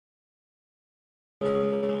I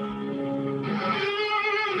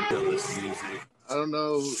don't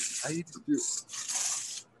know if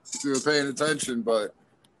you were paying attention, but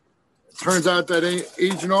it turns out that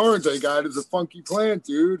Agent Orange I got is a funky plant,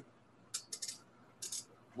 dude.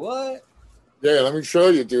 What? Yeah, let me show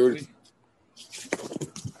you, dude.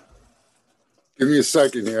 Give me a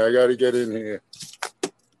second here. I got to get in here.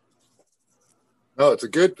 No, it's a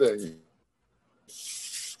good thing.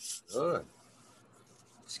 Good.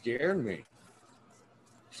 Scared me.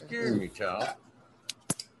 Scared me, Tom.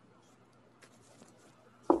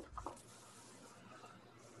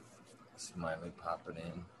 Smiley popping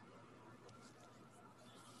in.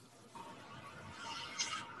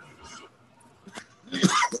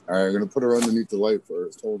 All right, I'm going to put her underneath the light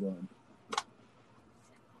first. Hold on.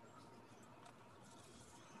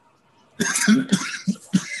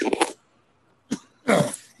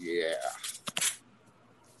 Yeah.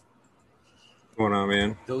 What's going on,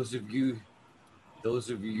 man? Those of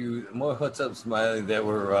you, more what's up, Smiley, that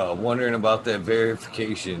were wondering about that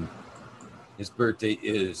verification. His birthday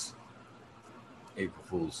is April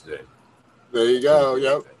Fool's Day. There you go.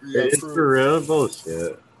 Yep. It's for real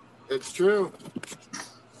bullshit. It's true.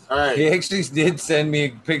 All right. He actually did send me a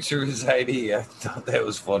picture of his ID. I thought that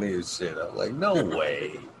was funny as shit. I was like, no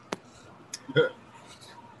way.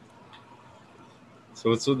 So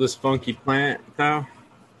what's with this funky plant, pal?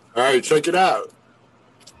 All right, check it out.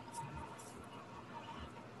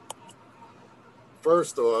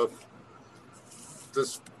 First off,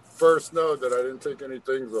 this first node that I didn't take any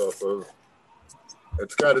things off of,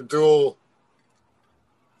 it's got a dual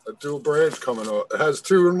branch coming off. It has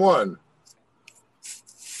 2 in 1.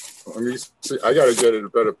 Let me see. I gotta get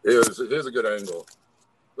it better. Here's a good angle.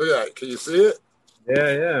 Look at that. Can you see it?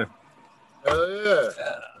 Yeah. Hell yeah.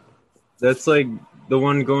 That's like the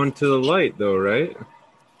one going to the light, though, right?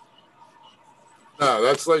 No,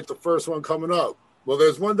 that's like the first one coming up. Well,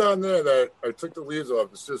 there's one down there that I took the leaves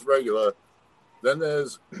off. It's just regular. Then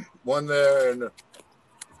there's one there, and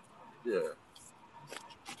yeah.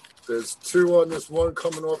 There's 2 on this one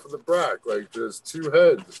coming off of the brack. Like, there's 2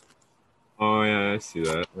 heads. Oh, yeah, I see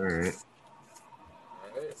that. All right.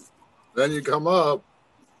 Then you come up,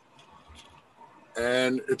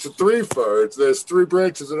 and it's a 3-fer. There's 3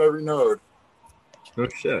 branches at every node. No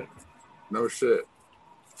shit. No shit.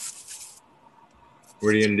 What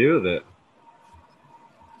are you going to do with it?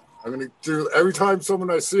 I'm going to do, every time someone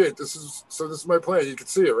I see it, this is my plan. You can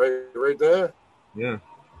see it right there. Yeah.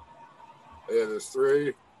 Yeah, there's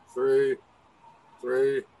 3.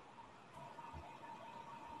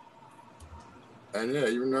 And yeah,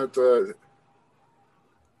 even at the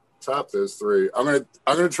top, there's 3. I'm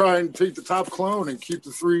gonna try and take the top clone and keep the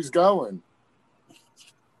 3s going.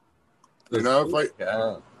 You know, if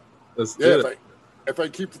I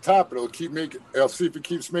keep the top, it'll keep making. I'll see if it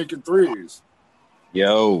keeps making 3s.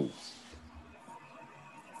 Yo.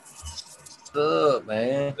 What's up,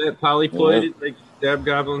 man? That polyploid, like Dab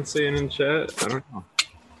Goblin saying in chat? I don't know.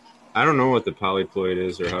 I don't know what the polyploid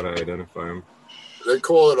is or how to identify them. They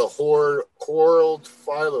call it a whorled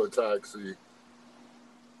phyllotaxy.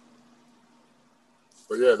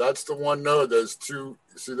 But yeah, that's the one node. There's 2. You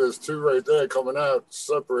see, there's 2 right there coming out,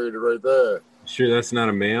 separated right there. Sure, that's not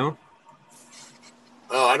a male?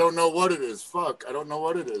 Oh, I don't know what it is. Fuck, I don't know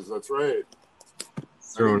what it is. That's right.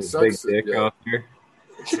 Throwing a big dick out there.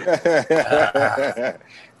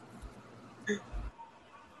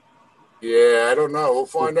 Yeah, I don't know. We'll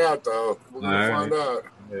find out, though. We're going to find out.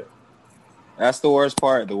 Yeah. That's the worst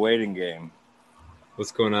part, the waiting game.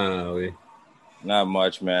 What's going on, Ali? Not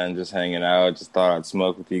much, man. Just hanging out. Just thought I'd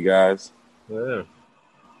smoke with you guys. Yeah.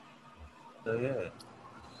 Oh, yeah.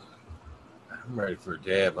 I'm ready for a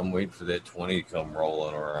dab. I'm waiting for that 20 to come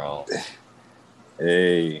rolling around.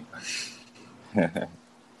 Hey.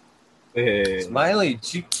 Hey. Smiley,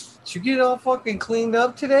 did you get all fucking cleaned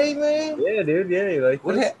up today, man? Yeah, dude. Yeah, you like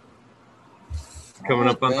what? Coming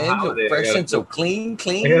up on the holiday. Fresh and so clean.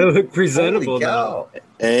 I gotta look presentable now.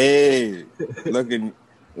 Hey, looking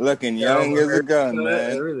young as a gun,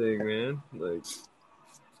 man. Everything, man. Like,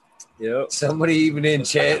 yep. Somebody even in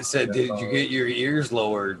chat said, "Did you get your ears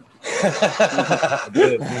lowered?"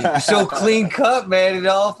 You're so clean cut, man. It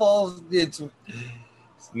all falls. It's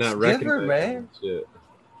not different, man. Shit.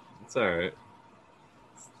 It's all right.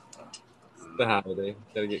 It's the holiday.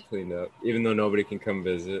 Gotta get cleaned up, even though nobody can come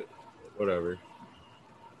visit. Whatever.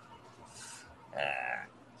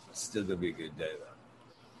 It's still gonna be a good day,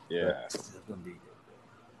 though. Yeah. It's still gonna be a good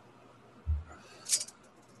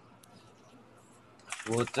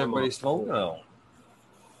day. What's everybody smoking on?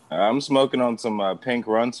 I'm smoking on some pink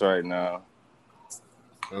runts right now.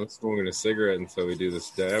 I'm smoking a cigarette until we do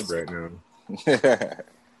this dab right now.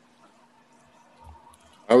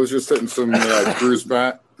 I was just hitting some Bruce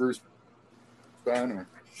Banner.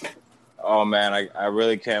 Oh man, I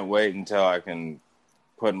really can't wait until I can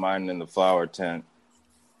put mine in the flower tent.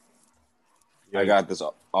 I got this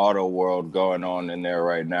auto world going on in there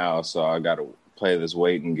right now, so I got to play this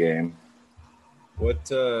waiting game. What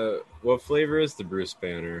flavor is the Bruce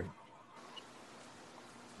Banner?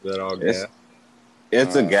 Is that all gas?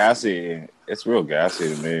 It's a gassy. It's real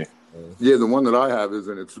gassy to me. Yeah, the one that I have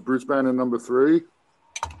it's Bruce Banner number 3,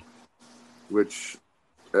 which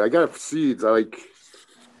I got seeds. I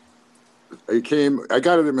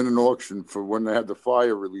got it in an auction for when they had the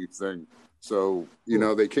fire relief thing. So,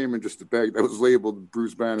 they came in just a bag that was labeled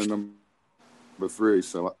Bruce Banner number 3.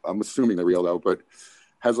 So I'm assuming they reeled out, but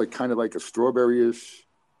has kind of a strawberry-ish.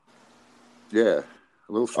 Yeah,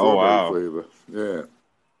 a little strawberry flavor. Yeah.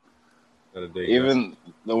 Even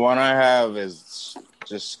the one I have is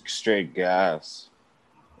just straight gas.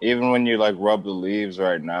 Even when you rub the leaves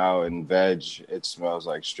right now in veg, it smells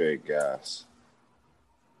like straight gas.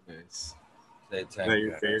 Nice. Is that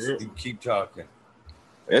your favorite? You keep talking.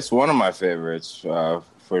 It's one of my favorites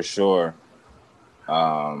for sure.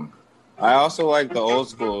 I also like the old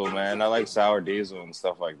school, man. I like sour diesel and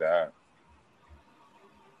stuff like that.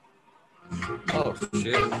 Oh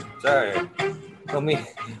shit! Sorry. Tell me.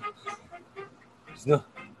 No,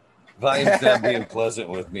 volume's not being pleasant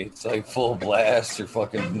with me. It's full blast or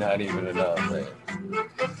fucking not even enough, man.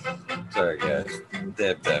 Sorry, guys.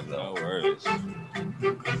 Dab, no worries.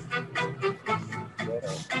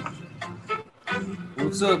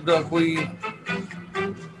 What's up, Duckweed?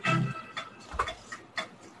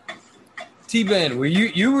 T-Ben, were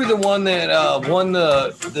you were the one that won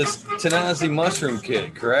this Tanazi mushroom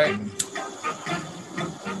kit, correct?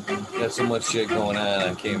 Got so much shit going on,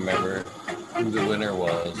 I can't remember who the winner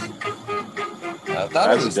was. I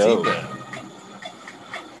thought it was T-Ben.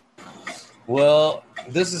 Well,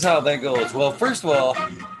 this is how that goes. Well, first of all,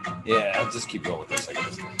 yeah, I'll just keep going with this, I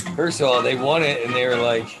guess. First of all, they won it, and they were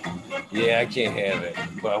like, yeah, I can't have it,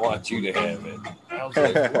 but I want you to have it. I was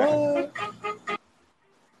like, what?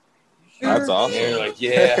 Sure? That's awesome. They were like,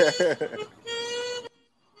 yeah.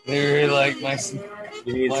 They were like, my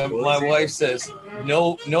wife says,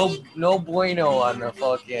 no bueno on the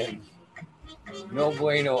fucking, no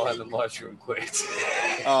bueno on the mushroom quits.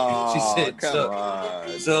 Oh, she said, come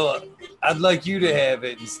on. So I'd like you to have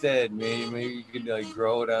it instead. Maybe you could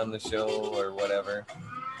grow it on the show or whatever.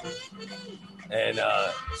 And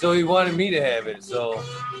so he wanted me to have it. So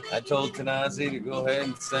I told Tanazi to go ahead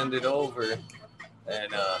and send it over.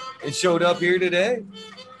 And it showed up here today.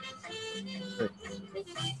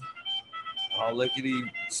 All lickety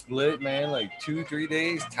split, man. 2-3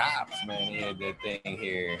 days tops, man. He had that thing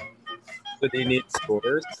here. But do you need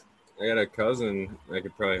spores? I got a cousin I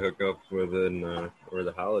could probably hook up with over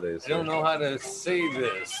the holidays. I don't know how to say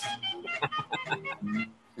this.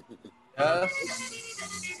 Yes.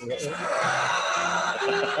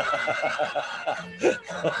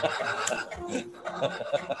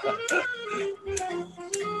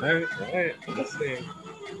 All right. Let's see.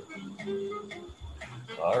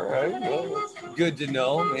 All right. Well, it's good to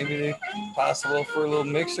know. Maybe it's possible for a little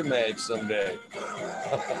mixer match someday.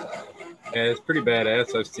 Yeah, it's pretty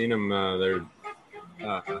badass. I've seen them. They're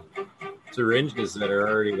syringes that are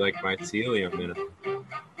already mycelium in them.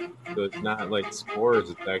 So it's not like spores.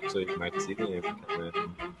 It's actually mycelium.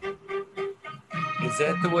 Is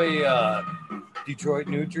that the way Detroit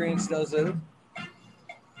Nutrients does it? I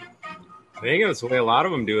think that's the way a lot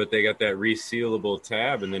of them do it. They got that resealable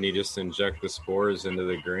tab, and then you just inject the spores into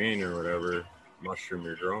the grain or whatever mushroom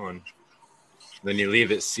you're growing. Then you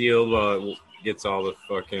leave it sealed while it gets all the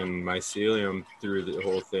fucking mycelium through the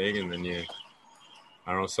whole thing, and then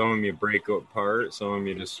I don't know, some of them you break apart, some of them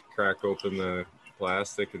you just crack open the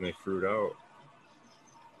plastic and they fruit out.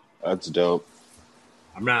 That's dope.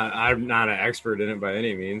 I'm not an expert in it by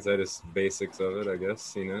any means. I just basics of it, I guess,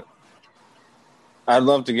 seen it. I'd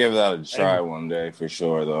love to give that a try one day for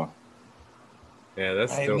sure, though. Yeah,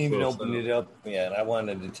 that's. I haven't even opened it up yet. I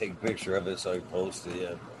wanted to take a picture of it so I could post it.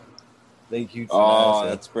 Yeah. Thank you. Oh,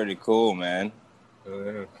 that's pretty cool, man. Oh,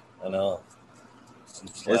 yeah. I know.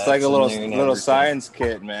 It's like a little science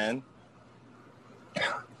kit, man.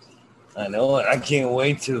 I know it. I can't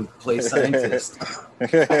wait to play scientist.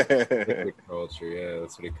 Liquid culture, yeah,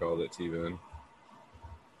 that's what he called it, T-Ben.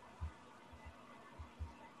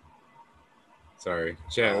 Sorry,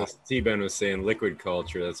 chat. T-Ben was saying liquid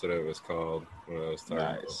culture. That's what it was called when I was talking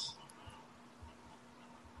about.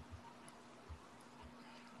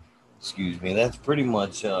 Excuse me. That's pretty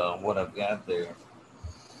much what I've got there.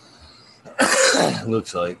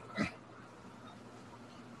 Looks like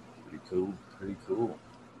pretty cool.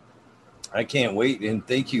 I can't wait, and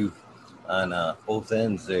thank you on both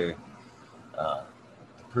ends there. The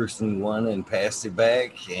person who won and passed it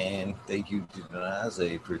back, and thank you to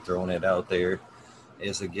Denaze for throwing it out there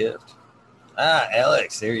as a gift.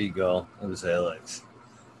 Alex, there you go. It was Alex.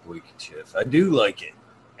 Wicked Chief. I do like it,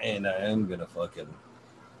 and I am gonna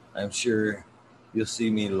I'm sure you'll see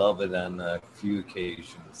me love it on a few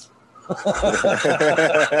occasions.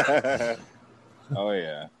 Oh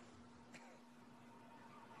yeah.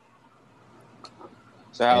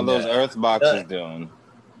 So how those Earth boxes doing?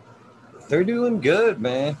 They're doing good,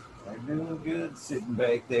 man. They're doing good sitting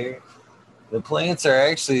back there. The plants are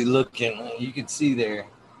actually looking, you can see there.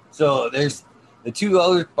 So there's the 2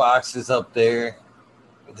 other boxes up there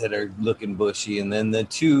that are looking bushy, and then the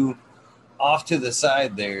 2 off to the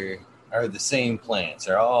side there are the same plants.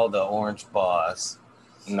 They're all the orange boss.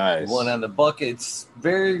 Nice. The one on the bucket's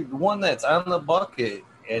the one that's on the bucket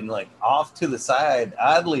and like off to the side,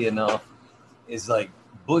 oddly enough, is like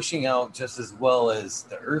bushing out just as well as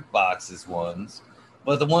the Earth Box's ones.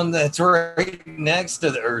 But the one that's right next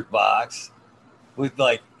to the Earth Box with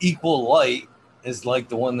like equal light is like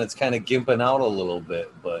the one that's kind of gimping out a little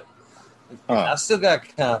bit. But I still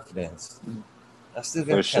got confidence.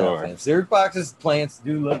 For sure. The Earth Box's plants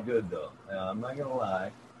do look good though. I'm not gonna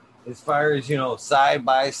lie. As far as, side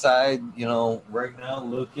by side, right now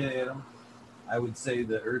looking at them, I would say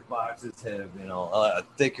the Earth Boxes have, a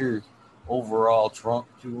thicker overall trunk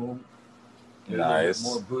to them. They're nice. A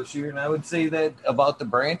little bit more bushier. And I would say that about the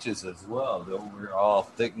branches as well. The overall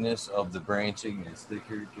thickness of the branching is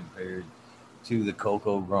thicker compared to the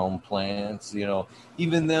cocoa grown plants.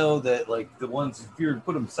 Even though that like the ones, if you were to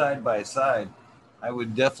put them side by side, I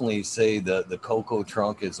would definitely say the cocoa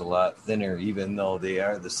trunk is a lot thinner, even though they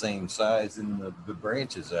are the same size, and the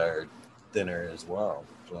branches are thinner as well.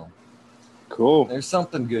 So cool. There's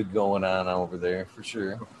something good going on over there for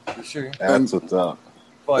sure. For sure. That's what's up.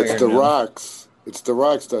 It's the rocks. It's the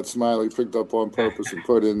rocks that Smiley picked up on purpose and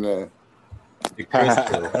put in there.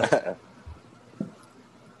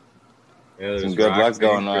 Some good luck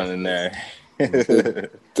going on in there.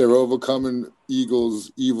 They're overcoming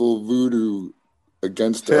Eagle's evil voodoo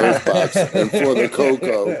against the Earth Box and for the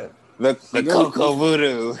cocoa. The cocoa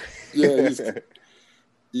voodoo. Yeah,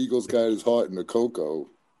 Eagle's got his heart in the cocoa,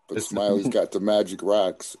 but Smiley's got the magic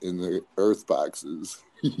rocks in the Earth Boxes.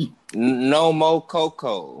 No more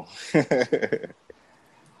cocoa.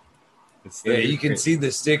 Yeah, you can see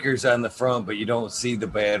the stickers on the front, but you don't see the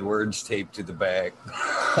bad words taped to the back.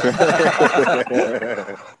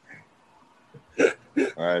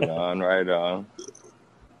 Right on.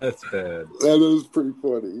 That's bad. That is pretty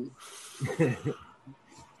funny.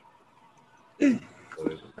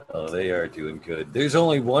 Oh, they are doing good. There's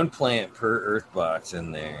only one plant per Earth Box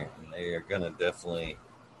in there, and they are going to definitely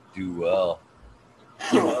do well.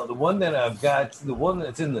 Well, the one that I've got, the one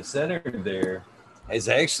that's in the center there, has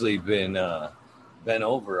actually been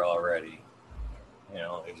over already.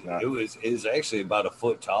 It was actually about a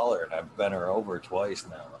foot taller, and I've bent her over twice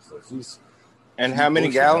now. So she's. And how many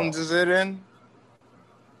gallons is it in?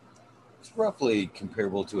 It's roughly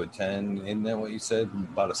comparable to a 10. Isn't that what you said?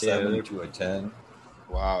 About a 7 to a 10.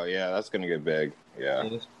 Wow, yeah, that's gonna get big. Yeah,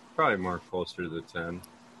 it's probably more closer to the 10.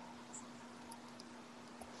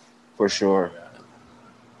 For sure.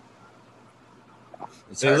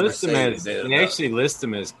 They actually list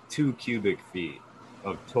them as 2 cubic feet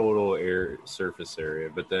of total air surface area,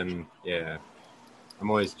 but then I'm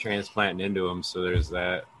always transplanting into them, so there's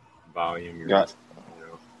that volume.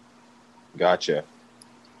 Gotcha.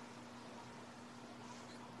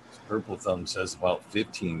 Purple Thumb says about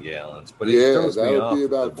 15 gallons, but it throws me off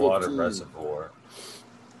the water reservoir.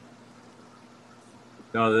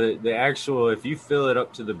 No, the actual, if you fill it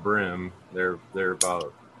up to the brim, they're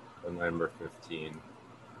about a number 15.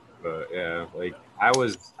 But yeah, like I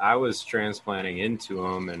was transplanting into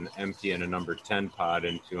them and emptying a number 10 pot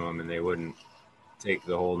into them, and they wouldn't take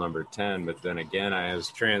the whole number 10. But then again, I was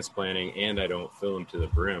transplanting and I don't fill them to the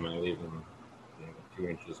brim. I leave them 2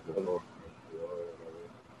 inches below.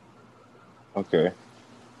 Okay.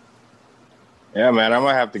 Yeah, man, I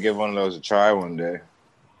might have to give one of those a try one day.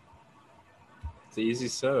 It's an easy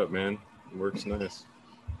setup, man. It works nice.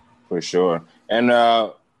 For sure. And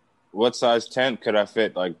what size tent could I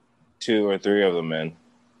fit like 2 or 3 of them in?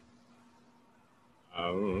 I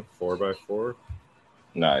don't know, 4x4.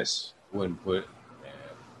 Nice. I wouldn't put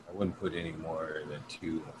any more than 2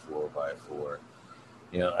 in a 4x4.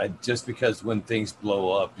 Just because when things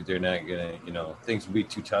blow up, they're not gonna, things will be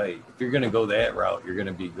too tight. If you're gonna go that route, you're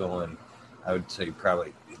gonna be going, I would say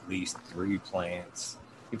probably at least 3 plants.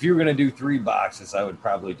 If you were gonna do 3 boxes, I would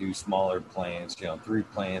probably do smaller plants, 3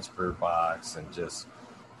 plants per box, and just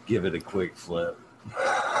give it a quick flip.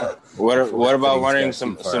 What about Things running got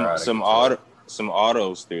some too far out of some control. some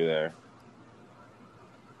autos through there?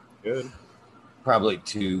 Good. Probably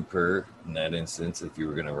 2 per in that instance if you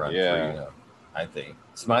were going to run Yeah. 3. I think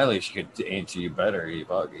Smiley could answer you better.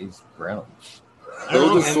 He's ground. I don't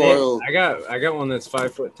know, Build a man. soil. I got one that's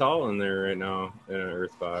 5 foot tall in there right now in an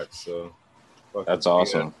earth box. So fucking That's big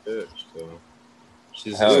awesome. ass fish, so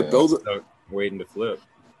she's Hell just yeah. build it. stuck waiting to flip.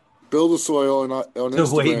 Build a soil on Still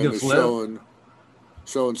waiting Instagram to is flip?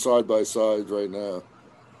 showing side by side right now.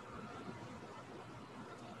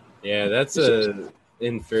 Yeah, that's a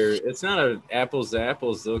inferior. It's not a apples to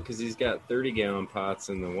apples though, because he's got 30-gallon pots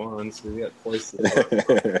in the one, so he got twice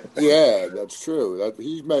the. Yeah, that's true. That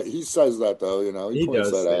he says that though. He points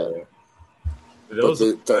does that say out. that. But Those the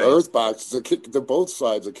are nice. earth boxes are kick. The both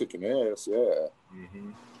sides are kicking ass. Yeah.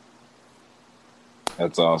 Mhm.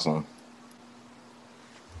 That's awesome.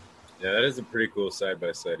 Yeah, that is a pretty cool side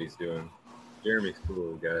by side he's doing. Jeremy's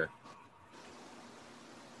cool guy.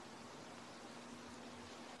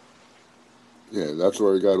 Yeah, that's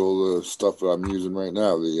where I got all the stuff that I'm using right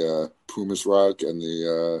now. The pumice rock and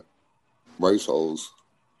the rice holes.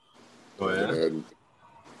 Oh yeah. And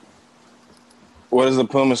What does the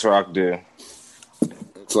pumice rock do?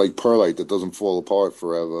 it's like perlite that doesn't fall apart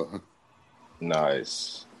forever.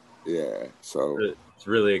 Nice. Yeah, so It's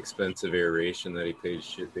really expensive aeration that he pays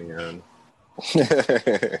shipping on.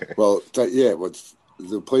 well, what's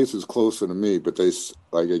the place is closer to me, but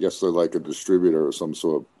I guess they're like a distributor of some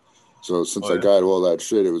sort. So since Oh, I yeah. got all that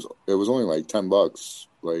shit, it was only like $10,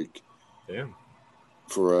 like Damn.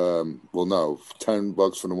 for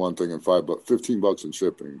 $10 for the one thing and $15 in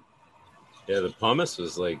shipping. Yeah, the pumice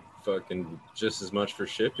was like fucking just as much for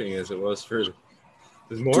shipping as it was for.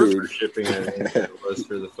 There's more Dude. for shipping I think, than it was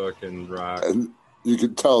for the fucking rock. And you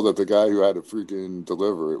could tell that the guy who had to freaking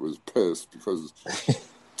deliver it was pissed because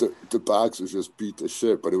the boxes just beat the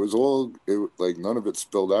shit. But it was like none of it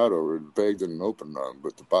spilled out over. The bag didn't open none,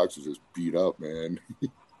 but the boxes just beat up, man.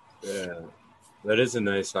 Yeah, that is a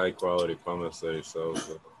nice high quality pumice that he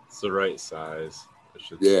sells. It's the right size. I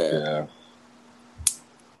should say. Yeah.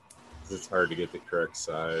 'Cause it's hard to get the correct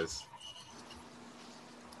size.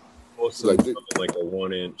 Most of Like them come in like a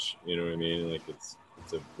 1 inch. You know what I mean? Like it's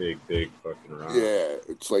a big fucking rock. Yeah,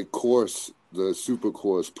 it's like coarse, the super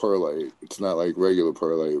coarse perlite. It's not like regular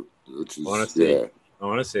perlite, which is Honestly, yeah. I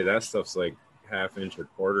want to say that stuff's like 1/2 inch or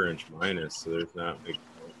 1/4 inch minus, so there's not big.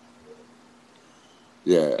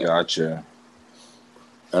 Yeah. Gotcha.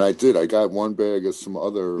 And I got one bag of some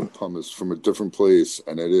other pumice from a different place,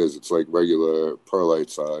 and it's like regular perlite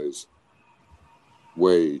size.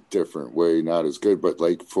 Way different, way not as good, but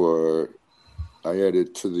like I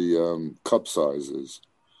added to the cup sizes.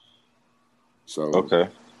 So Okay.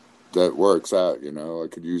 that works out, I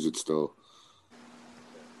could use it still.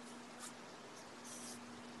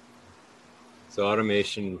 So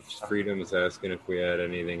Automation Freedom is asking if we add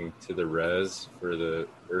anything to the res for the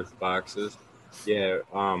earth boxes. Yeah.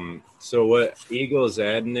 So what Eagle's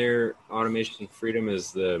adding there, Automation Freedom,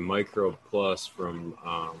 is the Micro Plus from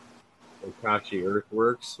Okachi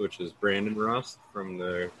Earthworks, which is Brandon Rust from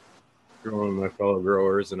the Growing My Fellow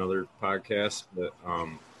Growers and other podcasts. But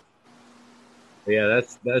yeah,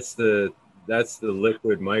 that's the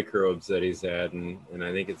liquid microbes that he's adding, and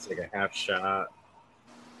I think it's like a half shot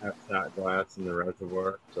glass in the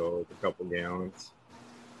reservoir, so it's a couple gallons.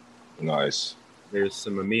 Nice. There's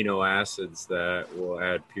some amino acids that we'll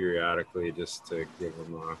add periodically just to give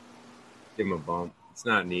them a bump. It's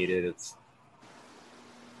not needed.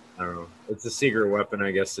 I don't know. It's a secret weapon, I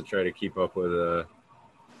guess, to try to keep up with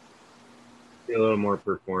get a little more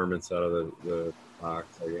performance out of the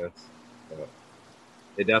box, I guess. But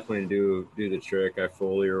they definitely do the trick. I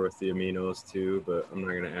foliar with the aminos too, but I'm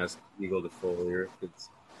not gonna ask Eagle to foliar. It's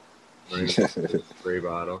a spray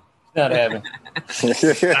bottle. Not happening.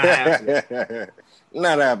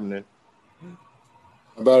 Not happening.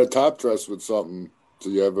 About a top dress with something. Do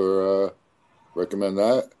you ever recommend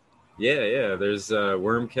that? Yeah. There's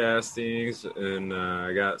worm castings, and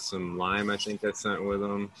I got some lime. I think I sent with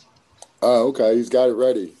them. Oh, okay. He's got it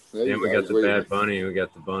ready. Then we got the bad bunny. We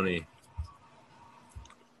got the bunny.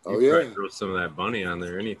 Oh, You yeah. probably throw some of that bunny on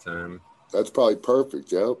there anytime. That's probably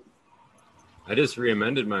perfect. Yep. I just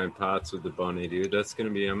re-amended my pots with the bunny, dude. I'm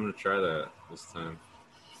gonna try that this time.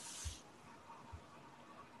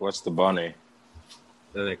 What's the bunny?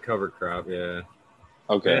 Then a cover crop, yeah.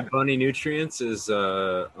 Okay. Bad bunny nutrients is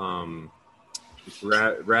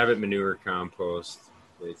rabbit manure compost,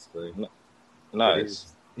 basically.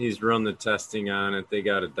 Nice. he's run the testing on it. They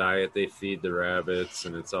got a diet they feed the rabbits,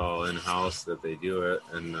 and it's all in house that they do it.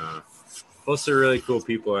 And plus, they're really cool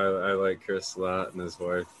people. I like Chris a lot and his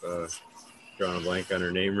wife. Drawing a blank on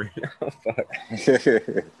her name right now. Fuck.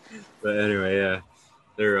 But anyway, yeah,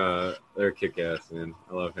 they're kick ass, man.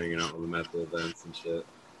 I love hanging out with them at the events and shit.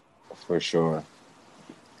 For sure.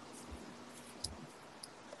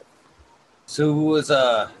 So who was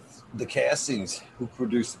the castings? Who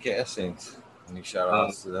produced the castings? Any shout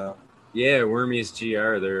outs to them? Yeah, Wormies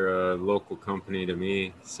GR. They're a local company to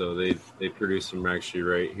me, so they produce them actually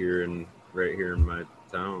right here in my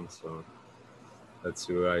town. So that's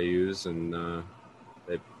who I use, and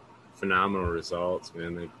they phenomenal results,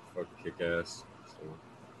 man. They fucking kick ass. So.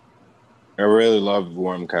 I really love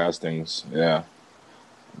Worm Castings. Yeah,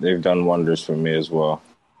 they've done wonders for me as well.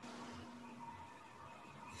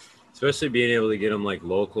 Especially being able to get them like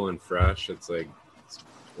local and fresh. It's like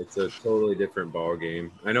it's a totally different ball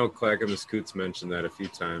game. I know Clackamas Coots mentioned that a few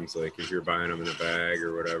times. Like if you're buying them in a bag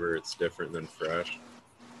or whatever, it's different than fresh.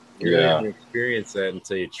 You really don't experience that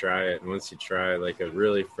until you try it. And once you try like a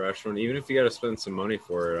really fresh one, even if you got to spend some money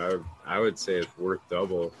for it, I would say it's worth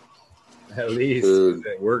double. At least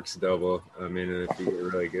it works double. I mean, if you get a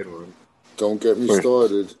really good one. Don't get me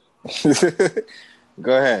started.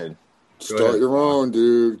 Go ahead. Start your own,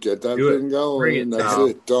 dude. Get that thing going. That's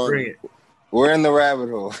it. Done. Bring it. We're in the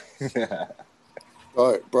rabbit hole.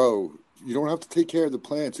 All right, bro. You don't have to take care of the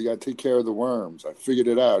plants. You got to take care of the worms. I figured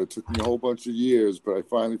it out. It took me a whole bunch of years, but I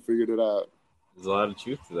finally figured it out. There's a lot of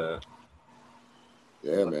truth to that.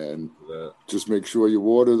 Yeah, man. Just make sure you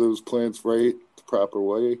water those plants right, the proper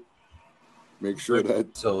way. Make sure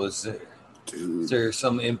that. So is there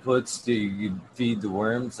some inputs? Do you feed the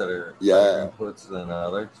worms that are better inputs than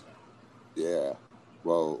others? Yeah.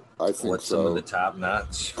 Well, I think What's some of the top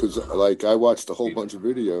notch? Because, like, I watched a whole bunch of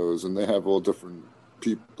videos, and they have all different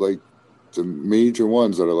people, like, the major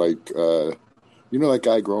ones that are like, you know, that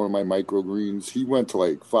guy growing my microgreens? He went to,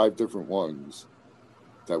 like, 5 different ones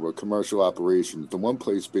that were commercial operations. The one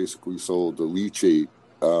place basically sold the leachate,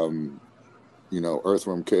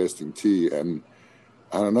 earthworm casting tea, and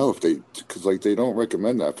I don't know if because, like, they don't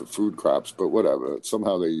recommend that for food crops, but whatever.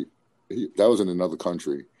 Somehow that was in another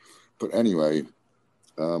country. But anyway,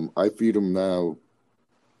 I feed them now.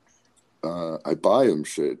 I buy them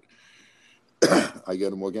shit. I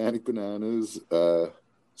get them organic bananas,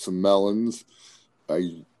 some melons.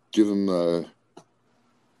 I give them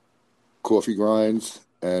coffee grinds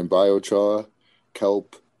and biochar,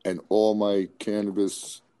 kelp, and all my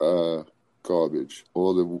cannabis garbage,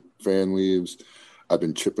 all the fan leaves. I've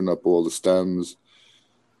been chipping up all the stems.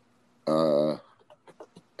 And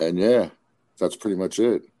yeah, that's pretty much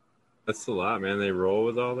it. That's a lot, man. They roll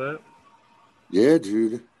with all that? Yeah,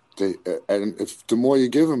 dude. And if the more you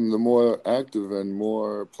give them, the more active and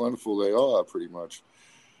more plentiful they are, pretty much.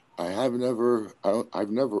 I've never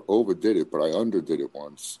overdid it, but I underdid it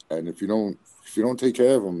once. And if you don't take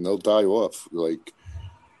care of them, they'll die off. Like,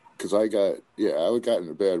 because I got in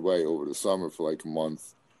a bad way over the summer for like a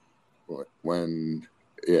month when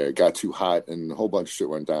it got too hot and a whole bunch of shit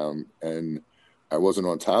went down, and I wasn't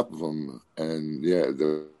on top of them, and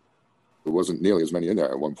there wasn't nearly as many in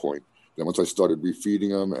there at one point. Then once I started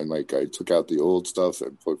refeeding them, and like I took out the old stuff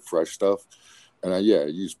and put fresh stuff, and I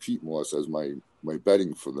used peat moss as my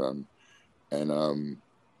bedding for them, and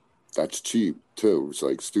that's cheap too. It's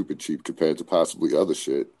like stupid cheap compared to possibly other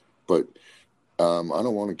shit. But I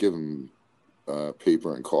don't want to give them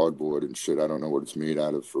paper and cardboard and shit. I don't know what it's made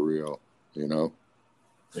out of for real, you know?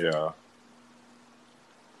 Yeah.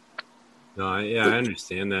 No, I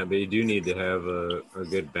understand that, but you do need to have a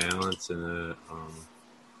good balance and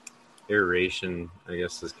aeration, I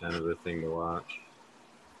guess, is kind of the thing to watch.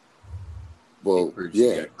 Well,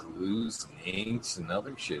 you got glues and inks and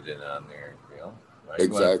other shit on there, you know? Right?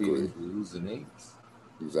 Exactly. Glues and inks.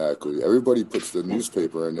 Exactly. Everybody puts the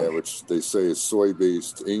newspaper in there, which they say is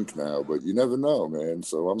soy-based ink now, but you never know, man.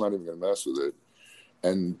 So I'm not even gonna mess with it.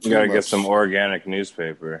 And you gotta get some organic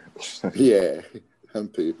newspaper. Yeah,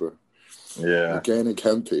 hemp paper. Yeah, organic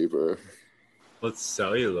hemp paper. Well, it's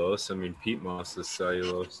cellulose. I mean, peat moss is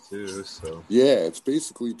cellulose too. So yeah, it's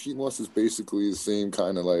basically peat moss is basically the same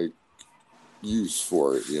kind of like use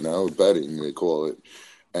for it, you know, bedding they call it.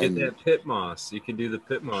 And get that pit moss. You can do the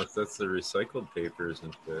pit moss. That's the recycled papers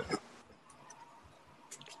and shit.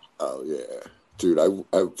 Oh yeah, dude.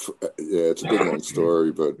 It's a big long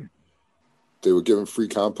story, but they were giving free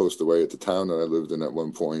compost away at the town that I lived in at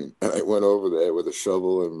one point, and I went over there with a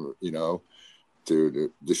shovel, and you know,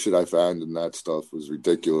 dude, the shit I found in that stuff was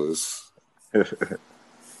ridiculous. Yeah,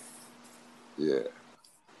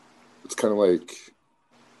 it's kind of like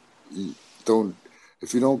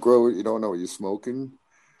if you don't grow it, you don't know what you're smoking.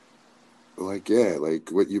 Like, yeah, like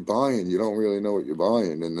what you're buying, you don't really know what you're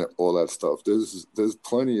buying and all that stuff. There's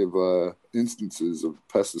plenty of instances of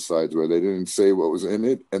pesticides where they didn't say what was in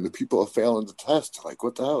it, and the people are failing the test. Like,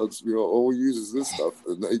 what the hell? It's, all we use is this stuff,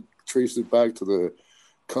 and they traced it back to the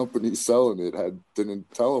company selling it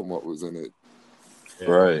didn't tell them what was in it. Yeah.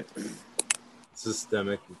 Right.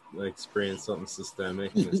 Systemic, like spraying something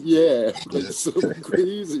systemic. Yeah, it's so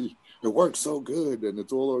crazy. It works so good, and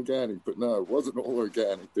it's all organic, but no, it wasn't all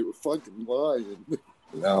organic. They were fucking lying.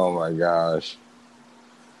 Oh my gosh.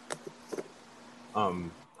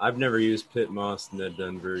 I've never used pit moss Ned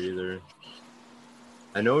Denver either.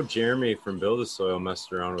 I know Jeremy from Build a Soil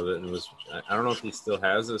messed around with it and I don't know if he still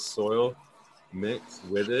has his soil mixed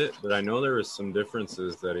with it, but I know there was some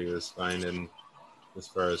differences that he was finding as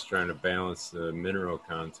far as trying to balance the mineral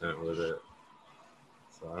content with it.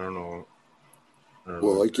 So I don't know.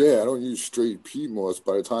 Well, like, yeah, I don't use straight peat moss.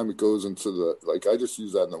 By the time it goes into I just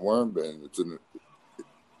use that in the worm bin.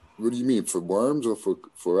 What do you mean, for worms or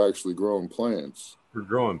for actually growing plants? For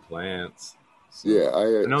growing plants. So, yeah,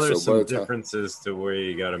 I know there's some differences to where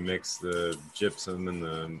you got to mix the gypsum and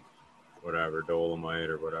the whatever, dolomite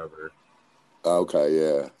or whatever. Okay,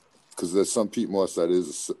 yeah. Because there's some peat moss that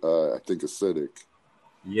is, I think, acidic.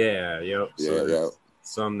 Yeah, yep. So yeah.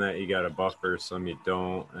 Some that you got to buffer, some you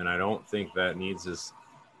don't. And I don't think that needs as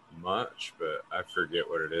much, but I forget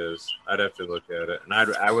what it is. I'd have to look at it. And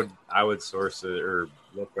I would source it or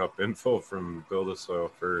look up info from Build a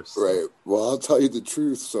Soil first. Right. Well, I'll tell you the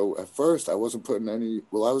truth. So at first I wasn't putting I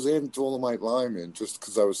was adding dolomite lime in just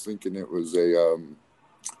because I was thinking it was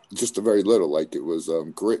just a very little, like it was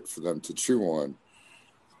grit for them to chew on.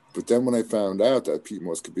 But then when I found out that peat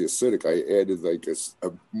moss could be acidic, I added like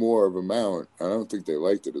a more of amount. I don't think they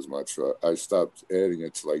liked it as much. So I stopped adding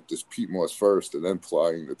it to like this peat moss first and then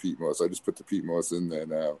applying the peat moss. I just put the peat moss in there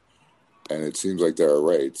now, and it seems like they're all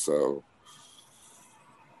right. So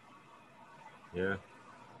yeah,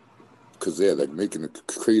 because they're like making a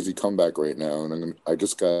crazy comeback right now, and I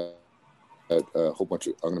just got a whole bunch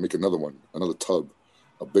of. I'm gonna make another tub,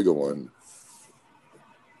 a bigger one.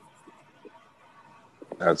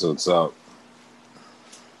 That's what's up.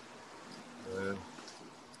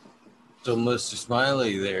 So, Mr.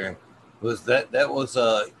 Smiley, there was that was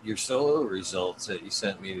your solo results that you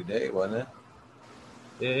sent me today, wasn't it?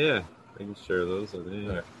 Yeah. I can share those. I think.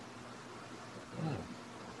 Yeah.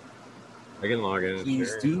 I can log in and Please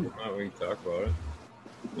share. do. We can talk about it.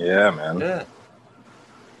 Yeah, man. Yeah.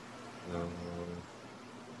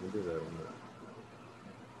 We'll do that one.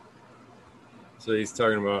 So he's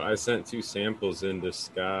talking about, I sent 2 samples into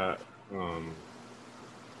Scott from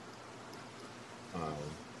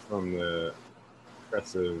the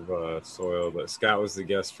Impressive Soil, but Scott was the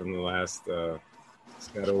guest from the last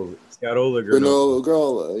Scott Ola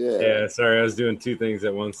Granola, yeah. Yeah, sorry, I was doing 2 things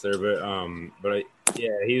at once there, but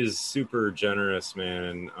he was super generous, man,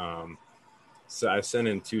 and so I sent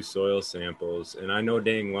in 2 soil samples, and I know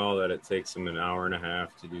dang well that it takes him an hour and a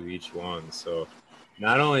half to do each one, so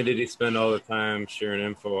not only did he spend all the time sharing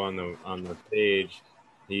info on the page,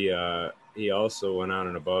 he also went on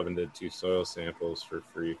and above and did 2 soil samples for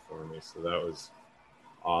free for me. So that was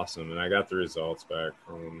awesome, and I got the results back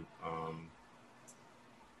from him.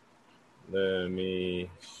 Let me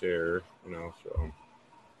share, and I'll show him.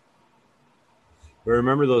 But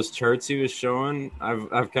remember those charts he was showing?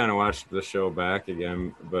 I've kind of watched the show back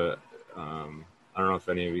again, but I don't know if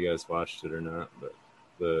any of you guys watched it or not, but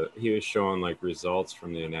he was showing like results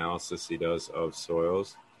from the analysis he does of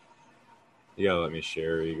soils. You gotta let me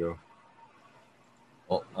share. You go.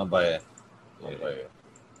 Well, I'll buy it. There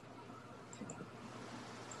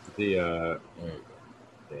you go.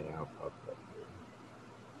 I'll pop that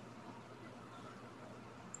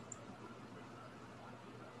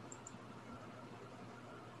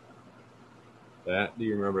here. Do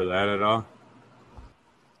you remember that at all?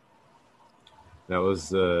 That was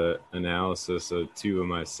the analysis of 2 of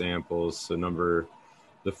my samples. So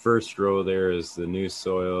the first row there is the new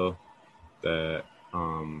soil that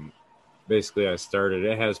basically I started.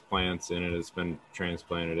 It has plants in it. It's been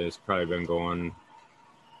transplanted. It's probably been going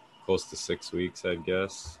close to 6 weeks, I'd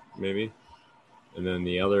guess, maybe. And then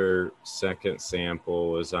the other second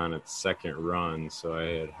sample was on its second run. So I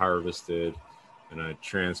had harvested and I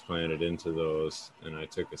transplanted into those, and I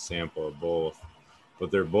took a sample of both. But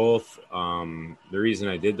they're both, the reason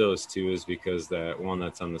I did those 2 is because that one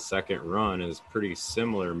that's on the second run is pretty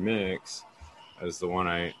similar mix as the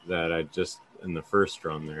one that I just in the first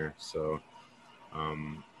run there. So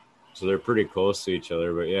they're pretty close to each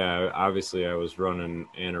other. But yeah, obviously I was running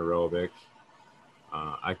anaerobic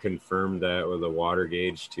I confirmed that with a water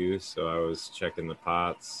gauge too. So I was checking the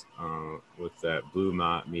pots with that blue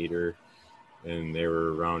mott meter, and they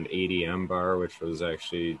were around 80 M-bar, which was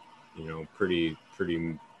actually, pretty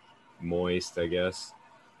moist, I guess.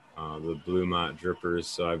 The blue mott drippers.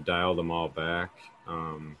 So I've dialed them all back.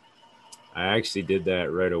 I actually did that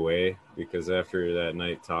right away because after that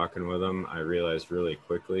night talking with him, I realized really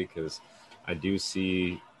quickly, because I do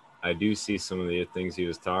see some of the things he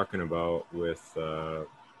was talking about with the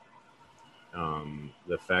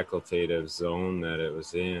facultative zone that it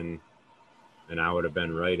was in, and I would have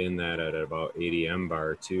been right in that at about 80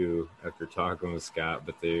 M-bar too after talking with Scott.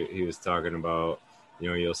 But he was talking about,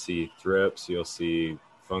 you'll see thrips, you'll see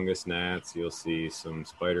fungus gnats, you'll see some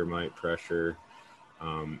spider mite pressure.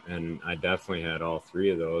 And I definitely had all three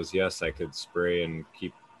of those. Yes, I could spray and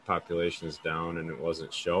keep populations down and it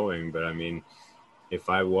wasn't showing, but I mean, if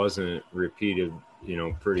I wasn't repeated,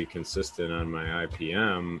 pretty consistent on my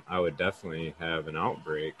IPM, I would definitely have an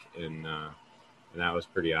outbreak, and that was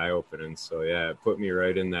pretty eye-opening. So yeah, it put me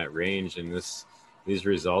right in that range, and these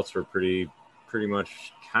results were pretty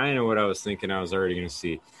much kind of what I was thinking I was already going to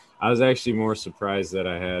see. I was actually more surprised that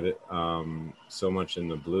I had so much in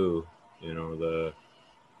the blue, the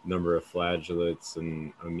number of flagellates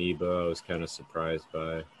and amoeba I was kind of surprised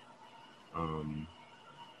by.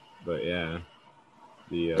 But yeah,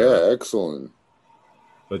 excellent.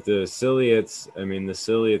 But the ciliates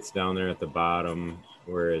down there at the bottom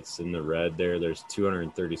where it's in the red there's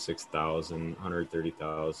 236,000,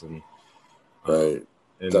 130,000. Right.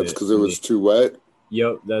 That's because it was too wet?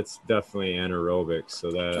 Yep, that's definitely anaerobic. So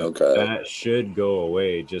that should go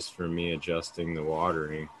away just from me adjusting the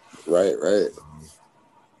watering. Right.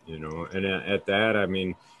 And at that, I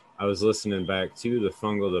mean, I was listening back to the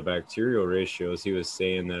fungal to bacterial ratios. He was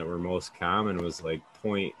saying that were most common was like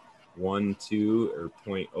 0.12 or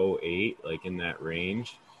 0.08, like in that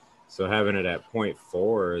range. So having it at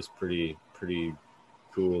 0.4 is pretty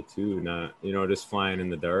cool too. Not, just flying in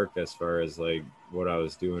the dark as far as like what I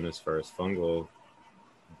was doing as far as fungal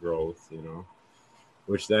growth,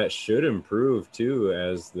 which that should improve too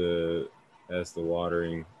as the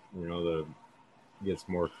watering, gets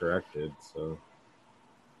more corrected. So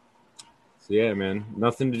yeah, man,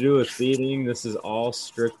 nothing to do with feeding. This is all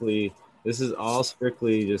strictly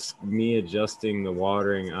just me adjusting the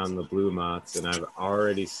watering on the blue motts, and I've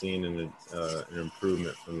already seen an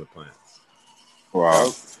improvement from the plants.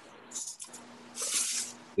 Wow.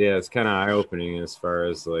 Yeah, it's kind of eye-opening as far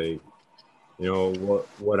as like,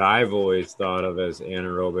 what I've always thought of as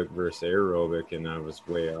anaerobic versus aerobic, and I was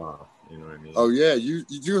way off. You know what I mean? Oh yeah, you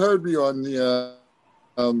heard me on the.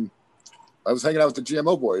 I was hanging out with the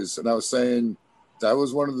GMO boys, and I was saying that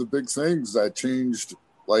was one of the big things that changed.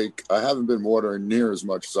 Like, I haven't been watering near as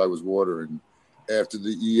much as I was watering after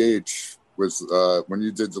the EH with when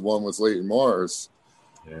you did the one with Leighton Morris.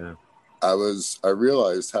 Yeah, I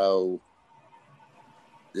realized how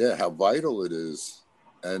vital it is,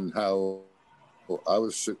 and how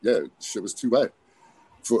shit was too wet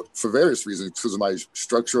for various reasons, because of my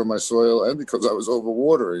structure of my soil and because I was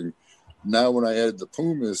overwatering. Now, when I added the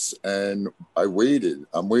pumice and I'm waiting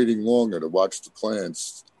longer to watch the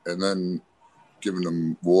plants and then giving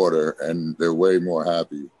them water, and they're way more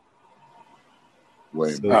happy.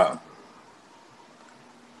 Way more.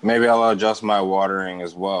 Maybe I'll adjust my watering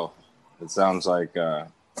as well. It sounds like,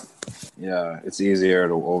 it's easier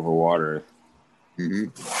to overwater. Mm-hmm.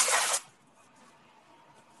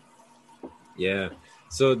 Yeah.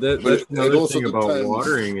 So that's another thing about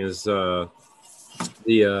watering is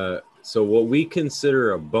so what we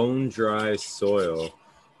consider a bone dry soil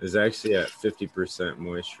is actually at 50%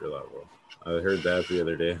 moisture level. I heard that the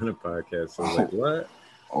other day on a podcast. I was like, what?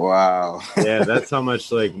 Wow. Yeah, that's how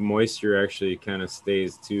much like moisture actually kind of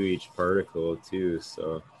stays to each particle too.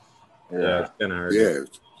 So yeah, it's kind of hard to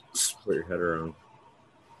put your head around.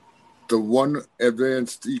 The one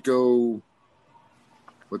advanced eco,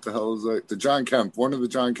 what the hell is that? The John Kemp, one of the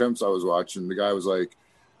John Kemps I was watching, the guy was like,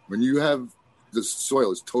 when you have the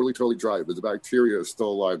soil is totally dry, but the bacteria is still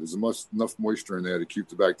alive. There's enough moisture in there to keep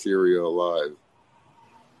the bacteria alive.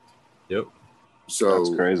 Yep. So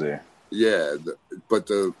that's crazy. Yeah, but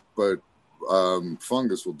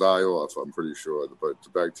fungus will die off, I'm pretty sure. But the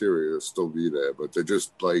bacteria will still be there. But they're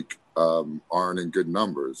just like aren't in good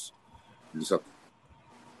numbers. You just have to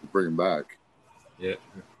bring them back. Yeah.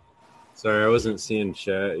 Sorry, I wasn't seeing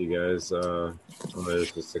chat, you guys.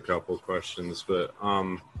 There's just a couple questions, but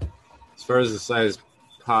as far as the size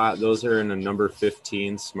pot, those are in a number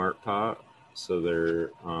 15 smart pot, so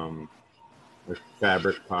they're a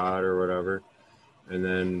fabric pot or whatever. And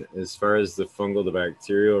then as far as the fungal to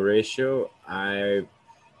bacterial ratio, I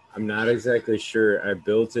I'm not exactly sure. I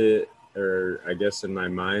built it, or I guess in my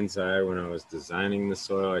mind's eye, when I was designing the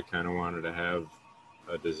soil, I kind of wanted to have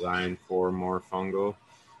a design for more fungal,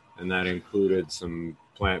 and that included some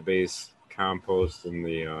plant-based compost in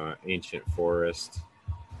the ancient forest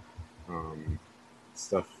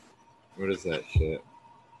stuff. What is that shit?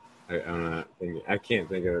 I'm not thinking. I can't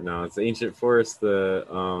think of it now. It's the ancient forest, the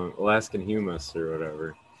Alaskan humus or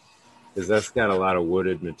whatever, because that's got a lot of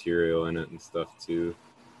wooded material in it and stuff too.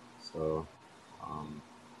 So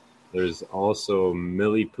there's also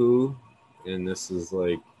millipoo, and this is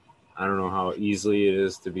like, I don't know how easily it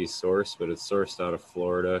is to be sourced, but it's sourced out of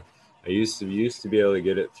Florida. I used to be able to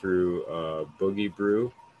get it through Boogie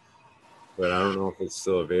Brew, but I don't know if it's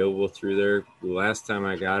still available through there. The last time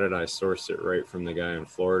I got it, I sourced it right from the guy in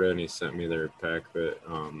Florida, and he sent me their pack, but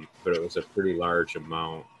it was a pretty large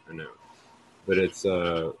amount, but it's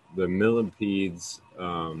the millipedes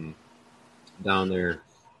down there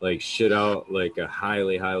like shit out like a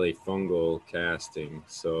highly fungal casting.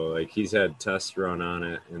 So like he's had tests run on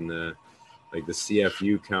it, and the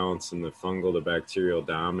CFU counts and the fungal to bacterial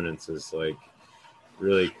dominance is like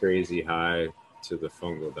really crazy high to the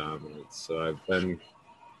fungal dominance. So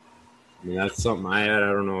that's something I had.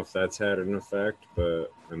 I don't know if that's had an effect,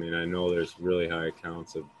 but I mean, I know there's really high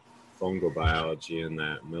counts of fungal biology in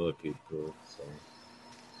that millipede pool. So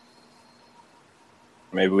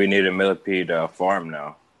maybe we need a millipede farm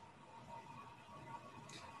now.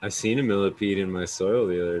 I seen a millipede in my soil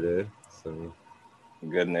the other day. So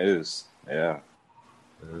good news. Yeah.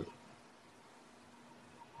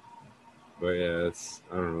 But yeah,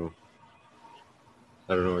 I don't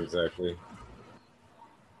know exactly.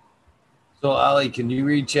 So Ollie, can you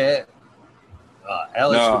read chat?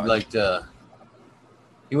 Alex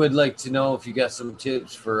he would like to know if you got some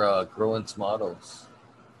tips for growing some autos.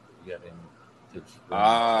 You got any tips for growing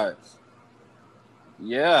autos?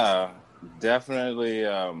 Yeah, definitely.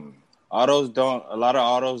 A lot of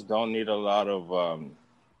autos don't need a lot of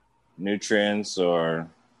nutrients or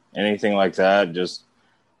anything like that. Just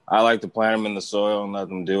I like to plant them in the soil and let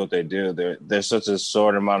them do what they do. There's such a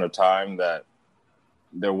short amount of time that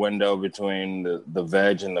their window between the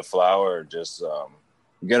veg and the flower, just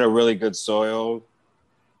get a really good soil,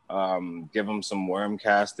 give them some worm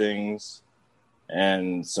castings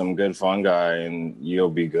and some good fungi, and you'll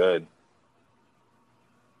be good.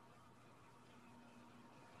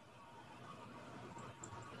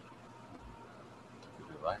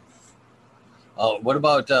 What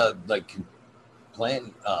about like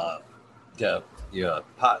plant pot depth?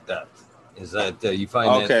 Is that you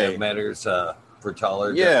find that matters for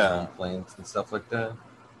taller plants and stuff like that?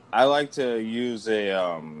 I like to use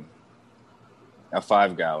a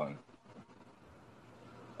 5 gallon,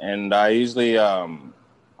 and I usually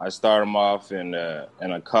I start them off in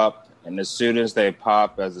a cup, and as soon as they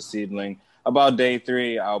pop as a seedling, about day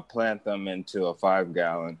 3, I'll plant them into a 5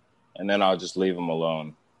 gallon, and then I'll just leave them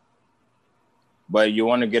alone. But you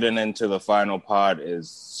want to get it into the final pot as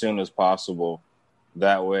soon as possible.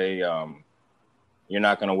 That way, you're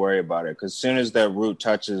not going to worry about it. Because as soon as that root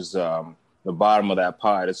touches the bottom of that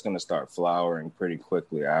pot, it's going to start flowering pretty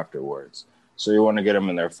quickly afterwards. So you want to get them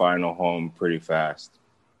in their final home pretty fast.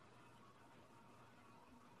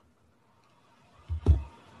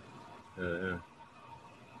 Do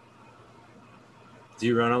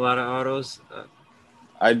you run a lot of autos?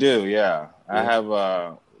 I do, yeah. I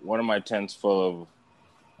have one of my tents full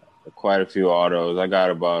of quite a few autos. I got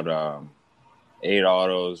about 8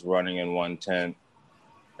 autos running in one tent,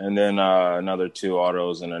 and then another 2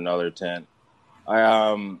 autos in another tent.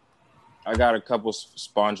 I got a couple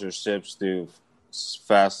sponsorships through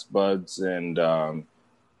Fast Buds and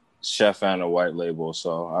Chef Anna White Label,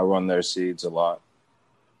 so I run their seeds a lot.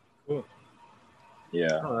 Cool.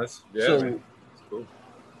 Yeah. Oh, that's cool.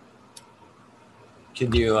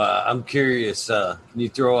 Can you? I'm curious. Can you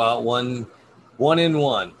throw out one in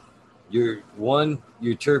one? Your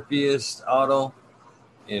terpiest auto,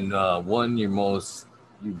 and one your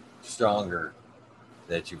stronger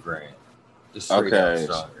that you ran. Just straight up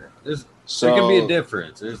stronger. There can be a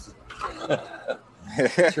difference.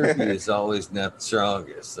 Terpy is always not the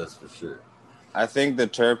strongest. That's for sure. I think the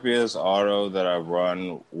terpiest auto that I've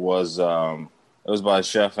run was it was by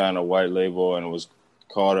Chef Anna White Label, and it was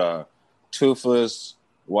called a Toothless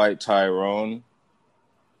White Tyrone.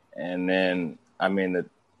 And then, I mean,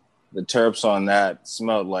 the terps on that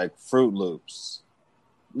smelled like Fruit Loops.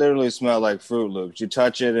 Literally smelled like Fruit Loops. You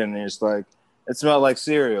touch it and it's like, it smelled like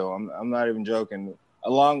cereal. I'm not even joking.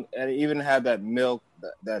 It even had that milk,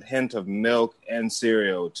 that hint of milk and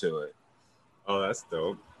cereal to it. Oh, that's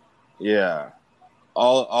dope. Yeah.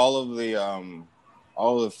 All of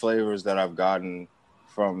the flavors that I've gotten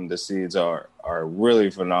from the seeds are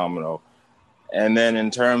really phenomenal. And then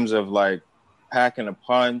in terms of like packing a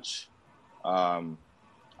punch,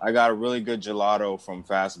 I got a really good gelato from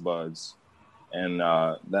Fast Buds, and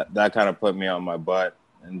that kind of put me on my butt,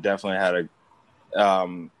 and definitely had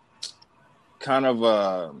a kind of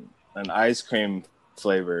an ice cream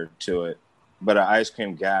flavor to it, but an ice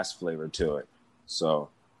cream gas flavor to it. So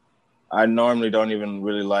I normally don't even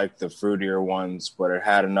really like the fruitier ones, but it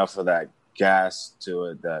had enough of that gas to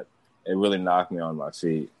it that it really knocked me on my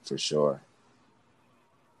feet for sure.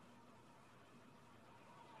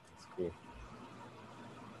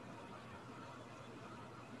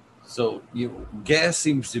 So gas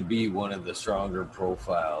seems to be one of the stronger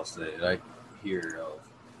profiles that I hear of.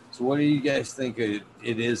 So what do you guys think it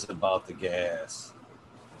is about the gas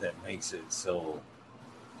that makes it so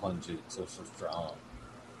pungent, so strong?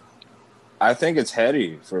 I think it's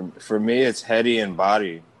heady. For me, it's heady and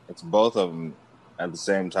body. It's both of them at the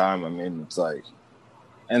same time. I mean, it's like,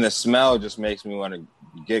 and the smell just makes me want to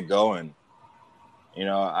get going. You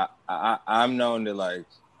know, I'm known to like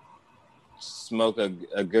smoke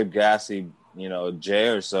a good gassy, J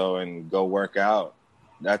or so and go work out.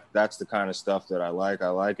 That's the kind of stuff that I like. I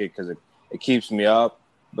like it because it keeps me up,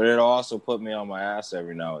 but it'll also put me on my ass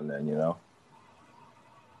every now and then,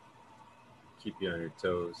 Keep you on your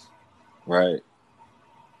toes. Right.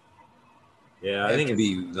 Yeah, I think it'd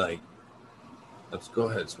it's be like. Let's go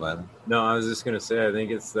ahead, Smiley. No, I was just gonna say I think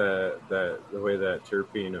it's the way that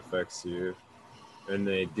terpene affects you. And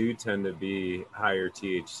they do tend to be higher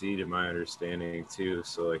THC to my understanding too.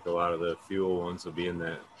 So like a lot of the fuel ones will be in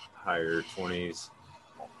that higher 20s,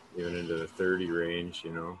 even into the 30 range,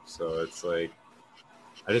 So it's like,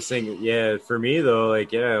 I just think, for me though,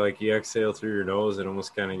 like you exhale through your nose, it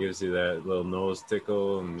almost kind of gives you that little nose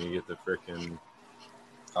tickle, and you get the freaking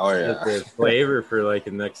get the flavor for like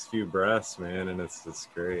the next few breaths, man, and it's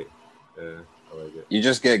great. Yeah, I like it. You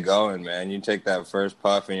just get going, man. You take that first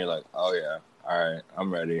puff, and you're like, oh yeah. All right,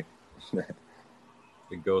 I'm ready.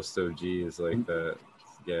 The Ghost OG is like that.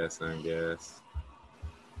 Gas on gas.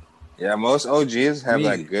 Yeah, most OGs have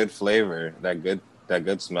that good flavor, that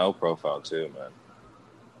good smell profile too, man.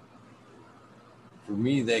 For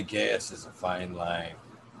me, that gas is a fine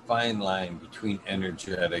line between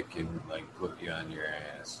energetic and like put you on your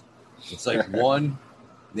ass. It's like one,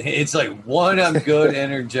 I'm good,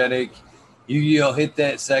 energetic. You hit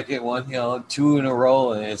that second one, 2 in a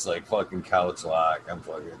row, and it's like fucking couch lock. I'm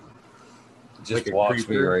fucking just like walks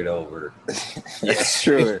me right over. It's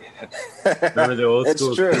true. Remember the old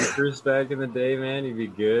school creepers back in the day, man? You'd be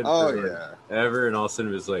good. Oh yeah. Ever, and all of a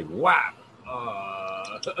sudden it was like, wow.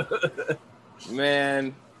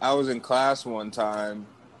 Man, I was in class one time,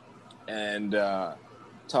 and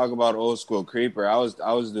talk about old school creeper. I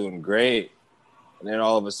was doing great, and then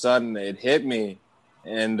all of a sudden it hit me,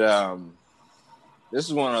 and this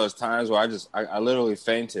is one of those times where I literally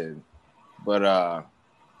fainted. But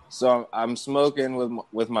so I'm smoking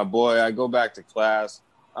with my boy. I go back to class.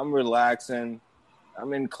 I'm relaxing.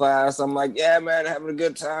 I'm in class. I'm like, yeah, man, having a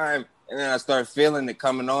good time. And then I start feeling it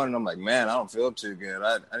coming on, and I'm like, man, I don't feel too good.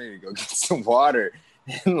 I need to go get some water.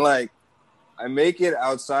 And like, I make it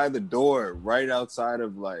outside the door, right outside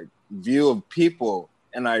of like view of people,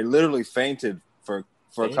 and I literally fainted for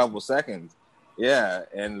a couple seconds. Yeah,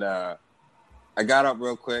 and I got up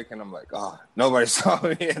real quick, and I'm like, oh, nobody saw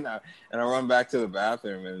me, and I run back to the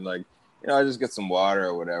bathroom, and like, I just get some water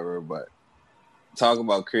or whatever. But talk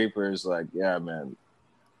about creepers, like, yeah, man,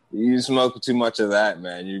 you smoke too much of that,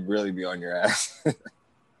 man, you'd really be on your ass.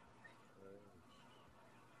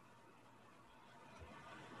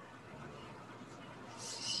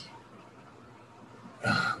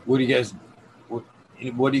 What are you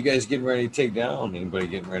guys getting ready to take down? Anybody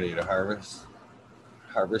getting ready to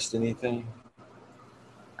harvest anything?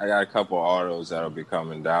 I got a couple autos that'll be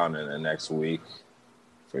coming down in the next week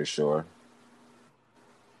for sure.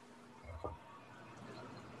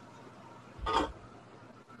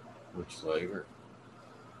 Which flavor?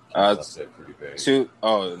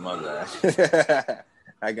 Oh, my bad.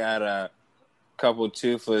 I got a couple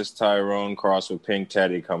Toothless Tyrone crossed with Pink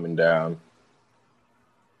Teddy coming down.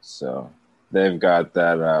 So they've got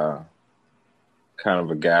that kind of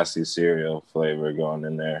a gassy cereal flavor going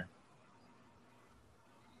in there.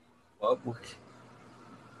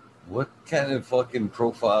 What kind of fucking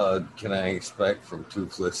profile can I expect from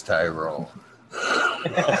Toothless Tyrone?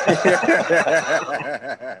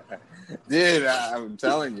 Dude, I'm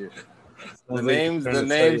telling you, the names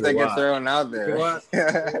that get thrown out there.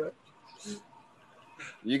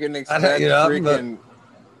 You can expect freaking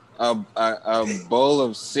a bowl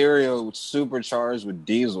of cereal supercharged with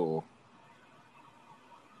diesel.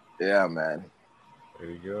 Yeah, man. There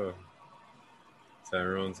you go.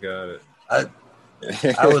 Tyrone's got it.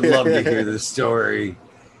 I would love to hear the story.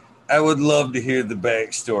 I would love to hear the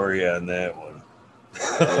backstory on that one.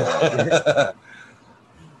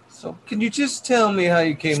 So, can you just tell me how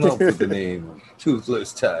you came up with the name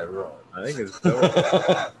Toothless Tyrone? I think it's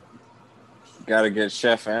dope. Got to get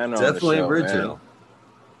Chef Anna Definitely on the show, original. man.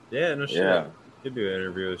 Yeah, no shit. Yeah. Could do an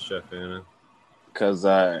interview with Chef Anna. Because,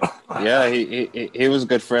 he was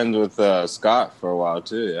good friends with Scott for a while,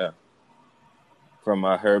 too, yeah. From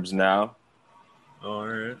Herbs Now. Oh, all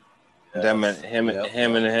right. Them and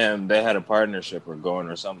him, they had a partnership or going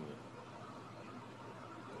or something.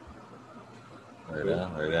 Right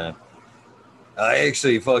on. I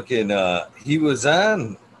actually he was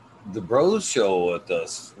on the Bros show with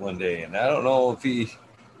us one day, and I don't know if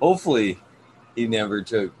hopefully he never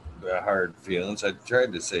took hard feelings. I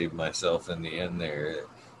tried to save myself in the end there.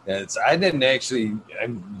 I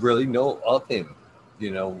really know of him,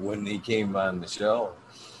 when he came on the show.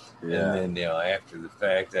 Yeah. And then, after the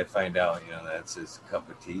fact, I find out, that's his cup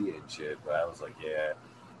of tea and shit. But I was like, yeah,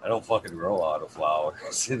 I don't fucking grow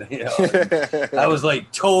autoflowers. And, I was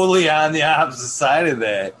like totally on the opposite side of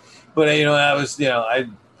that. But, I was, I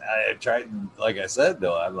tried, like I said,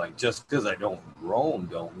 though, I'm like, just because I don't grow them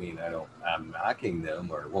don't mean I'm knocking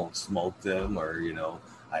them or won't smoke them or,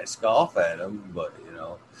 I scoff at them. But,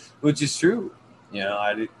 which is true.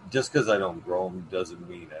 Just because I don't grow them doesn't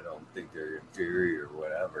mean I don't think they're inferior or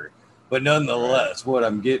whatever. But nonetheless, what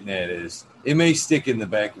I'm getting at is it may stick in the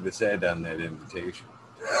back of his head on that invitation.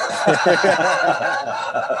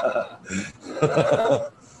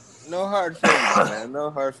 No hard feelings, man.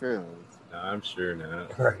 No hard feelings. No, I'm sure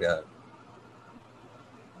not. Right on.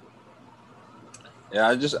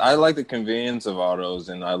 Yeah, I like the convenience of autos,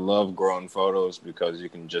 and I love growing photos because you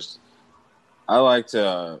can I like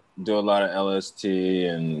to do a lot of LST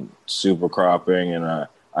and super cropping, and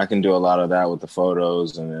I can do a lot of that with the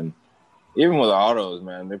photos. And then even with autos,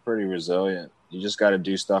 man, they're pretty resilient. You just got to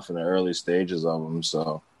do stuff in the early stages of them.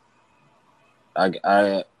 So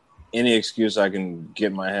any excuse I can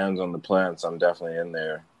get my hands on the plants, I'm definitely in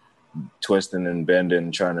there twisting and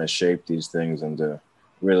bending, trying to shape these things into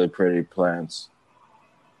really pretty plants.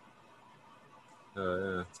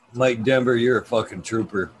 Oh, yeah. Mike Denver, you're a fucking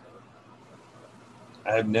trooper.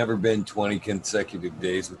 I've never been 20 consecutive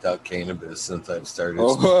days without cannabis since I've started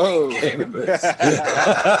smoking cannabis.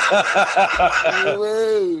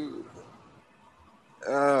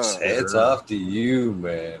 Hats off to you,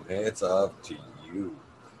 man. Hats off to you.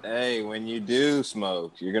 Hey, when you do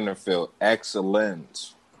smoke, you're going to feel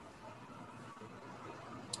excellent.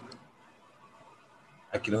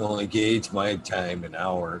 I can only gauge my time in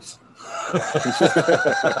hours.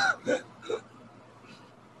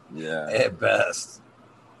 Yeah. At best.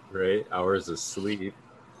 Right? Hours of sleep.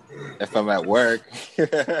 If I'm at work.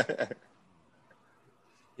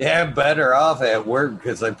 Yeah, I'm better off at work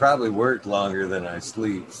because I probably work longer than I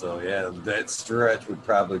sleep. So, yeah, that stretch would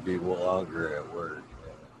probably be longer at work.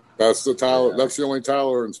 Yeah. That's the That's the only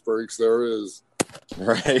tolerance breaks there is.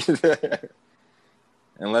 Right.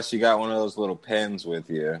 Unless you got one of those little pens with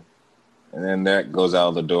you. And then that goes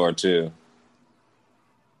out the door, too.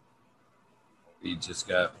 You just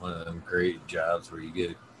got one of them great jobs where you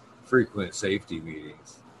get frequent safety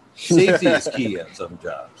meetings. Safety is key on some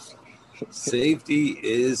jobs. Safety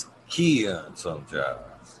is key on some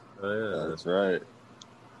jobs. Oh, yeah. That's right.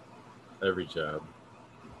 Every job.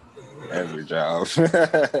 Every job.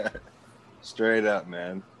 Straight up,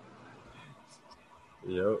 man.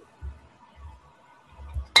 Yep.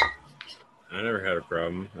 I never had a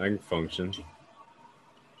problem. I can function.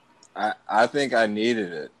 I think I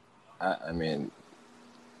needed it. I mean,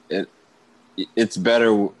 it's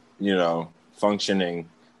better, functioning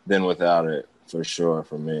than without it, for sure,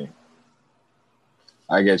 for me.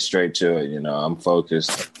 I get straight to it, I'm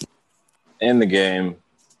focused in the game.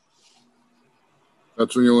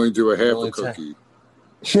 That's when you only do a half a cookie.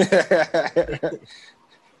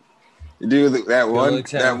 You do that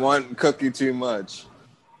one cookie too much.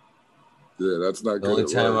 Yeah, that's not good. The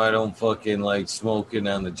only time I don't fucking like smoking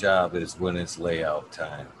on the job is when it's layout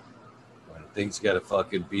time. When things got to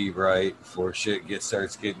fucking be right before shit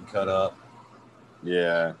starts getting cut up.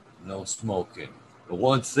 Yeah. No smoking. But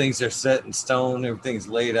once things are set in stone, everything's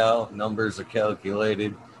laid out, numbers are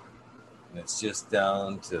calculated, and it's just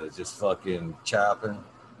down to just fucking chopping.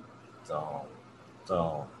 Don't.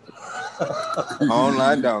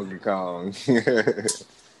 Online Donkey Kong.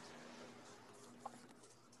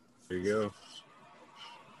 There you go.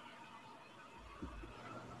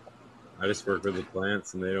 I just work with the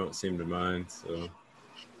plants and they don't seem to mind, so.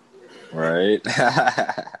 Right.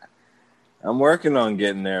 I'm working on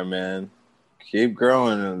getting there, man. keep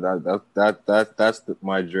growing, and that's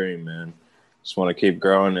my dream, man. Just want to keep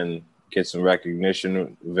growing and get some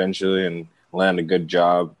recognition eventually, and land a good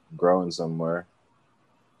job growing somewhere.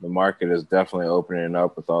 The market is definitely opening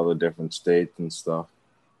up with all the different states and stuff.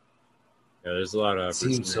 Yeah, there's a lot of It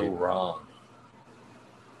seems so opportunity. wrong.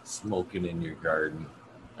 Smoking in your garden.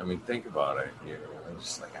 I mean, think about it. You're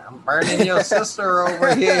just like, I'm burning your sister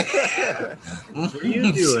over here. What are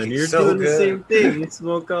you doing? You're So doing the good. same thing. You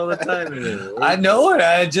smoke all the time in it. I know it.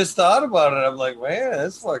 I just thought about it. I'm like, man,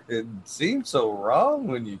 this fucking seems so wrong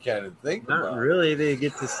when you kind of think about Not it. really. They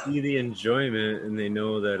get to see the enjoyment, and they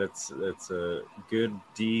know that it's a good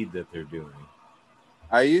deed that they're doing.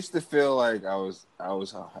 I used to feel like I was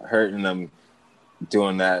hurting them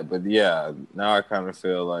doing that, but yeah, now I kind of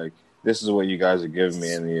feel like this is what you guys are giving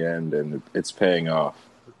me in the end, and it's paying off.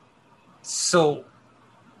 So,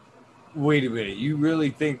 wait a minute. You really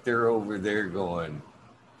think they're over there going,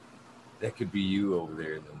 that could be you over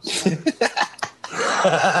there in them cigarettes?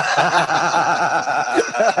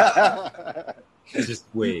 Just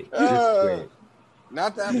wait. Just wait.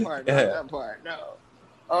 Not that part. Not that part. No.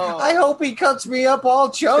 Oh. I hope he cuts me up all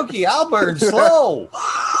chunky. I'll burn slow.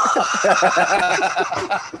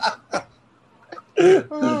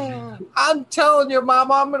 I'm telling you,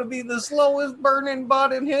 Mama, I'm going to be the slowest burning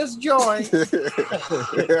butt in his joint. Some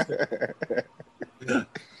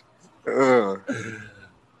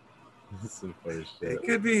funny shit. It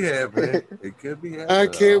could be happening. It could be happening. I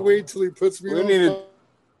can't wait till he puts me We on need to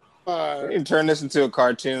fire. turn this into a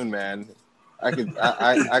cartoon, man. I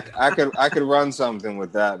could run something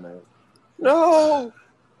with that, man. No,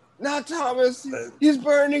 not Thomas. He's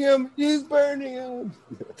burning him. He's burning him.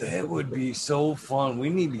 That would be so fun. We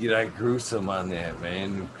need to get Ike Gruesome on that,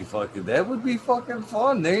 man. That would be fucking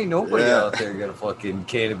fun. There ain't nobody out there got a fucking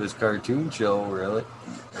cannabis cartoon show, really.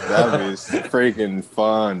 That'd be freaking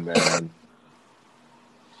fun, man.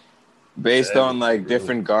 Based on like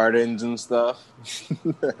different gardens and stuff.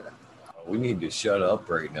 We need to shut up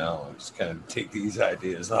right now and just kind of take these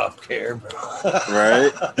ideas off camera.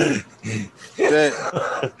 Right?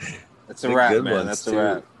 That's a wrap, man. That's a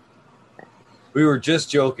wrap. We were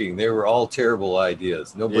just joking. They were all terrible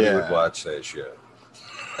ideas. Nobody would watch that shit.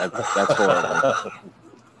 That's horrible.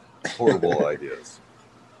 Horrible ideas.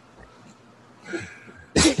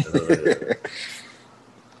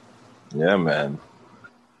 Yeah, man.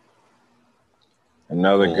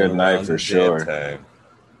 Another good night for sure. Time.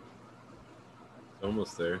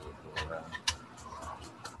 Almost there.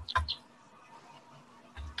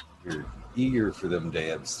 You're eager for them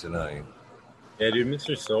dabs tonight. Yeah, dude,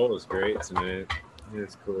 Mr. Soul was great tonight. He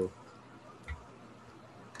was cool.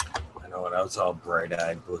 I know, and I was all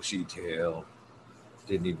bright-eyed, bushy-tailed.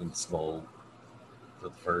 Didn't even smoke for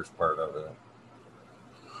the first part of it.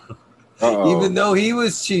 Even though he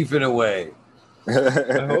was chiefing away.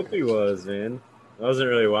 I hope he was, man. I wasn't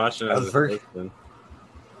really watching. I was listening.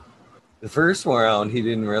 The first round, he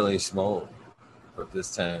didn't really smoke, but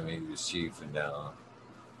this time he was chiefing down.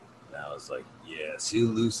 And I was like, yes, he'll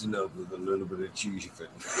loosen up with a little bit of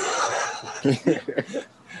chiefing.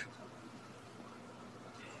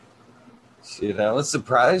 Shit, I was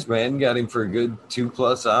surprised, man. Got him for a good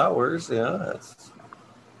 2+ hours. Yeah, that's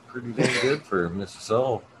pretty damn good for Mr.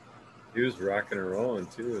 Soul. He was rocking and rolling,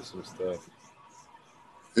 too, with some stuff.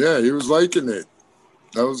 Yeah, he was liking it.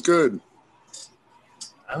 That was good.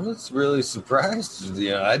 I was really surprised.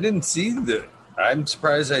 Yeah, I didn't see I'm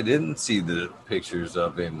surprised I didn't see the pictures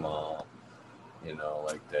of him,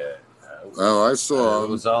 like that. I saw it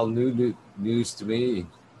was all news to me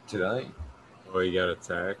tonight. Oh, he got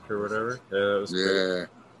attacked or whatever? Yeah, that was great.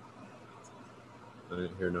 I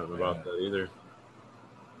didn't hear nothing about that either.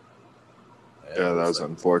 Yeah, that was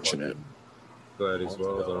unfortunate. Glad he's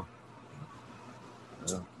well, though.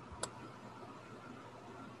 Yeah.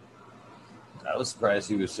 I was surprised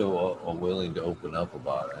he was so willing to open up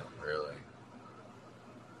about it, really.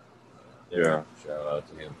 Yeah. Shout out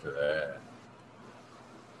to him for that.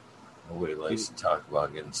 Nobody likes to talk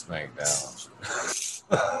about getting smacked down.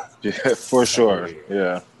 Yeah, for sure.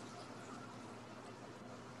 Yeah.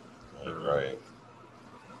 Right.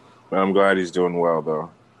 But I'm glad he's doing well,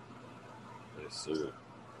 though. Yes, sir.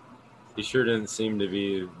 He sure didn't seem to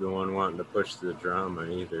be the one wanting to push the drama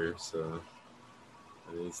either, so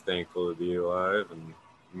he's thankful to be alive and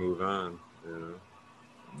move on,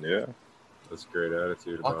 Yeah. That's a great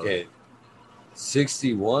attitude about it.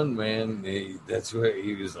 61, man. That's where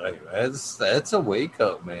he was like, that's a wake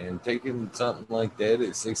up, man. Taking something like that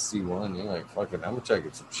at 61, you're like, fucking, I'm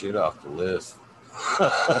checking some shit off the list.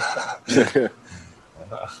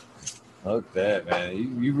 Fuck that,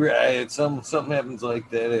 man. Something happens like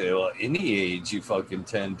that at any age, you fucking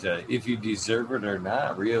tend to, if you deserve it or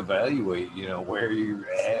not, reevaluate. Where you're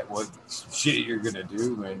at, what shit you're gonna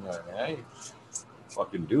do, man. I ain't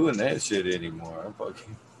fucking doing that shit anymore. I'm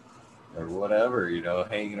fucking or whatever.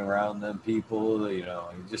 Hanging around them people. You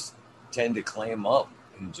just tend to clam up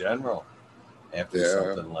in general after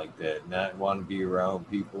something like that. Not want to be around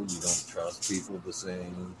people you don't trust. People the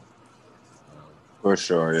same. For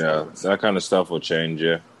sure, yeah. That kind of stuff will change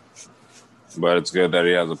you. But it's good that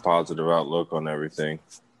he has a positive outlook on everything.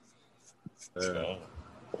 That'd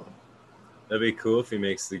be cool if he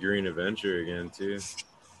makes the Green Avenger again, too.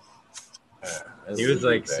 He was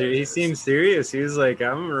like, he seemed serious. He was like,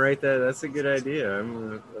 I'm gonna write that. That's a good idea.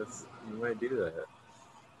 You might do that.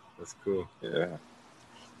 That's cool. Yeah.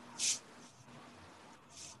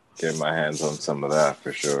 Get my hands on some of that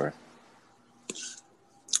for sure.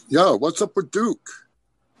 Yo, what's up with Duke?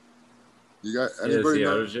 You got anybody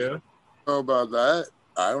out of jail? Know about that?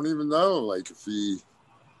 I don't even know. Like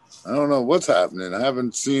I don't know what's happening. I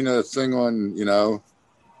haven't seen a thing on,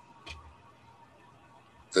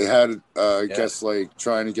 they had, I guess, like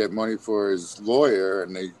trying to get money for his lawyer,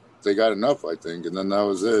 and they got enough, I think, and then that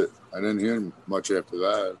was it. I didn't hear much after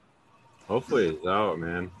that. Hopefully he's out,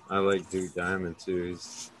 man. I like Duke Diamond too.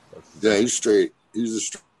 He's straight. He's a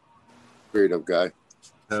straight up guy.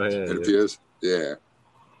 Oh yeah, it appears. Yeah.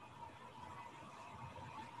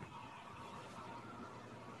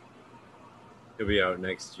 He'll be out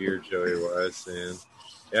next year, Joey was saying.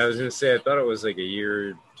 Yeah, I was gonna say I thought it was like a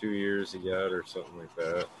year, 2 years he got or something like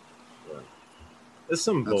that. But it's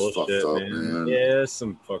some bullshit, up, man. Yeah, it's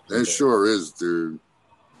some fucking bullshit. Sure is, dude.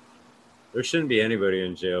 There shouldn't be anybody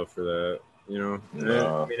in jail for that, No.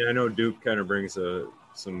 I mean, I know Duke kind of brings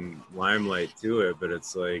some limelight to it, but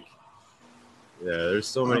it's like, yeah, there's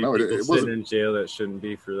so many people sitting in jail that shouldn't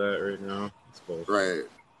be for that right now. It's bullshit. Right.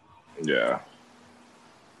 Yeah.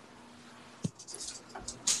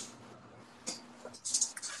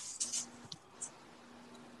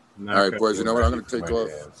 All right, boys. You know what? I'm gonna take off.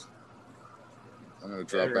 I'm gonna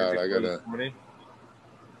drop out. I gotta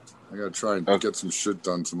try and get some shit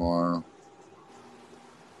done tomorrow.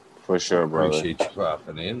 For sure, brother. Appreciate you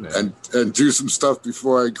dropping in, man. And do some stuff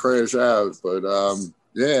before I crash out. But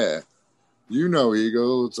yeah,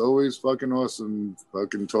 Eagle. It's always fucking awesome,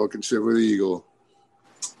 fucking talking shit with Eagle.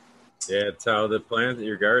 Yeah, it's how the plant at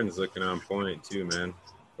your garden's looking on point too, man.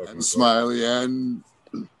 Fucking and Smiley and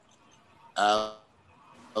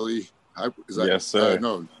Ali. Yes, sir.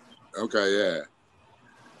 No. Okay, yeah.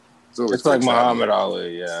 It's like Muhammad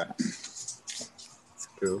Ali, yeah. It's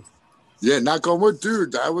cool. Yeah, knock on wood,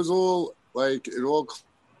 dude. That was all, like, it all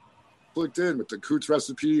clicked in with the Coots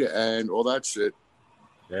recipe and all that shit.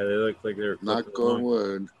 Yeah, they look like they're knock on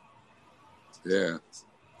wood. Yeah.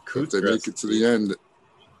 Coots if they make it to the end.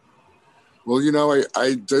 Well,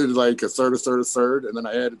 I did like a third, and then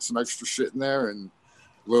I added some extra shit in there, and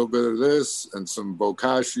a little bit of this, and some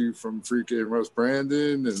bokashi from freaking Russ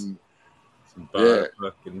Brandon, and some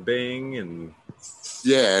fucking Bing, and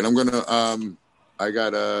yeah, and I'm gonna I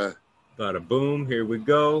got bada boom, here we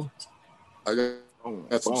go. I got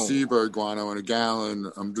some seabird guano in a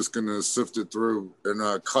gallon. I'm just gonna sift it through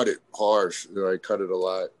and cut it harsh. I cut it a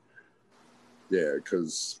lot. Yeah,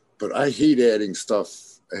 but I hate adding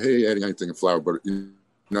stuff. I hate adding anything in flour, but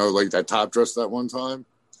like that top dress that one time.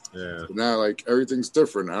 Yeah. But now, like, everything's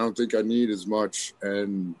different. I don't think I need as much,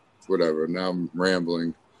 and whatever. Now I'm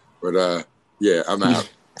rambling, but yeah, I'm out.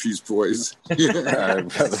 Peace, boys. All right,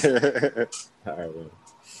 brother. All right, man.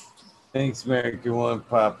 Thanks, American One,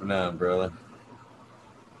 popping on, brother.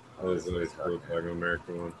 That was a nice cool fucking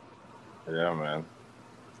American One. Yeah, man.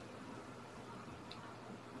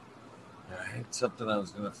 I had something I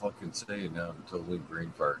was gonna fucking say. Now I'm totally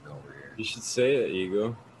brain farting over here. You should say it,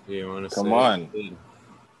 Eagle. Do you want to Come on.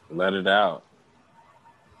 Let it out.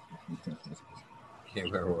 Can't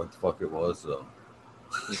remember what the fuck it was, though.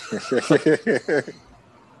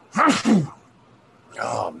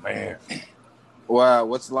 Oh, man. Wow,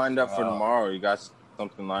 what's lined up for tomorrow? You got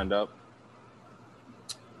something lined up?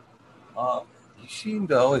 You seem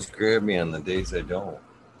to always grab me on the days I don't.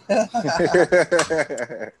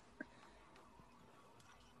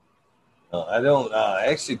 I don't.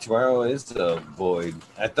 Actually, tomorrow is a void.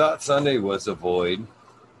 I thought Sunday was a void.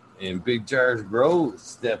 And Big Jars Grow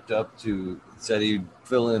stepped up said he'd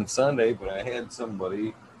fill in Sunday, but I had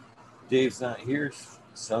somebody. Dave's not here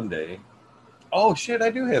Sunday. Oh, shit,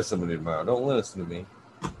 I do have somebody tomorrow. Don't listen to me.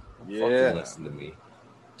 Fucking listen to me.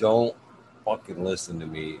 Don't fucking listen to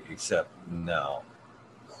me except now.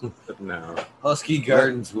 No. Husky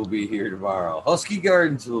Gardens will be here tomorrow.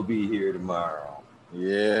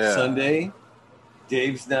 Yeah. Sunday,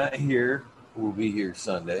 Dave's not here. We'll be here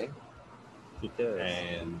Sunday. Because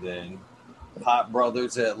And then Pot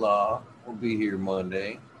Brothers at Law will be here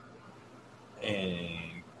Monday.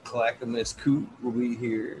 And Clackamas Coot will be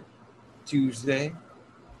here Tuesday.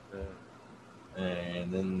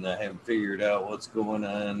 And then I haven't figured out what's going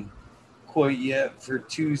on quite yet for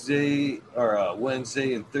Tuesday or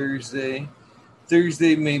Wednesday and Thursday.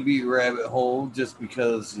 Thursday may be Rabbit Hole just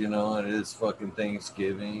because, you know, it is fucking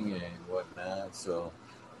Thanksgiving and whatnot. So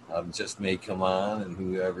just may come on, and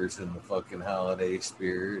whoever's in the fucking holiday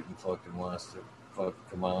spirit and fucking wants to fucking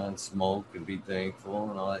come on, smoke and be thankful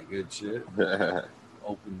and all that good shit.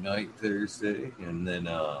 Open night Thursday. And then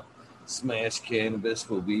Smash Cannabis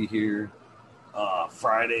will be here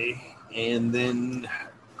Friday. And then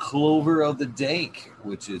Clover of the Dank,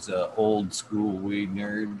 which is an old school weed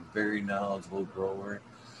nerd, very knowledgeable grower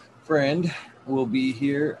friend, will be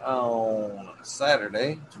here on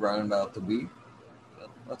Saturday to round out the week.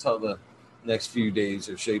 That's how the next few days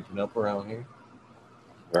are shaping up around here.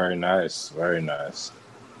 Very nice. Very nice.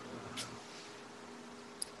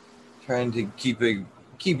 Trying to keep it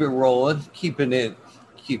rolling, keeping it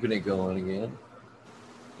going again.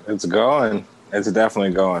 It's going. It's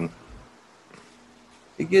definitely going.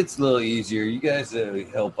 It gets a little easier. You guys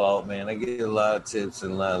help out, man. I get a lot of tips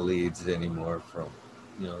and a lot of leads anymore from,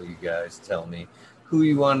 you know, you guys tell me who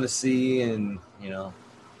you want to see, and, you know,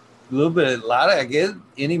 I get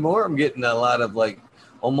anymore. I'm getting a lot of like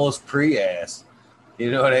almost pre-ask.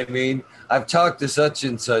 You know what I mean? I've talked to such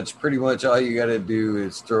and such. Pretty much all you got to do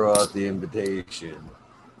is throw out the invitation.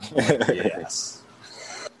 Yes.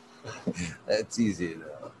 That's easy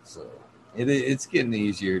enough. So it's getting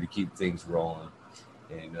easier to keep things rolling.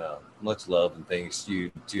 And much love and thanks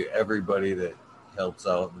to everybody that helps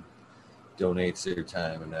out and donates their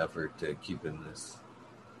time and effort to keeping this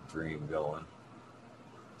dream going.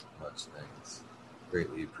 Much thanks.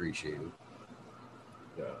 Greatly appreciated.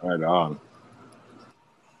 Yeah. Right on.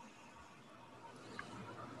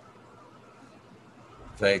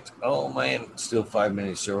 In fact, oh man, still 5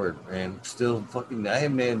 minutes short, man. Still fucking, I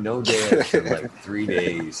haven't had no dabs for like 3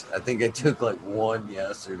 days. I think I took like one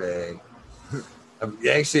yesterday.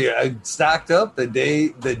 I stocked up the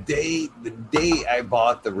day I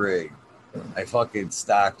bought the rig. I fucking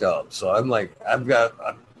stocked up. So I'm like, I've got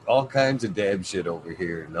all kinds of dab shit over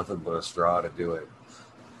here, nothing but a straw to do it.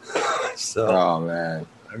 So, oh man,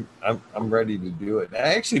 I'm ready to do it.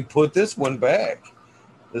 I actually put this one back.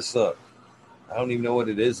 This I don't even know what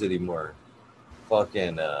it is anymore.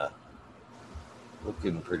 Fucking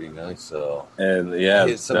looking pretty nice. So, and yeah, I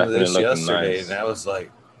hit some of this yesterday, nice. And I was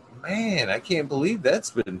like, man, I can't believe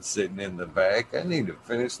that's been sitting in the back. I need to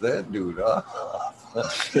finish that dude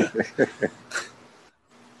off.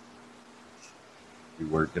 Be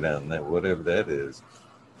working on that, whatever that is.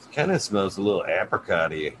 It kind of smells a little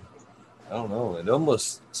apricot-y. I don't know. It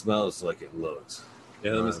almost smells like it looks.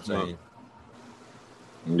 Yeah, let me smell.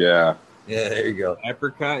 Yeah. Yeah, there you go.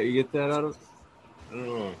 Apricot, you get that out of? I don't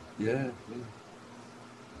know. Yeah.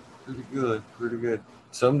 Pretty good.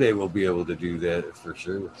 Someday we'll be able to do that for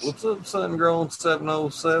sure. What's up, Sungrown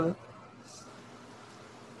 707?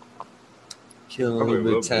 Killing a little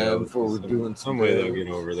bit of time before we're doing some way they'll get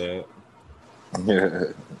over that.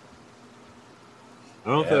 Yeah. I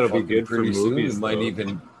don't know if that'll be good for movies. Soon we might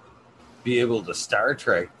even be able to Star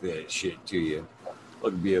Trek that shit to you.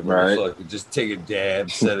 We'll be able to fucking just take a dab,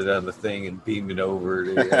 set it on the thing, and beam it over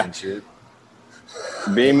to you and shit.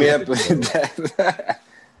 Beam me up with that.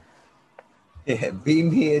 Yeah, beam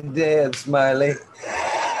me a dab, Smiley.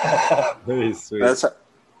 Very sweet.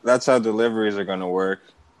 That's how deliveries are gonna work.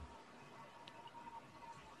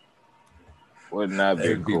 Wouldn't that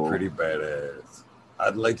be cool? Be pretty badass.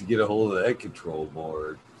 I'd like to get a hold of that control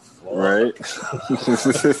board. Right?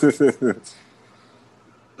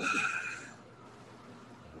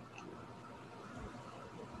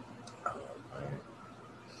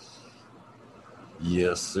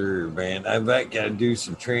 Yes, sir, man. I've got to do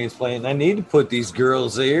some transplanting. I need to put these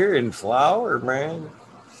girls here in flower, man.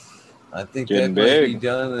 I think that might be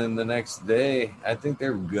done in the next day. I think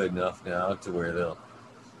they're good enough now to where they'll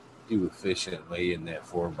do efficiently in that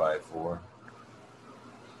 4x4.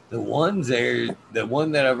 The ones there, the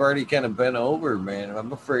one that I've already kind of bent over, man,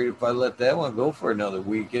 I'm afraid if I let that one go for another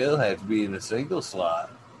week, it'll have to be in a single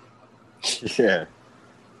slot. Yeah.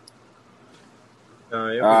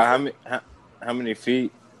 How many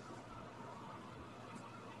feet?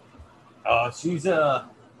 She's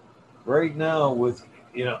right now with,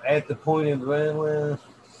 at the point of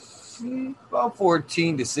she's about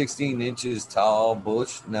 14 to 16 inches tall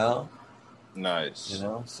bush now. Nice.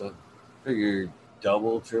 So figure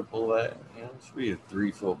double, triple that. You know, it should be a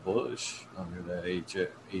 3-foot bush under that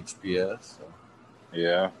HPS. So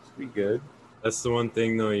Yeah. it should be good. That's the one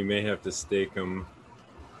thing though. You may have to stake them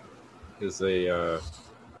because they.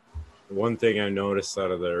 One thing I noticed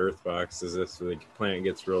out of the earth box is if the plant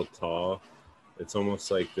gets real tall, it's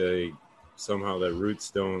almost like somehow the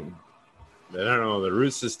roots don't. I don't know. The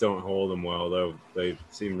roots just don't hold them well. They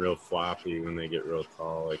seem real floppy when they get real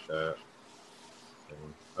tall like that. So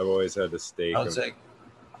I've always had to stake I was them. like,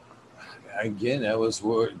 again, I was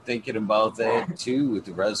thinking about that too with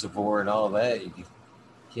the reservoir and all that. You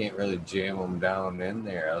can't really jam them down in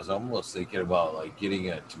there. I was almost thinking about like getting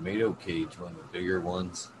a tomato cage, one of the bigger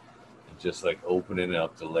ones, and just like opening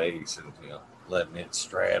up the legs and letting it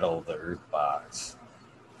straddle the earth box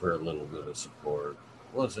for a little bit of support.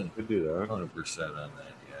 Wasn't Could do that. 100% on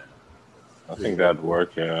that yet. I think that'd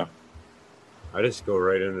work, yeah. I just go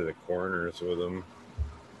right into the corners with them.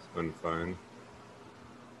 It's been fine.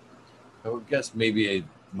 I would guess maybe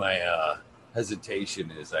my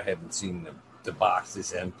hesitation is I haven't seen the box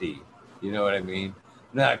is empty. You know what I mean?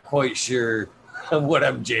 Not quite sure what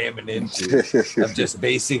I'm jamming into. I've just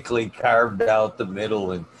basically carved out the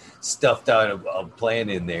middle and stuffed out a plant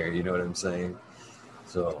in there. You know what I'm saying?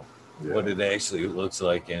 So what it actually looks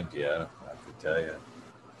like empty, I could tell you.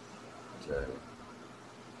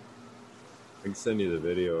 I can send you the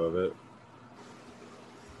video of it.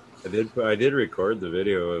 I did record the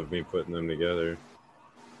video of me putting them together.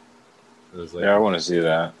 It was like, yeah, I want to see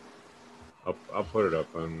that. I'll put it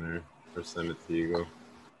up on there or send it to you. Go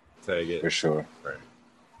tag it For sure. right.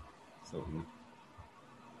 Something.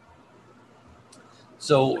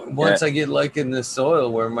 So once I get like in the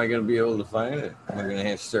soil, where am I going to be able to find it? Am I going to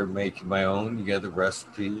have to start making my own? You got the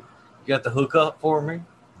recipe? You got the hookup for me?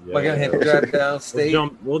 Yeah, Am I going to have to drive down state?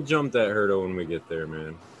 We'll jump that hurdle when we get there,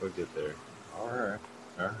 man. We'll get there. All right.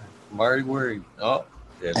 I'm already worried. Oh,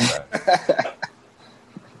 that's right.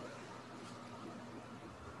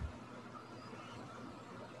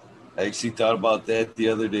 I actually thought about that the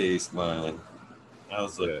other day, smiling. I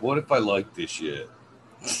was like, what if I like this shit?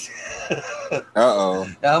 Uh-oh.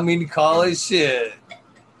 I don't mean to call it shit.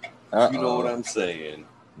 Uh-oh. You know what I'm saying.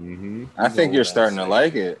 Mm-hmm. I think you're starting to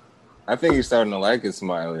like it. I think you're starting to like it,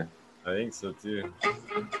 Smiley. I think so too.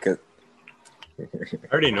 'Cause- I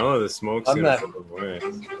already know the smoke's I'm gonna not- go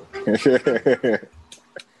away.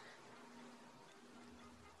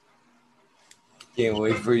 Can't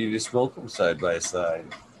wait for you to smoke them side by side.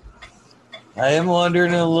 I am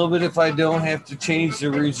wondering a little bit if I don't have to change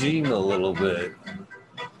the regime a little bit.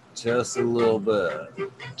 Just a little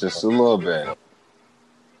bit. Just a little bit.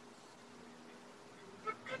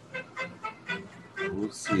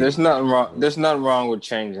 We'll see. There's nothing wrong. There's nothing wrong with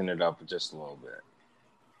changing it up just a little bit.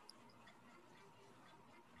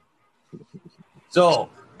 So,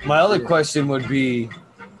 my other question would be,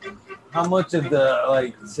 how much of the,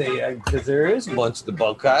 like, say, because there is a bunch of the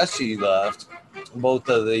Bokashi left, both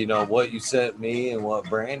of the, what you sent me and what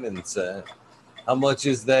Brandon sent. How much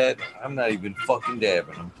is that? I'm not even fucking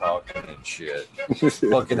dabbing. I'm talking and shit.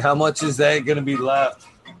 Fucking, how much is that going to be left?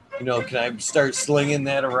 Can I start slinging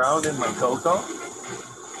that around in my cocoa?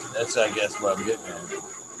 That's, I guess, what I'm getting at.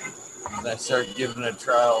 Can I start giving a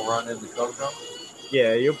trial run in the cocoa?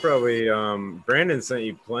 Yeah, you'll probably. Brandon sent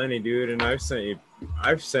you plenty, dude, and I've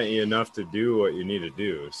sent you enough to do what you need to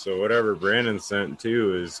do. So whatever Brandon sent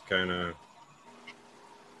too is kind of,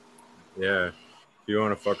 yeah. If you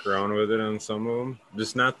want to fuck around with it on some of them,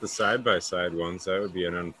 just not the side by side ones. That would be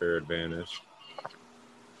an unfair advantage.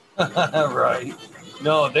 Right.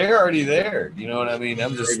 No, they're already there. You know what I mean?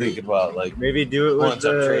 I'm just thinking about like Maybe do it with once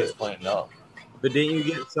I'm transplanting up. But didn't you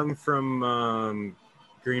get some from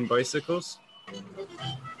Green Bicycles?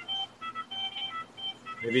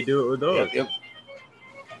 Maybe do it with those. Yep.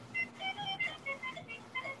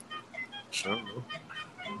 I don't know.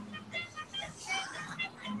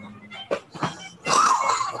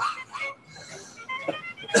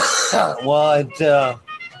 Well,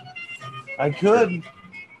 I could,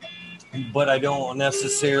 but I don't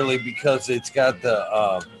necessarily because it's got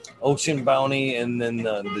the Ocean Bounty and then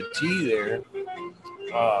the tea there.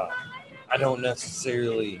 I don't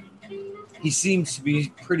necessarily. He seems to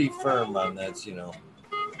be pretty firm on that,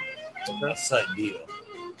 that side deal.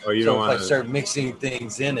 Oh, you So don't if want I start mixing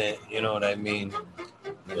things in it, you know what I mean?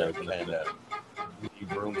 Yeah, Kind of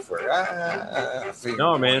leave room for.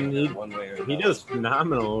 No, man, one way or He another. does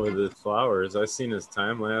phenomenal with his flowers. I've seen his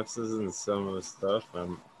time lapses and some of his stuff.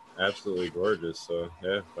 I'm absolutely gorgeous. So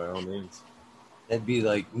yeah, by all means. That'd be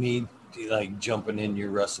like me, like jumping in your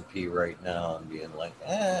recipe right now and being like,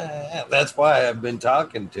 that's why I've been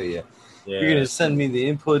talking to you. Yeah, You're gonna send me the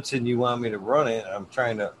inputs and you want me to run it. I'm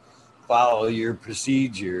trying to follow your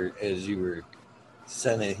procedure as you were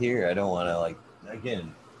sent it here. I don't want to like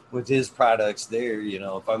again with his products there. You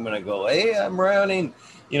know, if I'm gonna go, hey, I'm running,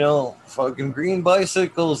 you know, fucking green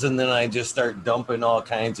bicycles, and then I just start dumping all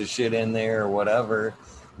kinds of shit in there or whatever.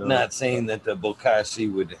 No, Not saying that the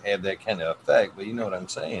Bokashi would have that kind of effect, but you know what I'm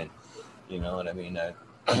saying. You know what I mean? It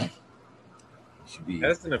should be it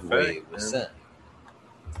has an the way effect, it was man.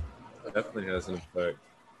 sent. Definitely has an effect.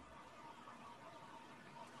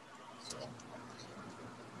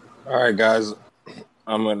 All right, guys.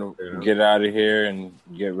 I'm gonna Yeah. get out of here and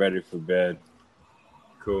get ready for bed.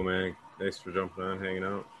 Cool, man. Thanks for jumping on, hanging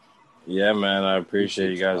out. Yeah, man. I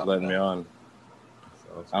appreciate you guys letting me on.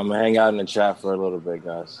 That's awesome. I'm gonna hang out in the chat for a little bit,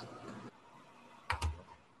 guys.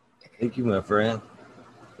 Thank you, my friend.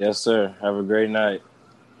 Yes, sir. Have a great night.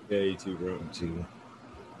 Yeah, you too, bro. You too.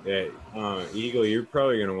 Yeah, Eagle, you're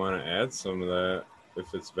probably gonna want to add some of that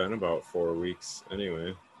if it's been about 4 weeks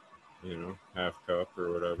anyway. You know, half cup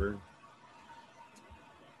or whatever.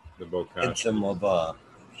 The And Bokashi. some of the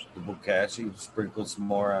Bokashi, sprinkle some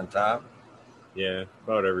more on top. Yeah,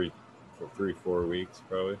 about every 3-4 weeks,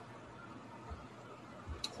 probably.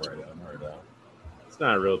 Right on. It's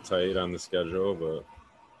not real tight on the schedule, but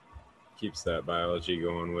keeps that biology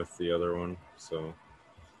going with the other one. So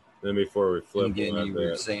then before we And flip, again, we'll you have were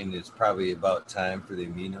that. saying it's probably about time for the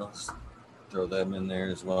aminos. Throw them in there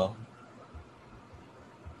as well.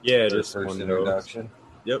 Yeah, Their just first one dose. introduction.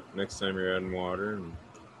 Yep, next time you're adding water. And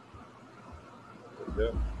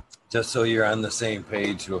yep. Just so you're on the same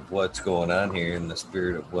page with what's going on here in the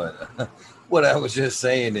spirit of what I was just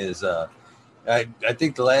saying is I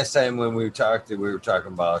think the last time when we were talking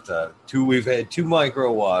about we've had 2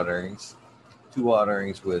 micro waterings, 2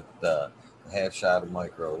 waterings with a half shot of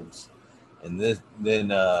microbes. And then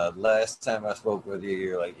last time I spoke with you,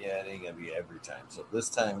 you're like, yeah, it ain't gonna be every time. So this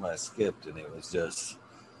time I skipped and it was just,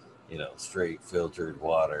 you know, straight filtered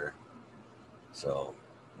water. So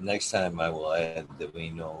next time I will add the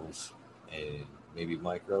aminos and maybe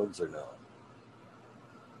microbes or no.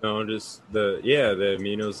 No, just the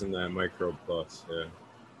aminos in that micro plus. Yeah.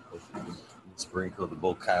 Sprinkle the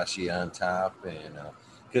bokashi on top and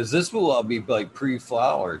because this will all be like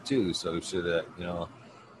pre-flower too. So should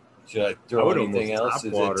I throw would anything almost else? top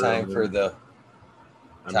Is it water time them. for the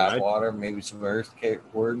I mean, top water? Maybe some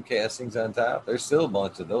worm castings on top. There's still a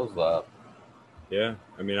bunch of those left. Yeah,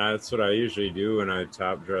 I mean, that's what I usually do when I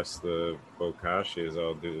top dress the bokashi. Is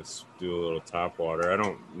I'll do a little top water. I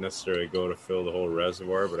don't necessarily go to fill the whole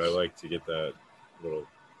reservoir, but I like to get that little,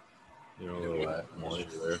 little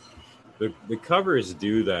moisture there. The covers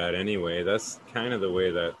do that anyway. That's kind of the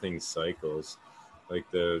way that thing cycles. Like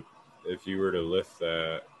if you were to lift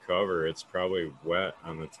that cover, it's probably wet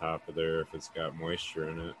on the top of there if it's got moisture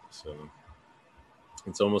in it. So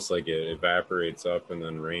it's almost like it evaporates up and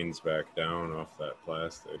then rains back down off that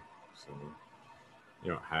plastic. So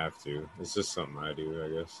you don't have to. It's just something I do, I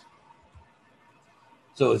guess.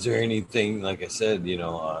 So is there anything, like I said, we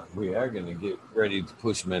are going to get ready to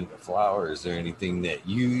push them into flower. Is there anything that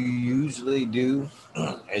you usually do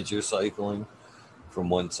as you're cycling from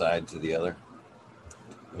one side to the other?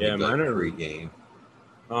 Yeah, like mine are pre-game.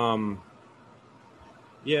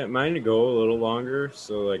 Yeah, mine to go a little longer.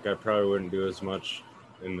 So like I probably wouldn't do as much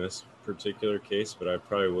in this particular case, but I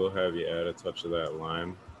probably will have you add a touch of that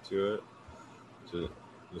lime to it,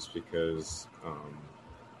 just because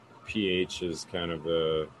pH is kind of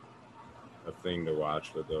a thing to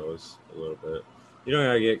watch with those a little bit. You don't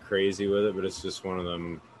gotta get crazy with it, but it's just one of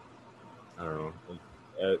them. I don't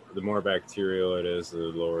know. The more bacterial it is, the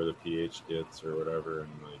lower the pH gets, or whatever,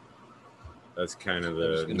 and like that's kind of That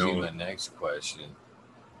was the going to be my next question.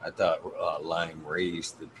 I thought lime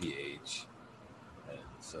raised the pH, and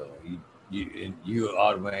so you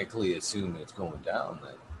automatically assume it's going down.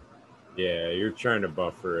 Then. Yeah, you're trying to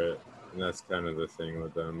buffer it, and that's kind of the thing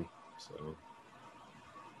with them. So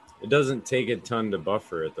it doesn't take a ton to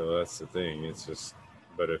buffer it, though. That's the thing. It's just,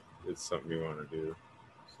 but if it's something you want to do,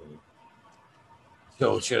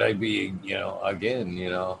 So should I be,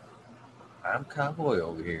 again, I'm cowboy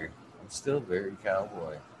over here. I'm still very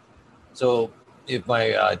cowboy. So if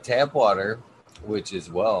my tap water, which is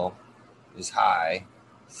is high,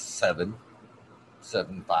 7,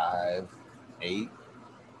 7, 5, 8,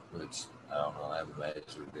 which I don't know, I haven't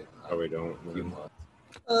measured it. probably don't. A few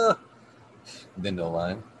months. Then no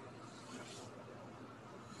lime.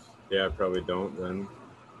 Yeah, probably don't then.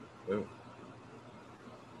 Yeah.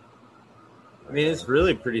 I mean, it's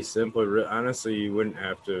really pretty simple. Honestly, you wouldn't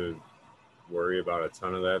have to worry about a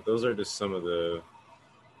ton of that. Those are just some of the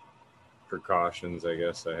precautions, I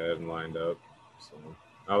guess, I had lined up. So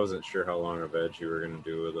I wasn't sure how long of edge you were going to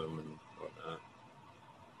do with them and whatnot.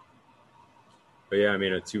 But yeah, I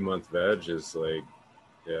mean, a 2-month veg is like,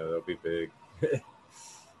 yeah, that'll be big.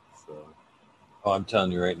 So Oh, I'm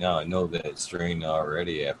telling you right now, I know that strain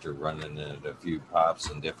already after running it a few pops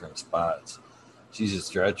in different spots. She's a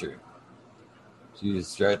stretcher. She's a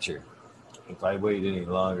stretcher. If I wait any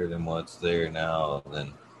longer than what's there now,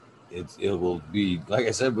 then it will be, like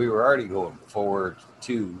I said, we were already going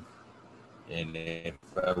 4-2. And if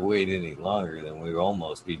I wait any longer, then we will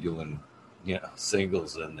almost be doing,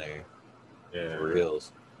 singles in there yeah, for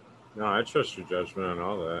reals. no, I trust your judgment on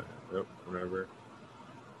all that. Yep, whenever.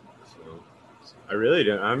 So I really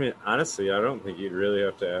don't. I mean, honestly, I don't think you'd really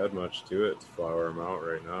have to add much to it to flower them out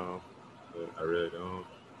right now. I really don't.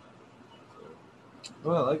 So,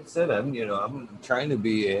 Well, like I said, I'm trying to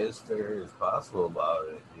be as fair as possible about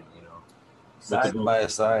it. Side by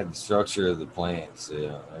side, the structure of the plants,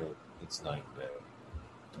 it's not bad.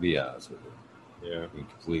 To be honest with you, yeah, to be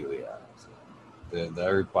completely honest. The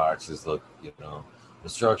herb boxes look, the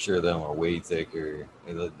structure of them are way thicker.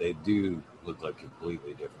 They do look like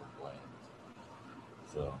completely different plants.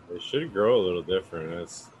 So they should grow a little different.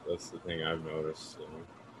 That's the thing I've noticed.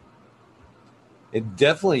 it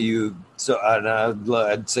definitely So and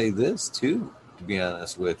I'd say this too. To be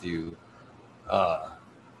honest with you,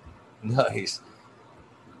 nice.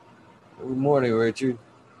 Good morning, Richard.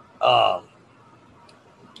 I'd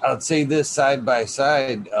say this side by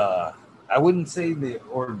side. I wouldn't say the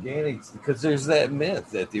organics because there's that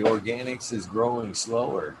myth that the organics is growing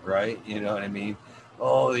slower, right? You know what I mean?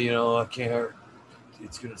 Oh, I can't.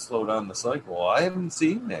 It's going to slow down the cycle. Well, I haven't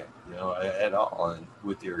seen that, at all. And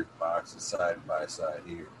with your boxes side by side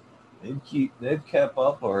here, they've kept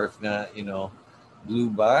up, or if not, blew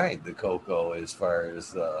by the cocoa as far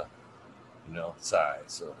as size.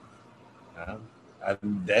 So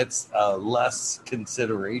that's less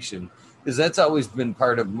consideration because that's always been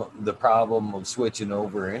part of the problem of switching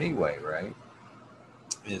over anyway, right?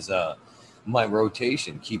 Is my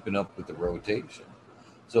rotation, keeping up with the rotation.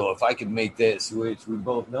 So if I could make that switch, we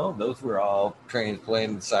both know those were all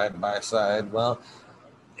transplanted side by side. Well,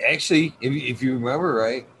 actually, if you remember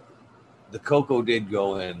right, the cocoa did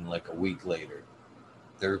go in like a week later.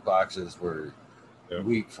 Their boxes were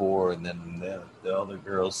week 4, and then the other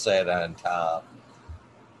girls sat on top,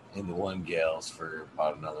 and the one gals for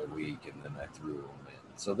about another week, and then I threw them in.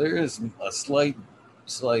 So there is a slight,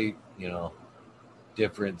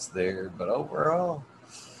 difference there, but overall,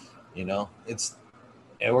 it's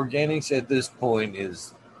organics at this point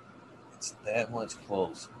it's that much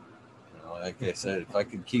closer. Like I said, if I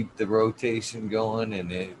could keep the rotation going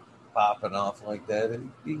and it popping off like that,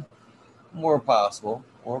 it'd be more possible.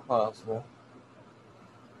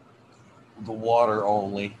 The water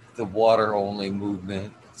only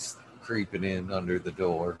movement creeping in under the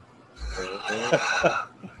door.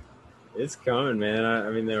 It's coming, man.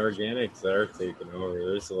 I mean, the organics are taking over.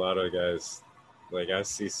 There's a lot of guys, like I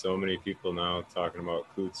see so many people now talking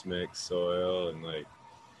about Coots Mix soil and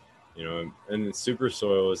and super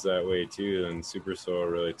soil was that way too. And super soil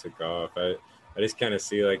really took off. I just kind of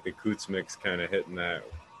see like the Coots Mix kind of hitting that,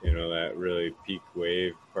 that really peak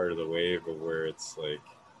wave part of the wave of where it's like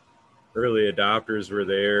early adopters were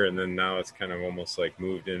there, and then now it's kind of almost like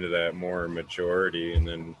moved into that more majority, and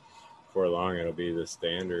then before long it'll be the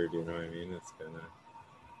standard. You know what I mean? It's kind of,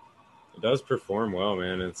 it does perform well,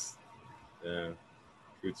 man. It's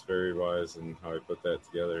Coot's very wise in how he put that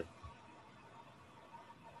together.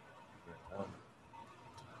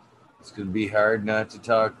 It's gonna be hard not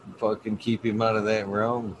to fucking keep him out of that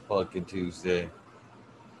realm fucking Tuesday.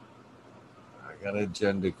 I got an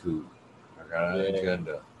agenda, Coot. I got an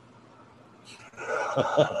agenda.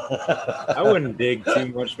 I wouldn't dig too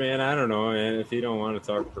much, man. I don't know, man. If you don't want to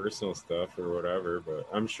talk personal stuff or whatever, but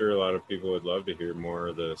I'm sure a lot of people would love to hear more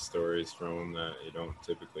of the stories from him that you don't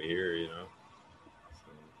typically hear, So,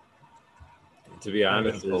 to be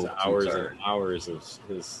honest, there's hours and hours of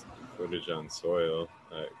his footage on soil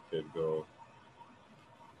that could go.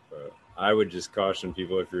 But I would just caution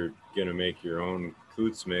people, if you're gonna make your own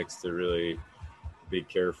Coots mix, to really be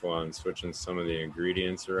careful on switching some of the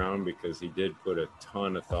ingredients around, because he did put a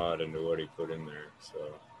ton of thought into what he put in there. So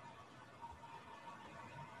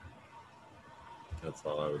that's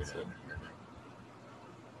all I would say.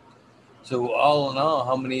 So all in all,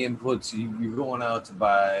 how many inputs you're going out to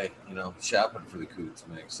buy, shopping for the Coots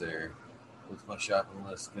mix there? What's my shopping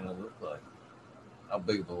list going to look like? How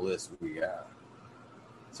big of a list we got?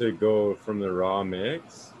 To go from the raw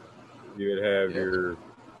mix, you would have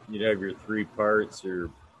you'd have your 3 parts, your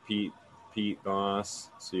peat moss.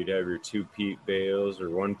 So you'd have your 2 peat bales or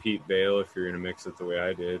 1 peat bale if you're going to mix it the way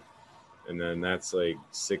I did. And then that's like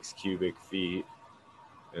 6 cubic feet.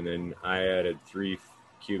 And then I added 3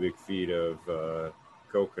 cubic feet of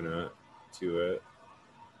coconut to it.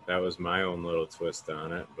 That was my own little twist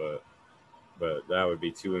on it, but that would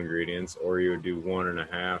be 2 ingredients, or you would do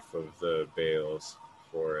 1.5 of the bales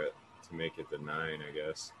for it to make it the 9, I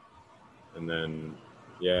guess. And then,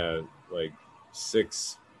 yeah, like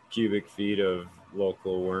 6 cubic feet of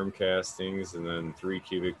local worm castings, and then 3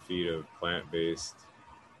 cubic feet of plant-based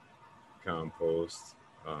compost.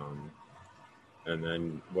 And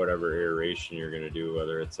then whatever aeration you're going to do,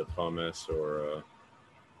 whether it's a pumice or a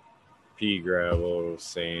pea gravel,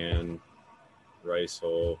 sand, rice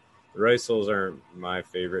hull. The rice hulls aren't my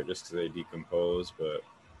favorite just because they decompose, but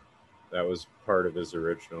that was part of his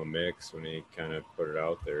original mix when he kind of put it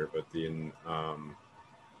out there. But the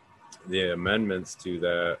amendments to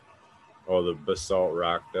that, the basalt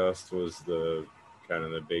rock dust was the kind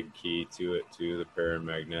of the big key to it too, the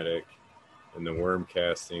paramagnetic. And the worm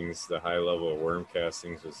castings, the high level of worm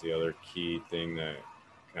castings was the other key thing that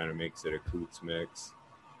kind of makes it a Coots mix.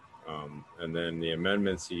 And then the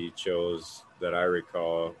amendments he chose that I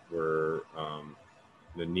recall were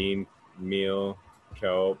the neem meal,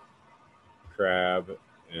 kelp, crab,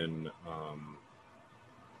 and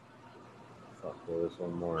there was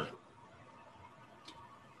one more.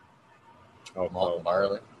 Malt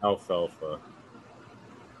barley. Alfalfa.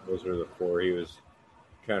 Those are the 4 he was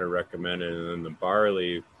kind of recommended. And then the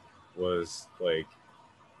barley was like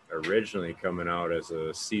originally coming out as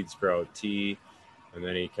a seed sprout tea, and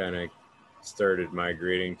then he kind of started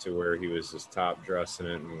migrating to where he was just top dressing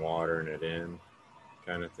it and watering it in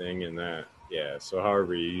kind of thing. And that, yeah, so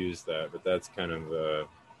however you use that, but that's kind of the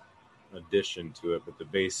addition to it. But the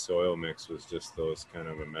base soil mix was just those kind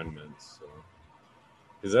of amendments. So,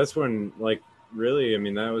 because that's when, like, really, I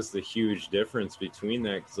mean, that was the huge difference between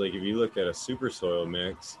that. Because, like, if you look at a super soil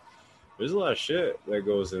mix, there's a lot of shit that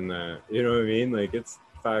goes in that. You know what I mean? Like, it's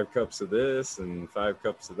 5 cups of this and 5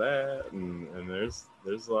 cups of that, and there's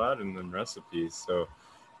a lot in them recipes. So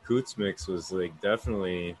Coots mix was like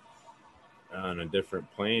definitely on a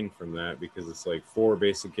different plane from that, because it's like 4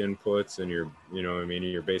 basic inputs and your, you know what I mean,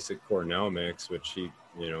 your basic Cornell mix, which he,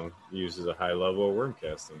 you know, uses a high level of worm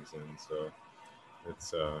castings in. So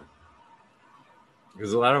it's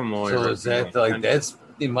because a lot of them only. So is that like, that's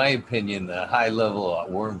in my opinion, the high level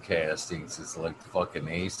of worm castings is like the fucking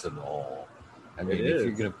ace in the hole. I mean, if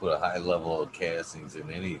you're gonna put a high level of castings in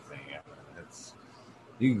anything, I mean, that's,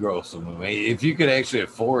 you can grow some. If you could actually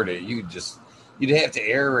afford it, you'd have to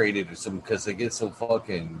aerate it or something, because they get so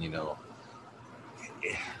fucking, you know,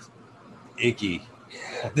 icky.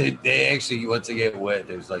 They actually, once they get wet,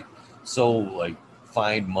 there's like so like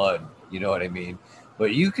fine mud. You know what I mean?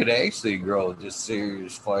 But you could actually grow just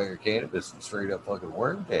serious fire cannabis and straight up fucking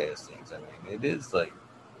worm castings. I mean, it is like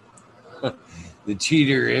the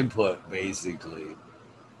cheater input, basically.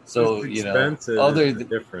 So, you know, other the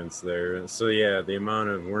difference there. So yeah, the amount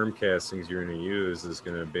of worm castings you're going to use is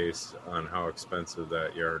going to base on how expensive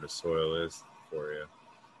that yard of soil is for you.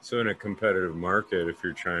 So in a competitive market, if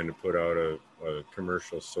you're trying to put out a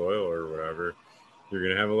commercial soil or whatever, you're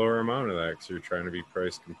going to have a lower amount of that because you're trying to be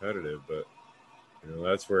price competitive. But you know,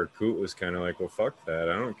 that's where Coot was kind of like, well, fuck that.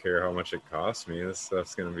 I don't care how much it costs me. This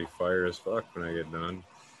stuff's going to be fire as fuck when I get done.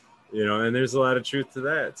 You know, and there's a lot of truth to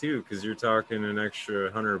that too, because you're talking an extra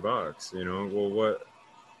 $100. You know, well, what,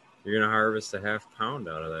 you're gonna harvest a half pound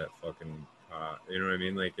out of that fucking pot. You know what I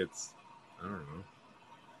mean? Like, it's, I don't know.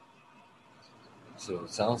 So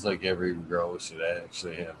it sounds like every grow should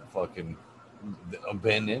actually have a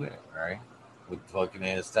bin in it, right? With fucking,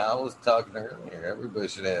 as Tom was talking earlier, everybody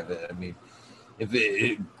should have it. I mean,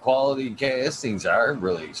 if quality castings are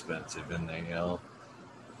really expensive, and they, you know.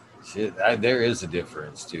 Shit, there is a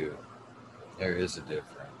difference too. There is a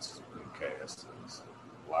difference in castings,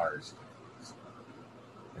 large difference.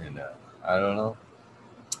 And I don't know,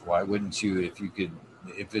 why wouldn't you,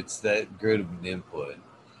 if it's that good of an input,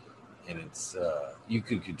 and it's you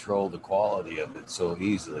could control the quality of it so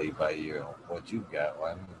easily by, you know, what you've got.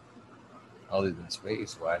 Why, other than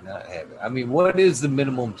space, why not have it? I mean, what is the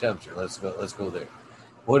minimum temperature? Let's go there.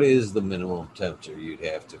 What is the minimum temperature you'd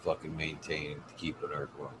have to fucking maintain to keep an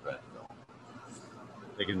earthworm pen going?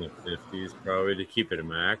 Like in the 50s, probably, to keep it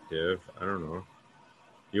active. I don't know.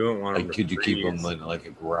 You wouldn't want them to could you freeze. keep them in like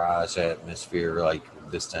a garage atmosphere like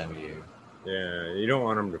this time of year? Yeah, you don't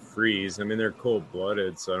want them to freeze. I mean, they're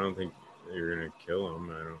cold-blooded, so I don't think you're gonna kill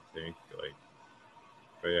them. I don't think. Like,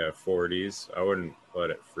 but yeah, 40s. I wouldn't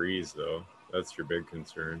let it freeze though. That's your big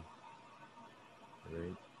concern.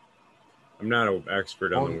 Right? I'm not an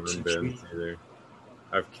expert on the worm bins either.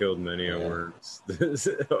 I've killed many worms.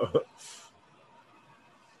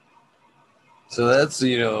 So that's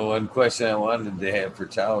one question I wanted to have for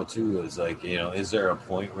Tao too is like is there a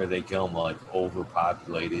point where they become like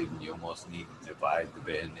overpopulated and you almost need to divide the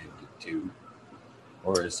band into two,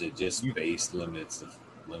 or is it just base limits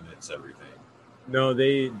everything? No,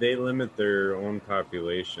 they limit their own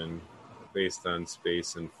population based on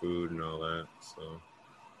space and food and all that. So,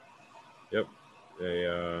 yep, they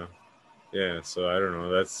yeah. So I don't know.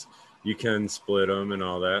 That's you can split them and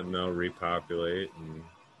all that, and they'll repopulate. And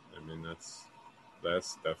I mean that's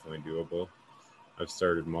definitely doable. I've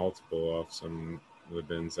started multiple off some of the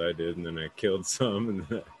bins I did, and then I killed some, and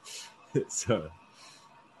then so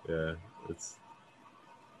yeah, it's.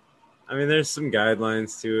 I mean, there's some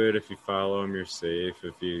guidelines to it. If you follow them, you're safe.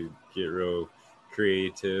 If you get real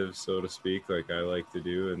creative, so to speak, like I like to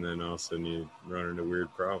do, and then all of a sudden you run into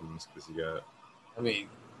weird problems because you got. I mean,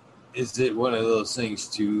 is it one of those things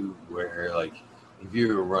too where like if you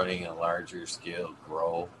were running a larger scale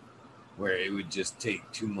grow where it would just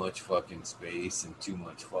take too much fucking space and too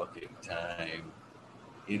much fucking time,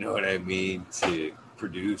 you know what I mean, to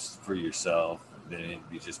produce for yourself, then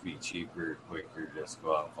it'd just be cheaper, quicker, just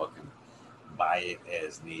go out and fucking buy it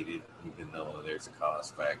as needed, even though there's a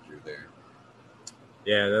cost factor there.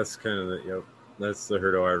 Yeah, that's kind of the yep. That's the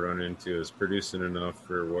hurdle I run into is producing enough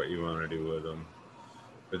for what you want to do with them.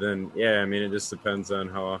 But then, yeah, I mean, it just depends on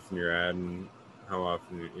how often you're adding, how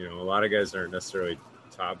often a lot of guys aren't necessarily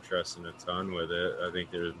top dressing a ton with it. I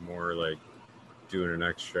think there's more like doing an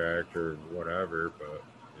extract or whatever, but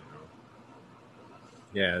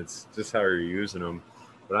yeah, it's just how you're using them.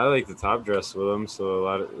 But I like the top dress with them, so a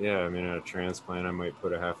lot of I mean, at a transplant, I might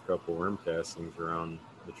put a half cup of worm castings around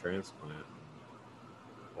the transplant,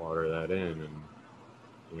 and water that in, and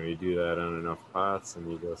you do that on enough pots,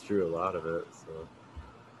 and you go through a lot of it.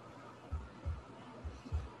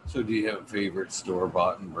 So, do you have a favorite store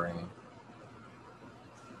bought and brand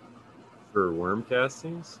for worm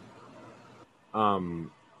castings?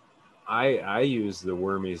 I use the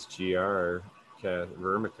Wormies GR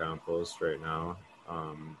vermicompost right now.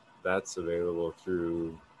 That's available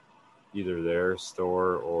through either their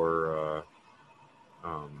store or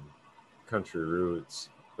Country Roots.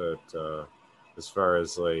 But as far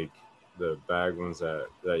as like the bag ones that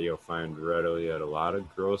you'll find readily at a lot of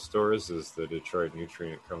grow stores is the Detroit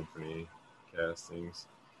Nutrient Company castings.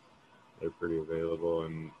 They're pretty available,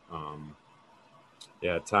 and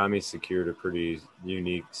yeah, Tommy secured a pretty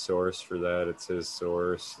unique source for that. It's his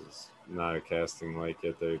source. It's not a casting like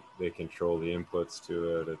it. They control the inputs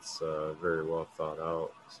to it. It's very well thought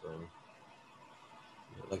out. So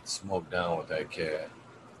I like to smoke down with that cat.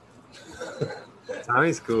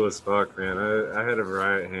 Tommy's cool as fuck, man. I had a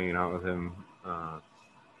riot hanging out with him,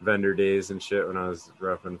 vendor days and shit when I was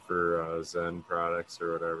repping for Zen products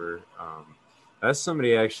or whatever. That's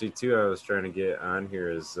somebody actually too I was trying to get on here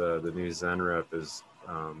is the new Zen rep is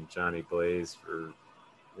Johnny Blaze for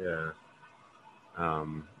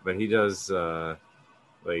but he does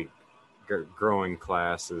like growing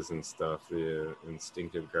classes and stuff. The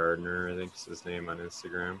Instinctive Gardener, I think is his name on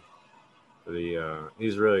Instagram. But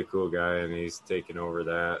he's a really cool guy, and he's taking over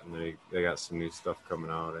that, and they got some new stuff coming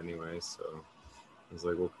out anyway. So he's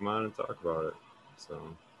like, "Well, come on and talk about it." So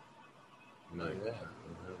I'm like, yeah,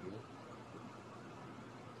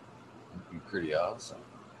 it'd be pretty awesome.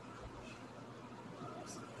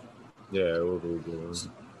 Yeah, we'll do good.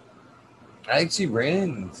 I actually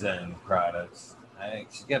ran Zen products. I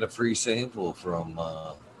actually got a free sample from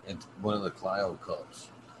one of the Clio Cups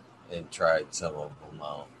and tried some of them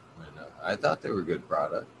out. And, I thought they were good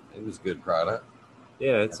product. It was good product.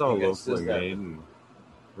 Yeah, it's all locally made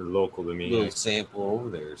or local to me. A little sample over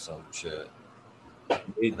there or some shit. I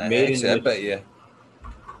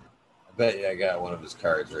bet you I got one of his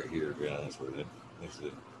cards right here, to be honest with you.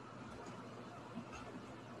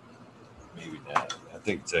 Maybe not. I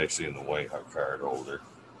think it's actually in the White Hawk card holder.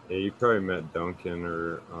 Yeah, you probably met Duncan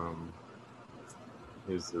or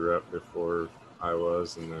he was the rep before I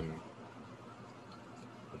was, and then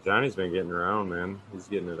Johnny's been getting around, man. He's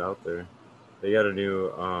getting it out there. They got a new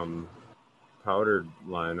powdered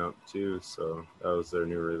lineup too, so that was their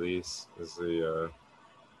new release. Is they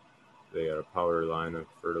got a powder line of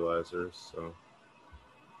fertilizers, so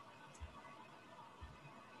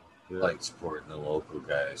yeah. I like supporting the local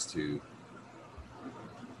guys too.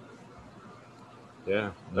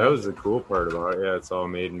 Yeah, that was the cool part about it. Yeah, it's all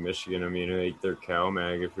made in Michigan. I mean, they're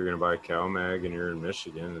CalMag. If you're gonna buy CalMag and you're in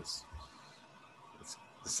Michigan, it's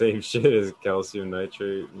the same shit as calcium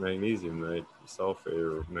nitrate, magnesium sulfate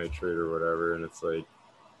or nitrate or whatever, and it's like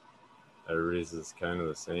everybody's is kind of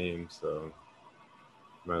the same. So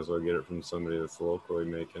might as well get it from somebody that's locally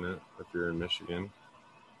making it if you're in Michigan.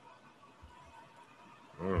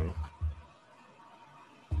 I don't know.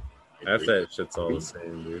 Half that shit's all the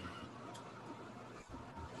same, dude.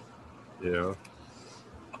 You know?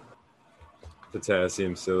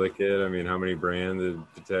 Potassium silicate. I mean, how many branded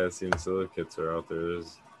potassium silicates are out there?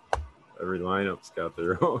 There's every lineup's got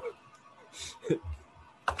their own.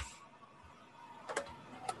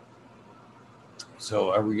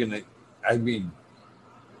 So are we gonna? I mean,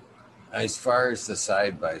 as far as the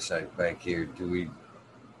side by side back here, do we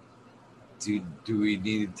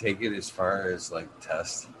need to take it as far as like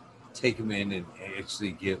test? Take them in and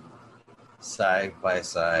actually get side by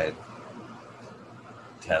side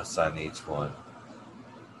tests on each one.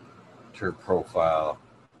 Terp profile.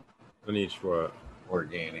 On each what?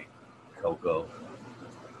 Organic cocoa.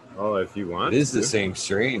 Oh, if you want, it is the same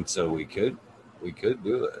strain, so we could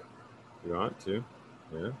do it. If you want to,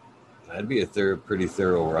 yeah. That'd be a pretty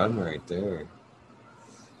thorough run right there.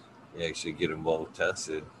 You actually get them both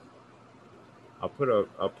tested. I'll put up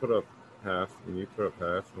half, and you put up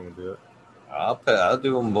half, and we'll do it. I'll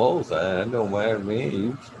do them both. That don't matter to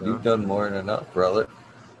me. You've done more than enough, brother.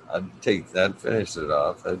 I'd finish it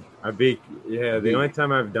off. The only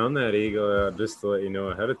time I've done that, Eagle, just to let you know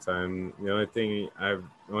ahead of time, the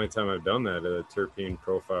only time I've done that, the terpene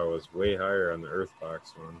profile was way higher on the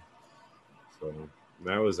Earthbox one. So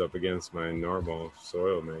that was up against my normal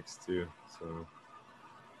soil mix too. So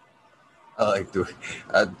I like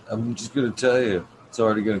I'm just gonna tell you, it's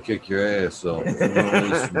already gonna kick your ass. So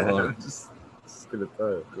just gonna tell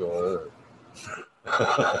you. Go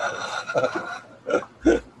ahead.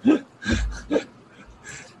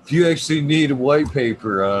 If you actually need a white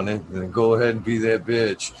paper on it, then go ahead and be that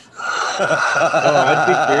bitch. I'd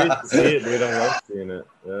be curious to see it, dude. I love seeing it.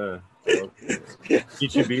 Yeah.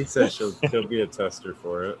 TGB says she'll be a tester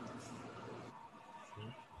for it.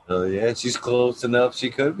 Oh yeah, she's close enough. She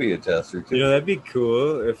could be a tester too. You know, that'd be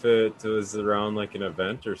cool if it was around like an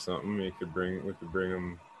event or something. We could bring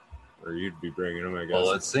them, or you'd be bringing them, I guess. Well,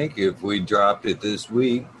 let's think if we dropped it this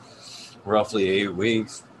week, roughly 8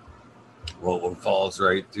 weeks. What falls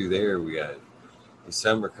right through there? We got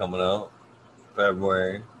December coming out,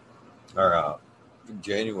 February, or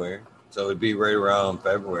January. So it'd be right around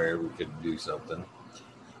February we could do something.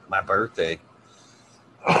 My birthday.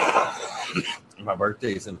 My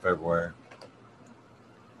birthday's in February.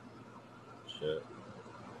 Shit.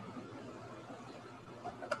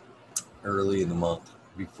 Early in the month,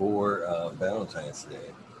 before Valentine's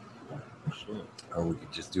Day. Shit. Or we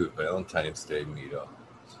could just do a Valentine's Day meetup.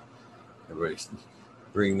 Everybody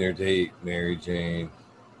bring their date, Mary Jane.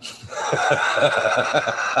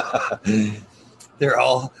 They're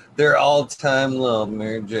all time love,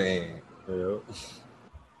 Mary Jane. Yep.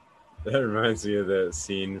 That reminds me of that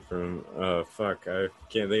scene from I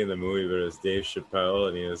can't think of the movie, but it's Dave Chappelle,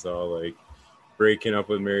 and he was all like breaking up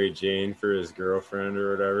with Mary Jane for his girlfriend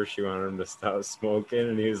or whatever. She wanted him to stop smoking,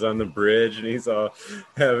 and he was on the bridge, and he's all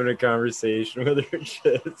having a conversation with her.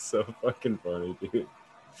 Shit, it's so fucking funny, dude.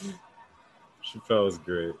 Chappelle was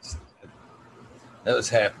great. That was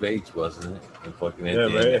Half Baked, wasn't it? And fucking at the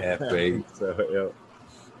end of Half Baked. So, yep.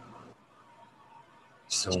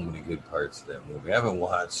 So many good parts of that movie. I haven't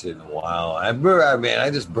watched it in a while. I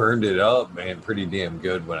just burned it up, man, pretty damn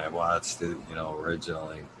good when I watched it,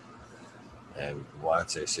 originally. And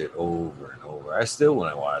watch that shit over and over. I still, when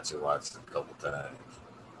I watch it a couple times.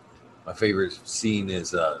 My favorite scene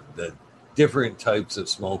is the different types of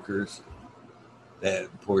smokers.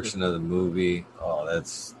 That portion of the movie,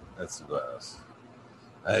 that's the best.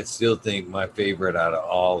 I still think my favorite out of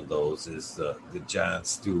all of those is the Jon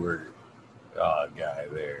Stewart guy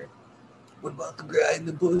there. What about the guy in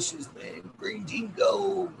the bushes, man? Green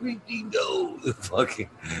Dingo. The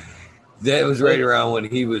fucking that was right around when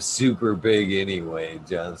he was super big anyway,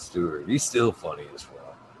 Jon Stewart. He's still funny as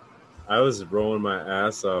well. I was rolling my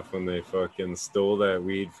ass off when they fucking stole that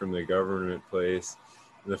weed from the government place.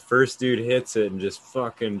 The first dude hits it and just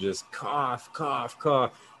cough.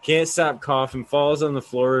 Can't stop coughing, falls on the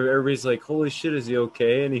floor. Everybody's like, holy shit, is he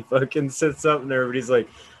okay? And he fucking sits up and everybody's like,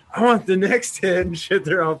 I want the next hit and shit.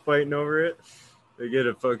 They're all fighting over it. They get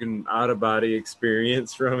a fucking out-of-body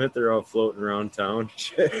experience from it. They're all floating around town.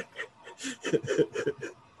 Shit.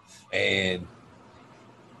 And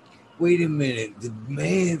wait a minute. The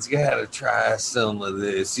man's got to try some of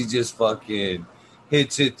this. He just fucking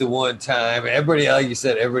hits it the one time. Everybody, like you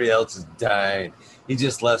said, everybody else is dying. He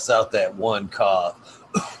just lets out that one cough.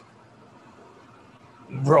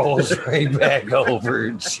 Rolls right back over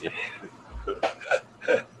and shit.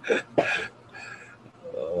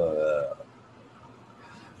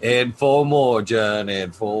 And 4 more, John,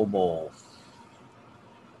 and 4 more.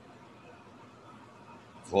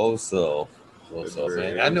 Close though,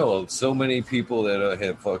 man. I know so many people that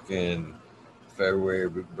have fucking February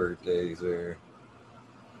birthdays there.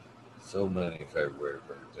 So many February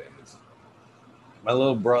birthdays. My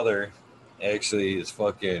little brother actually is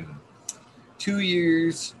fucking 2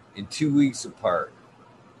 years and 2 weeks apart.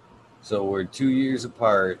 So we're 2 years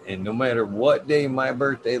apart, and no matter what day my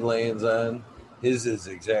birthday lands on, his is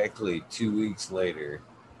exactly 2 weeks later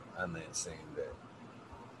on that same day.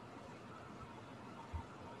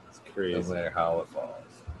 It's crazy. No matter how it falls.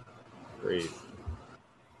 Crazy.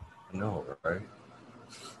 I know, right?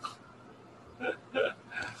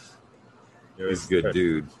 It He's a good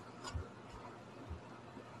dude.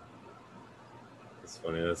 It's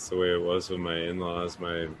funny. That's the way it was with my in-laws.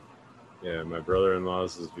 My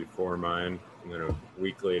brother-in-law's was before mine, and then a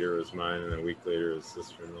week later was mine, and then a week later was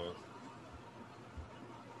sister-in-law's.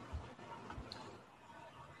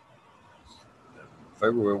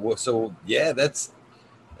 February. So yeah, that's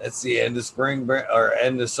the end of spring or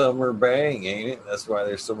end of summer bang, ain't it? That's why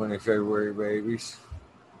there's so many February babies.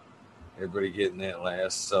 Everybody getting that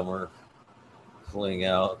last summer fling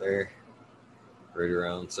out there, right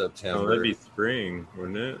around September. Oh, that'd be spring,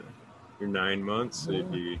 wouldn't it? You're 9 months, so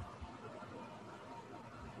it'd be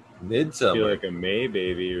midsummer. Feel like a May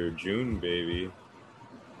baby or June baby.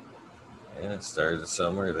 Yeah, it started the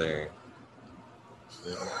summer there.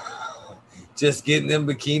 Yeah. Just getting them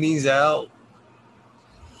bikinis out.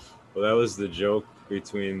 Well, that was the joke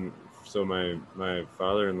between. So my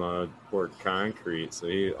father-in-law poured concrete, so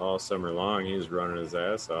he all summer long he was running his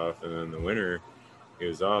ass off, and then the winter he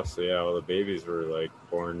was off. So yeah, all the babies were like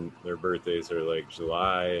born. Their birthdays are like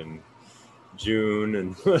July and June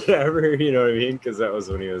and whatever, you know what I mean? Because that was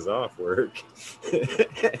when he was off work.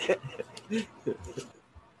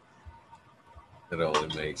 It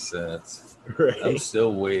only makes sense. Right. I'm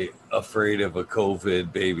still afraid of a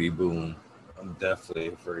COVID baby boom. I'm definitely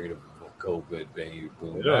afraid of a COVID baby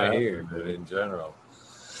boom. Not here, but in general.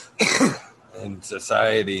 In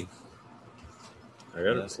society.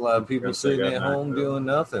 There's a lot of people sitting at home doing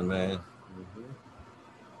nothing, man. Mm-hmm.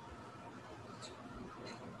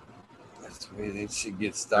 That's the way they should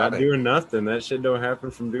get started. Not doing nothing. That shit don't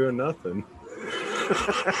happen from doing nothing.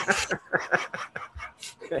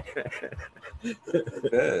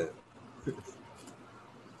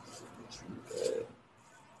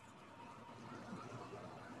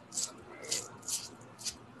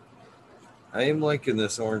 I am liking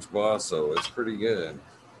this orange boss, though. It's pretty good.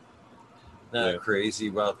 Not crazy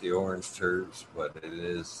about the orange turps, but it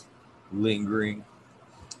is lingering,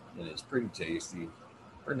 and it's pretty tasty.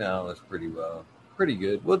 For now, it's pretty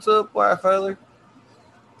good. What's up, Wi-Filer?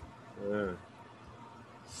 Yeah.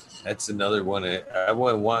 That's another one. I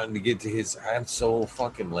was wanting to get to his. I'm so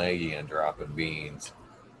fucking laggy on dropping beans.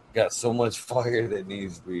 Got so much fire that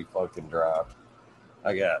needs to be fucking dropped.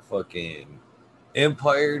 I got fucking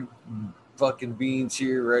Empire fucking beans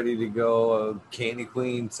here ready to go. Candy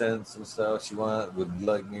Queen sent some stuff she would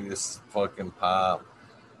like me to fucking pop.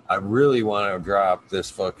 I really want to drop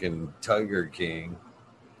this fucking Tiger King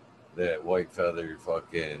that White Feather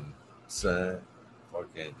fucking sent.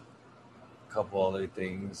 Fucking couple other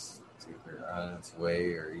things. It's either on its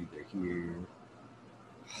way or either here.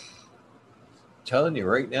 I'm telling you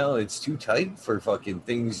right now, it's too tight for fucking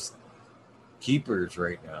things. Keepers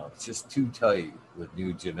right now. It's just too tight with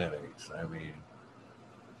new genetics. I mean,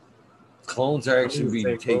 clones are actually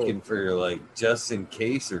being taken for like just in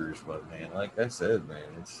casers, but man, like I said, man,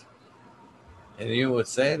 it's and you know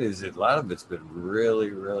what's sad is a lot of it's been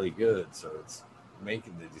really, really good. So it's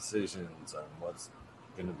making the decisions on what's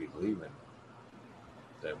going to be leaving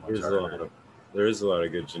that much harder. There is a lot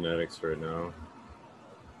of good genetics right now.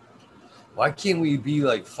 Why can't we be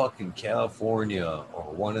like fucking California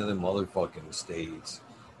or one of them other fucking states?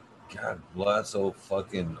 God bless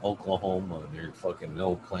fucking Oklahoma and their fucking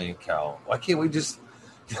no plant count. Why can't we just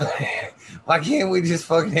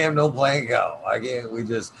fucking have no plant count? Why can't we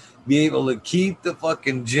just be able to keep the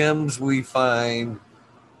fucking gems we find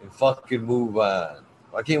and fucking move on?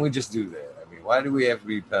 Why can't we just do that? I mean, why do we have to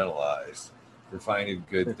be penalized for finding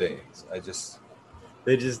good things? They just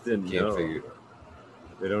didn't know. Figure it out.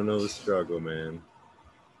 They don't know the struggle, man.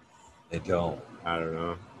 They don't. I don't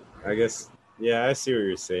know. I guess, yeah, I see what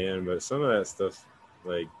you're saying, but some of that stuff,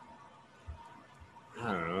 like,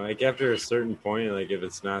 I don't know. Like, after a certain point, like, if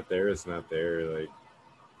it's not there, it's not there. Like,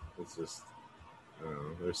 it's just, I don't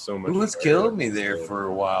know. There's so much. It was killing me there for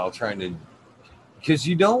a while trying to, because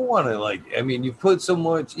you don't want to, like, I mean, you put so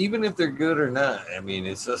much, even if they're good or not, I mean,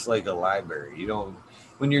 it's just like a library. You don't.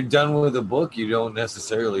 When you're done with a book, you don't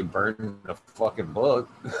necessarily burn a fucking book,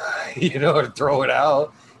 or throw it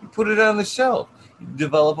out. You put it on the shelf. You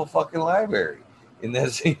develop a fucking library. And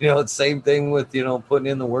that's, it's the same thing with, putting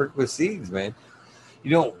in the work with seeds, man.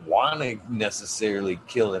 you don't want to necessarily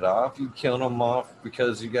kill it off. You kill them off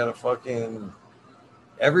because you got to fucking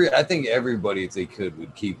I think everybody, if they could,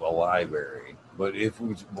 would keep a library. But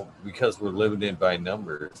because we're limited by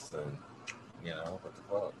numbers, then what the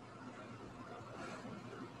fuck.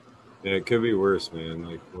 Yeah, it could be worse, man.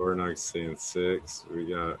 Like we're not saying 6. We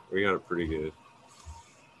got it pretty good.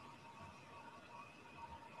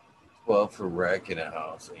 Well, for wrecking a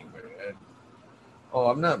house ain't bad. Oh,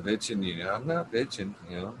 I'm not bitching, I'm not bitching,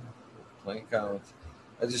 Playing counts.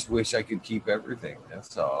 I just wish I could keep everything.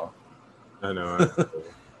 That's all. I know.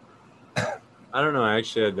 I don't know.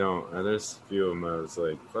 Actually, I don't. There's a few of them I was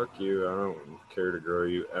like, fuck you. I don't care to grow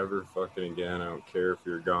you ever fucking again. I don't care if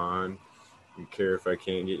you're gone. I don't care if I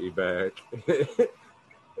can't get you back.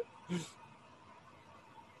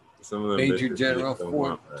 Some of them Major General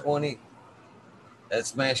 420. That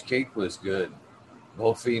smash cake was good.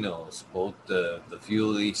 Both phenos, both the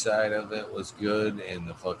fuely side of it was good, and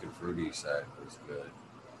the fucking fruity side was good.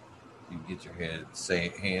 You can get your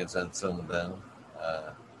hands on some of them.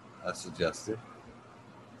 I suggest it.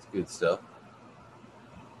 It's good stuff.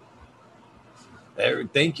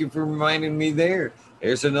 Thank you for reminding me there.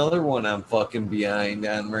 There's another one I'm fucking behind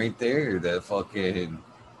on right there. That fucking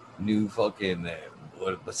new fucking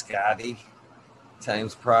biscotti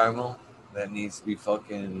times primal. That needs to be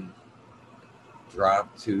fucking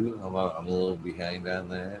dropped too. I'm a little behind on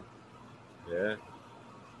that. Yeah.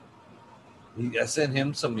 I sent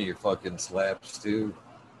him some of your fucking slaps too.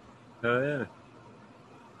 Oh yeah.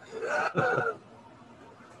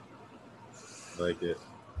 Like it.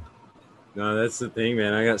 No, that's the thing,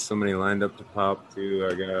 man. I got so many lined up to pop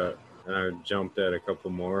too. I jumped at a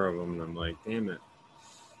couple more of them, and I'm like, damn it.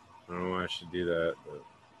 I don't know why I should do that. But...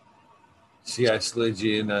 See, I slid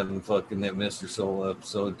you in on fucking that Mr. Soul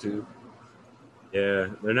episode too. Yeah,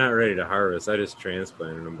 they're not ready to harvest. I just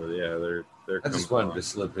transplanted them, but yeah, they're. I just wanted to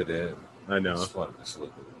slip it in. I know. I just wanted to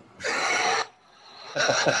slip it in.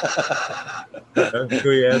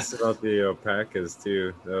 We asked about the alpacas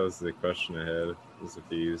too. That was the question I had. Was if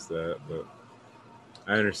you use that, but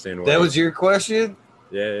I understand why. That was your question?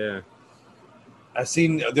 Yeah. I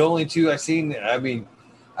seen the only two I seen. I mean,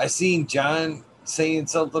 I seen John saying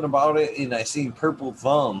something about it, and I seen Purple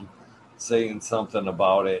Thumb saying something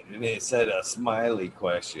about it, and it said a smiley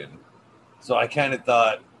question. So I kind of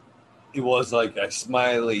thought it was like a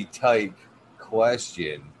smiley type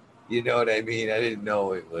question. You know what I mean? I didn't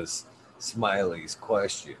know it was Smiley's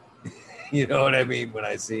question. You know what I mean when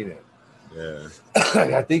I seen it. Yeah.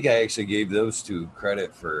 I think I actually gave those two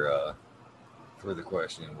credit for the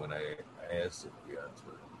question when I asked it. Yeah,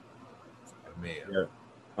 I may have.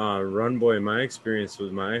 Yeah. Run Boy, my experience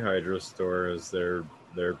with my hydro store is they're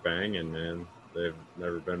banging, man. They've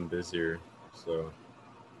never been busier. So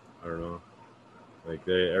I don't know. Like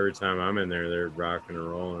every time I'm in there, they're rocking and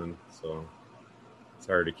rolling. So it's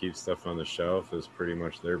hard to keep stuff on the shelf is pretty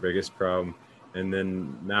much their biggest problem. And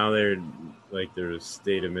then now they're like the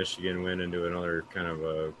state of Michigan went into another kind of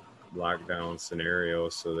a lockdown scenario.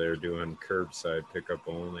 So they're doing curbside pickup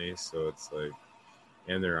only. So it's like,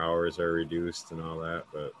 and their hours are reduced and all that.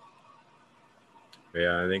 But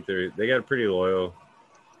yeah, I think they got a pretty loyal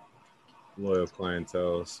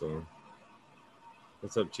clientele. So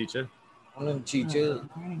what's up, Chicha? Morning, Chicha.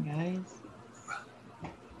 Morning, guys.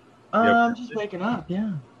 Just waking up,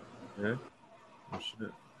 yeah. Yeah? Oh, shit.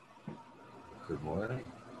 Good morning.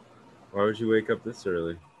 Why would you wake up this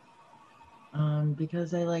early?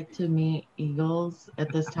 Because I like to meet eagles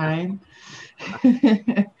at this time.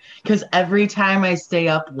 Because every time I stay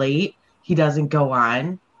up late, he doesn't go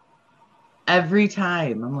on. Every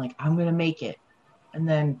time. I'm like, I'm going to make it. And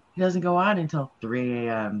then he doesn't go on until 3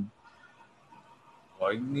 a.m.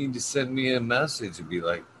 Well, you need to send me a message and be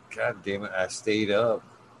like, God damn it, I stayed up.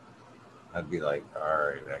 I'd be like, all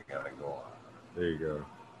right, I gotta go on. There you go.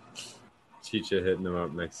 Chicha hitting them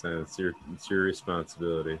up next time. It's your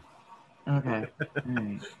responsibility. Okay. All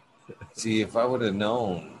right. See, if I would have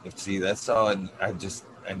known, that's all I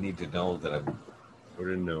need to know that I would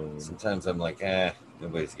have known. Sometimes I'm like,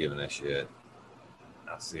 nobody's giving a shit.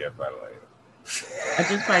 I'll see everybody later. I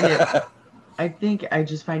just find it I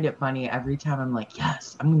just find it funny every time I'm like,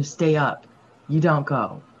 yes, I'm going to stay up. You don't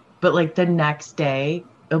go. But like the next day,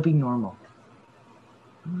 it'll be normal.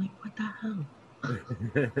 I'm like, what the hell?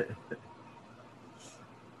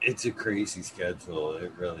 It's a crazy schedule.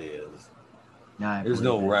 It really is. No, there's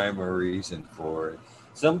no rhyme or reason for it.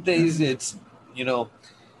 Some days it's,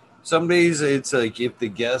 some days it's like if the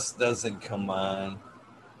guest doesn't come on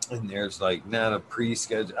and there's like not a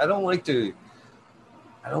pre-schedule. I don't like to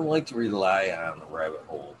rely on the rabbit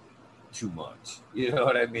hole too much. You know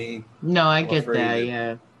what I mean? No, I get that,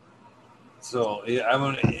 yeah. So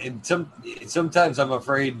sometimes I'm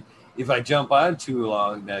afraid if I jump on too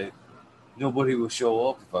long that nobody will show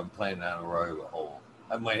up if I'm playing on a rabbit hole.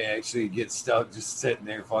 I might actually get stuck just sitting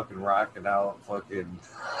there fucking rocking out, fucking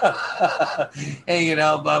hanging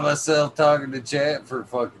out by myself, talking to chat for a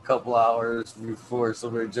fucking couple hours before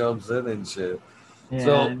somebody jumps in and shit. Yeah.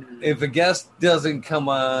 So if a guest doesn't come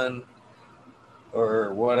on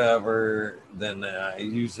or whatever, then I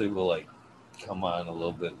usually will like come on a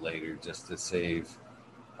little bit later just to save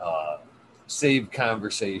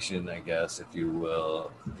conversation, I guess, if you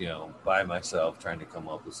will, by myself trying to come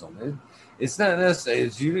up with something. It's not necessarily,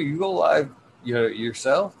 it's you go live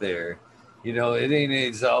yourself there. It ain't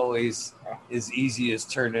as always as easy as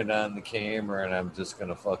turning on the camera and I'm just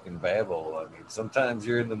gonna fucking babble. I mean, sometimes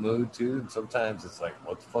you're in the mood too, and sometimes it's like,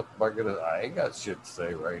 what the fuck am I ain't got shit to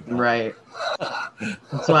say right now. Right.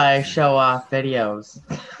 That's why I show off videos.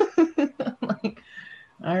 Like,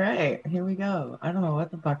 all right, here we go. I don't know what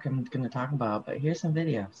the fuck I'm going to talk about, but here's some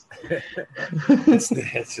videos.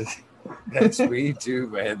 That's me too,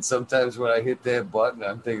 man. Sometimes when I hit that button,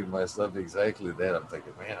 I'm thinking to myself exactly that. I'm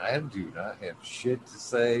thinking, man, I do not have shit to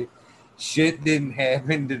say. Shit didn't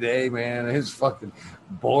happen today, man. It's fucking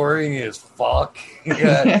boring as fuck.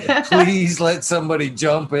 Please let somebody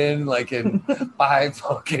jump in like in 5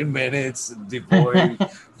 fucking minutes,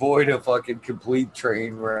 void a fucking complete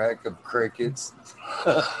train wreck of crickets.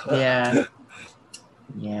 Yeah.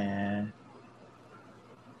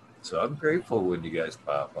 So I'm grateful when you guys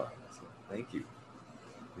pop on. So thank you.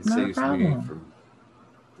 It No saves problem. me from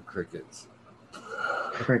the crickets.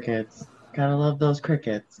 Crickets. Gotta love those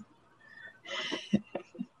crickets.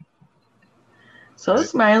 So, Right.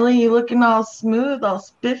 Smiley, you looking all smooth, all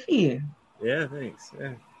spiffy. Yeah, thanks.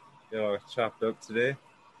 Yeah, got all chopped up today.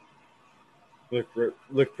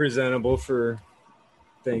 Look presentable for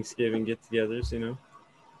Thanksgiving get-togethers,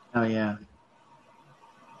 Oh, yeah.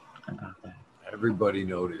 About that. Everybody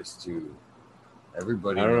noticed too.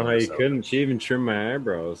 Everybody. I don't know how you noticed couldn't. She even trimmed my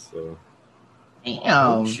eyebrows, so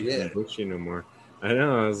Oh Damn. shit! not bushy no more. I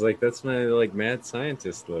know. I was like, that's my mad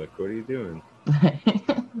scientist look. What are you doing?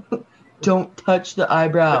 Don't touch the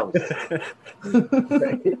eyebrows.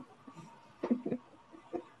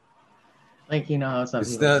 Like, how some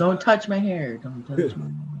It's people, not- don't touch my hair. Don't touch my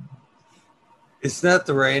hair. It's not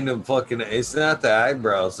the random fucking. It's not the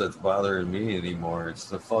eyebrows that's bothering me anymore. It's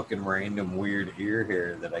the fucking random weird ear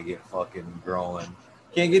hair that I get fucking growing.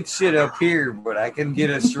 Can't get shit up here, but I can get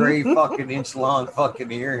a straight fucking inch long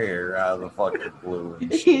fucking ear hair out of the fucking blue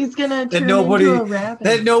and shit. He's gonna turn nobody- into a rabbit.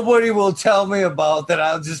 That nobody will tell me about. That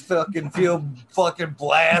I'll just fucking feel fucking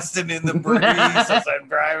blasting in the breeze as I'm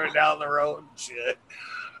driving down the road and shit.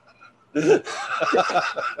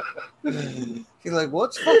 He's like,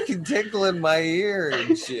 what's fucking tickling my ear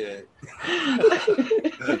and shit?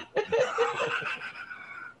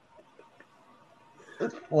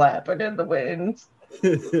 Just flapping in the wind.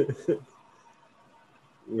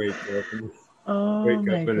 Wake up and Oh, wake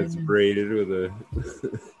my up and it's goodness. braided with a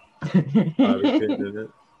bobby pin in it.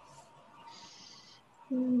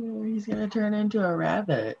 He's gonna turn into a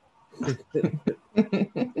rabbit.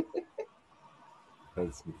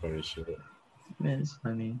 That's some funny shit. It's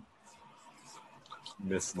funny.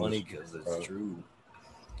 Miss Funny because it's true.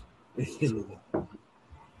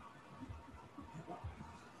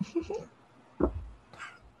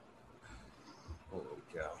 Holy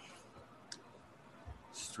cow.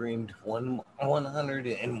 Streamed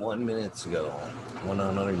 101 minutes ago.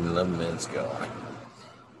 111 minutes ago.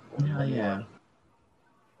 Hell yeah.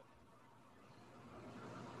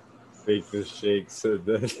 Fake this shake said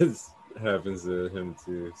that happens to him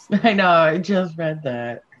too. So. I know, I just read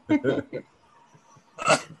that.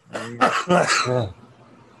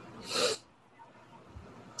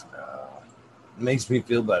 Makes me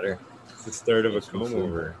feel better. It's the start of a Makes me comb feel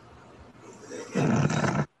over.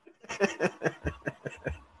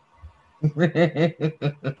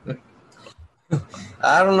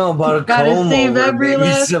 I don't know about a Gotta comb save over, every maybe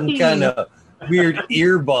last some piece. kind of weird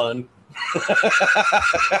ear bun.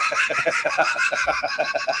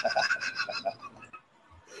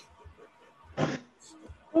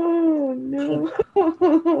 Oh no.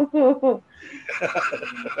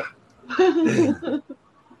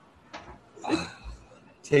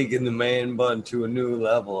 Taking the man bun to a new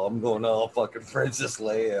level. I'm going all fucking Princess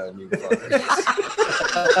Leia on you fuckers.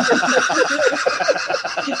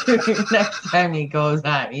 Next time he goes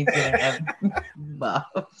on, he's gonna have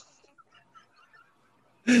buffs.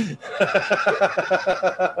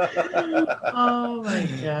 Oh my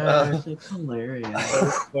gosh, it's hilarious.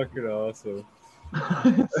 That's fucking awesome.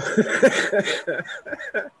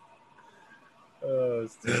 Oh,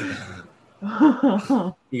 it's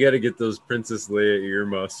You got to get those Princess Leia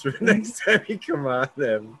earmuffs for next time you come on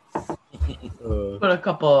them. Put a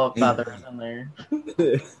couple of feathers in there.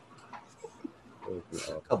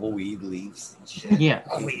 A couple weed leaves. Yeah.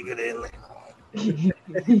 I'll leave it in there.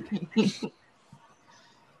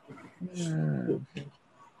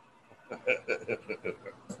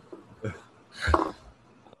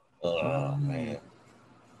 Oh man,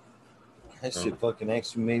 that shit fucking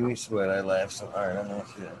actually made me sweat. I laughed so hard on that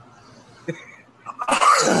shit.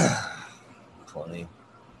 Funny.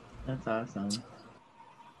 That's awesome.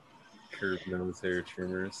 Curved nose hair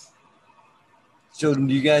trimmers. So,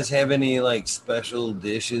 do you guys have any like special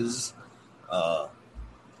dishes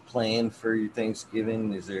planned for your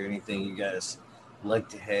Thanksgiving? Is there anything you guys like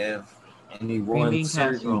to have? Any one bean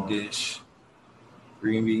certain casserole. dish?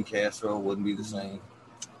 Green bean casserole wouldn't be the same.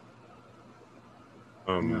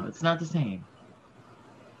 No, it's not the same.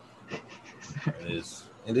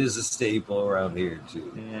 It is a staple around here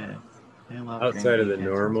too. Yeah. I love Outside of the green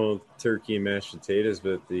bean casserole. normal turkey and mashed potatoes,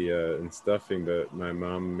 but and stuffing. But my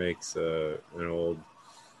mom makes an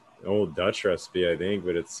old Dutch recipe, I think.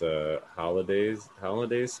 But it's hollandaise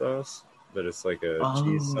sauce. But it's like a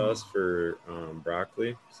cheese sauce for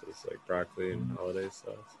broccoli. So it's like broccoli and hollandaise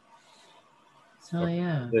sauce. It's Oh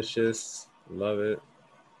yeah. delicious. Love it.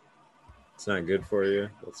 It's not good for you.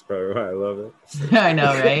 That's probably why I love it. I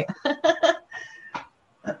know, right?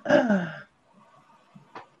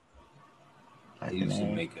 I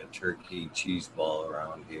usually make a turkey cheese ball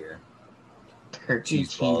around here. Turkey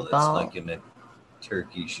Cheese ball that's ball. like in a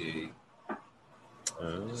turkey shape.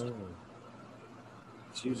 Oh.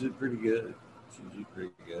 It's usually pretty good.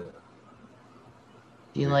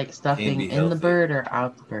 Do you like stuffing be in the healthy. bird or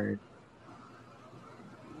out the bird?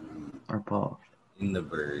 Or both? In the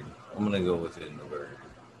bird. I'm gonna go with in the bird.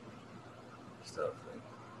 Stuffing.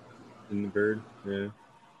 In the bird, yeah.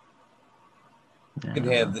 You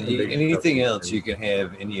can have Big anything stuffing else thing. you can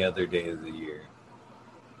have any other day of the year.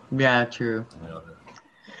 Yeah, true.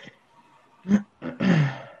 You know,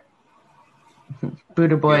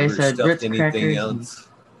 Buddha boy you ever said stuffed Ritz anything crackers. else?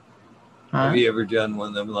 Huh? Have you ever done one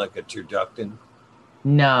of them like a turducken?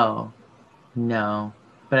 No.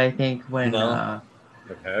 But I think when I've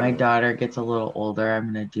had my one. daughter gets a little older, I'm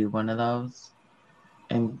gonna do one of those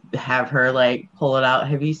and have her like pull it out.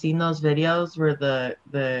 Have you seen those videos where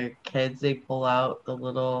the kids they pull out the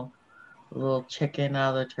little chicken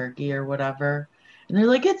out of the turkey or whatever, and they're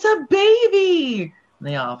like, "It's a baby!" And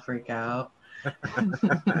they all freak out.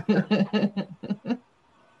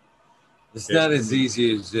 It's not as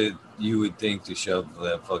easy as you would think to shove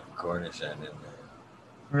that fucking Cornish hen in there.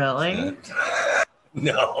 Really?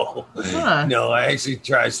 No. Huh. No, I actually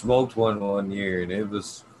tried smoked one year, and it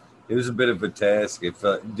was a bit of a task. It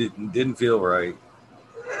didn't feel right.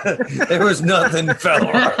 There was nothing felt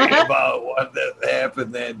right about what that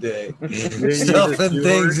happened that day. Stuffing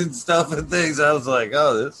things. I was like,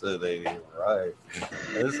 oh, this ain't even right.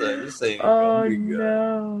 This ain't Oh gonna be good.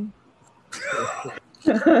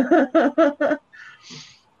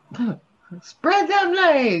 no. Spread them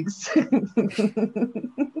legs.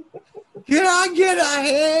 Can I get a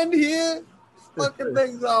hand here? Fucking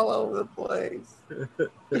things all over the place.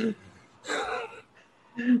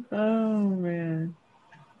 Oh man.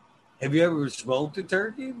 Have you ever smoked a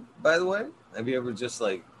turkey, by the way? Have you ever just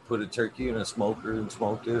like put a turkey in a smoker and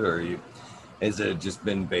smoked it, or has it just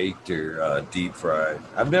been baked or deep fried?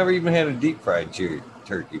 I've never even had a deep fried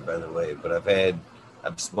turkey, by the way, but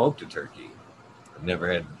I've smoked a turkey. I've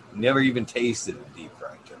never even tasted a deep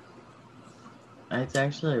fried turkey. It's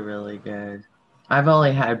actually really good. I've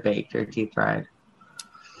only had baked or deep fried.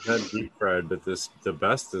 Not deep fried, but the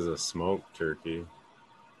best is a smoked turkey.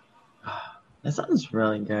 That sounds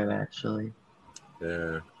really good, actually.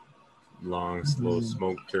 Yeah. Long, slow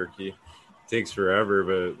smoked turkey. Takes forever,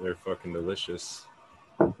 but they're fucking delicious.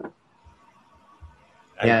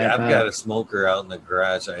 Yeah, I've got a smoker out in the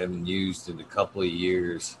garage I haven't used in a couple of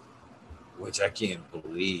years, which I can't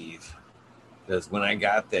believe. Because when I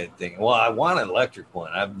got that thing, well, I want an electric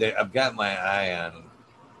one. I've got my eye on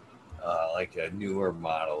like a newer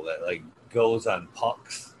model that like goes on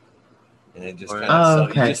pucks, and it just kind of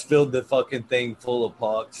you just filled the fucking thing full of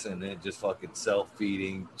pucks, and it just fucking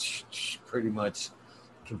self-feeding, pretty much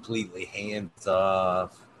completely hands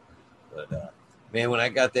off. But man, when I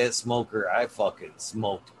got that smoker, I fucking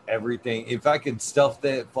smoked everything. If I could stuff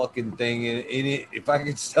that fucking thing in it, if I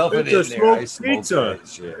could stuff it in there, I smoked that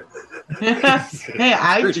shit. Hey,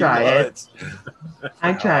 I'd try it.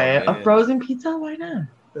 I'd try it. Man. A frozen pizza? Why not?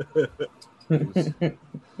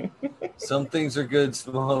 Some things are good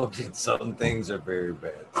smoked, and some things are very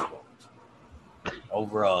bad smoked.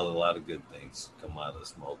 Overall, a lot of good things come out of the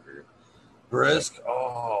smoker. Brisk.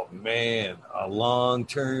 Oh man, a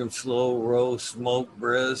long-term slow roast smoked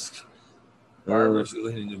brisk.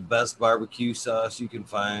 Barbecue, the best barbecue sauce you can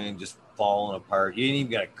find, just falling apart. You ain't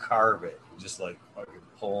even got to carve it. Just like fucking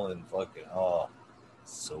pulling, fucking. Oh,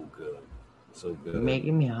 so good, so good.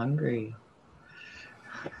 Making me hungry.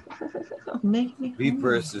 Making me Beef hungry.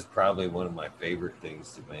 brisk is probably one of my favorite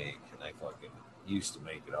things to make, and I fucking used to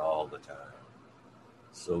make it all the time.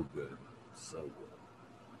 So good, so good.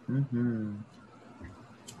 Mm-hmm.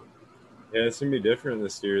 Yeah, it's gonna be different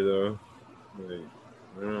this year, though. Like,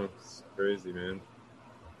 I don't know, it's crazy, man.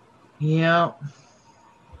 Yeah.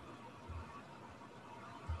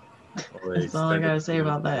 That's all I gotta say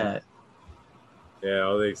about that. Yeah,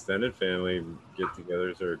 all the extended family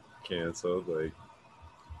get-togethers are canceled. Like,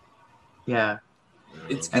 yeah,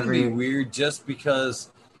 it's gonna be weird just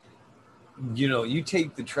because. You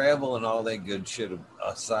take the travel and all that good shit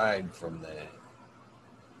aside from that.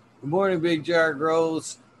 Good morning, Big Jar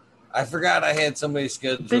Grows. I forgot I had somebody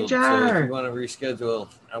scheduled. Big Jar. So if you want to reschedule,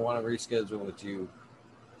 I want to reschedule with you.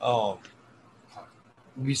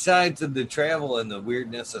 Besides the travel and the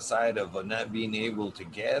weirdness aside of not being able to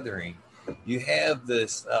gathering, you have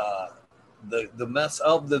this the mess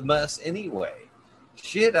of the mess anyway.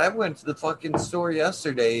 Shit, I went to the fucking store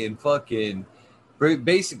yesterday and fucking.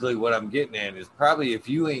 Basically, what I'm getting at is probably if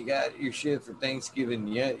you ain't got your shit for Thanksgiving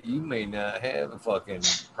yet, you may not have a fucking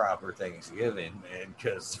proper Thanksgiving, man,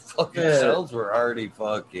 because the fucking shelves were already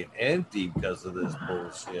fucking empty because of this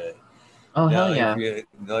bullshit. Oh, now, hell yeah. If you,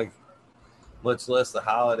 like, much less the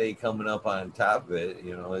holiday coming up on top of it,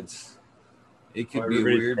 it could be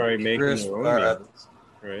weird. Probably making their own meals,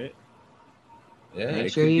 right? Yeah,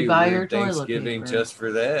 make sure you buy your Thanksgiving just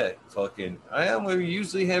for that. Fucking, we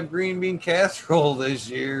usually have green bean casserole this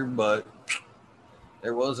year, but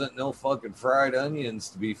there wasn't no fucking fried onions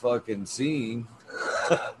to be fucking seen.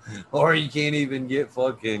 Or you can't even get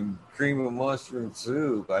fucking cream of mushroom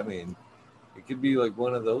soup. I mean, it could be like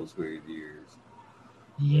one of those weird years.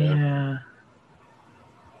 Yeah.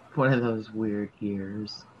 One of those weird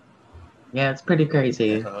years. Yeah, it's pretty crazy.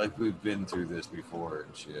 Yeah, like we've been through this before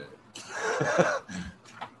and shit.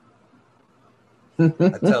 I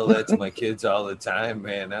tell that to my kids all the time,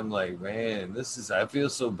 man. I'm like, man, I feel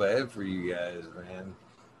so bad for you guys, man.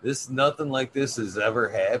 Nothing like this has ever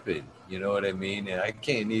happened. You know what I mean? And I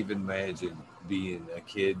can't even imagine being a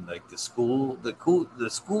kid, like the school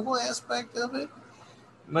aspect of it.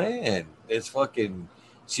 Man, it's fucking,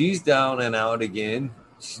 she's down and out again.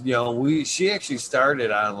 She actually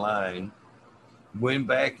started online, went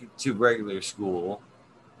back to regular school,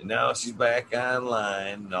 and now she's back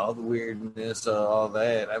online and all the weirdness, all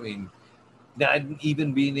that. I mean, not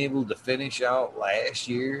even being able to finish out last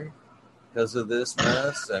year because of this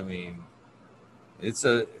mess. I mean, I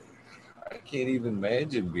can't even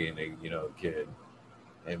imagine being a kid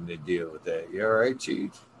having to deal with that. You all right,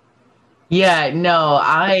 Chief? Yeah, no,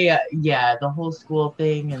 the whole school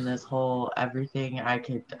thing and this whole everything I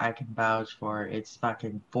can vouch for. It's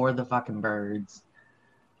fucking for the fucking birds,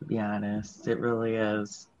 to be honest. It really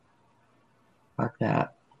is. Fuck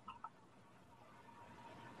that.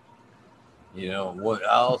 What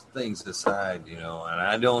all things aside, and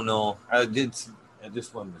I don't know. I just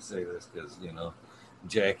wanted to say this because,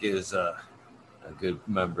 Jack is a good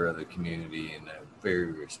member of the community and a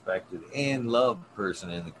very respected and loved person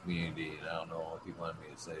in the community. And I don't know if he wanted me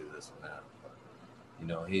to say this or not,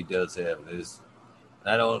 but, he does have this.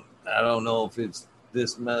 I don't know if it's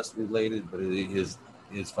this mess related, but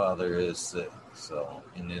his father is sick, so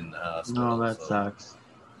and in the hospital. Oh, that sucks.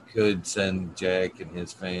 Could send Jack and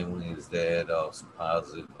his family, his dad, all some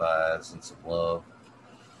positive vibes and some love.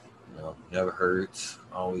 Never hurts,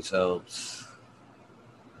 always helps.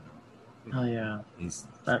 Oh yeah,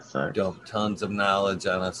 that sucks. Dumped tons of knowledge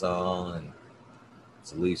on us all, and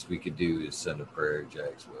it's the least we could do is send a prayer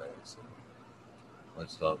Jack's way. So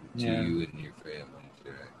much love to you and your family,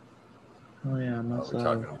 Jack. Oh yeah, we're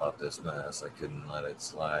talking about this mess. I couldn't let it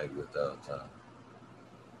slide without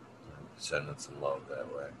sending some love that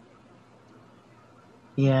way.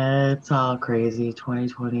 Yeah, it's all crazy.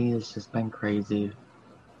 2020 has just been crazy.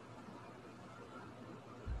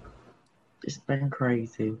 Just been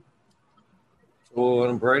crazy. Well, on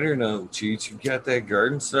a brighter note, Cheech, you got that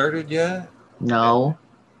garden started yet? No.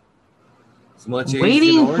 As much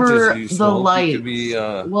waiting for as you the lights. Could be,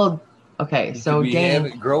 okay, so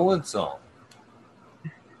Dank growing some.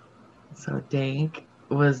 So Dank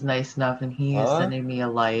was nice enough, and he is sending me a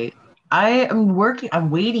light. I am working.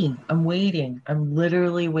 I'm waiting. I'm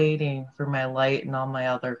literally waiting for my light and all my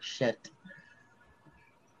other shit.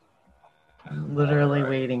 I'm literally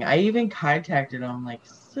waiting. I even contacted him, like,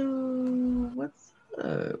 so what's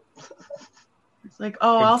up? like,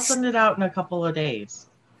 oh, I'll send it out in a couple of days.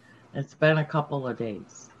 It's been a couple of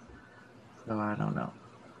days. So I don't know.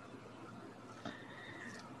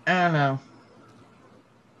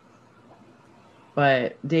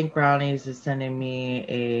 But Dink Brownies is sending me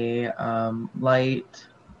a light.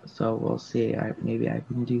 So we'll see. Maybe I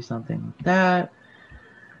can do something with that.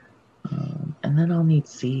 And then I'll need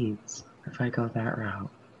seeds if I go that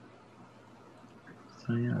route.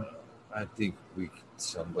 So yeah. I think we can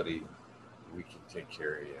take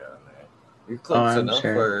care of you on that. You're close enough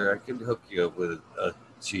where I can hook you up with a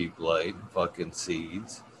cheap light, fucking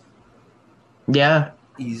seeds. Yeah.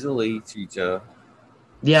 Easily, Chicha.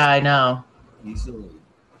 Yeah, I know. Easily.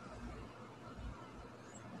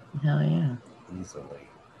 Hell yeah. Easily.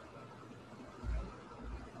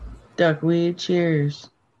 Duckweed, cheers.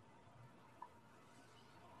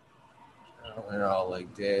 Oh, they're all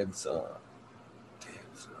like dad's.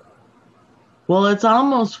 Well, it's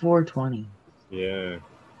almost 4:20. Yeah.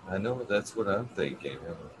 I know, that's what I'm thinking.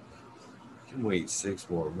 I can wait 6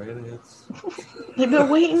 more minutes. They've been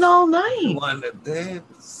waiting all night. One to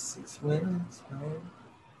dance, 6 minutes, man.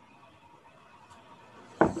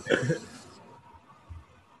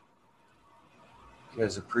 You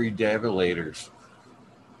guys are pre-dabulators.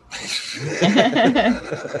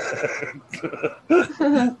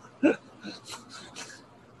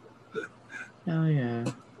 Oh yeah.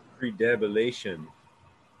 Predabulation.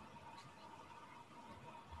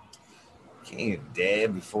 Can't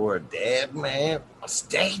dab before a dab, man. It's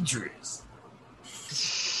dangerous.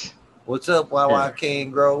 What's up, Wawa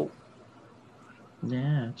King Grow?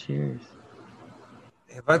 Yeah, cheers.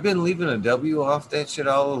 Have I been leaving a W off that shit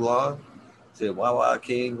all along? Said Wawa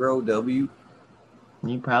King Grow W.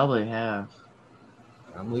 You probably have.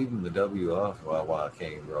 I'm leaving the W off Wawa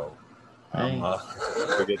King Grow.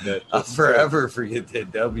 Forget that. I'll forever forget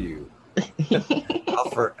that W. I'll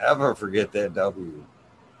forever forget that W.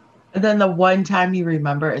 And then the one time you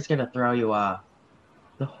remember, it's gonna throw you off.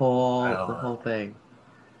 The whole thing.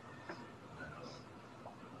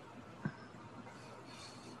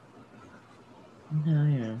 Hell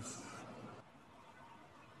yeah.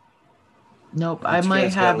 Nope, I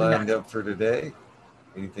might have lined up for today.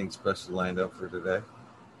 Anything special lined up for today?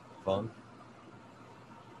 Fun.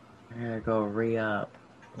 I gotta go re-up.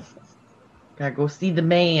 Gotta go see the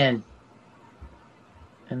man.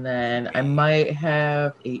 And then I might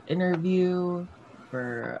have an interview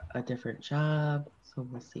for a different job. So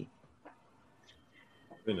we'll see.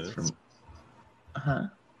 Nice. Uh-huh.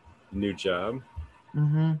 New job?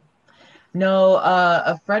 Mm-hmm. No,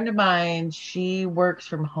 a friend of mine, she works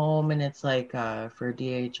from home and it's like for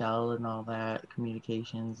DHL and all that,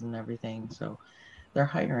 communications and everything. So they're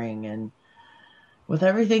hiring, and with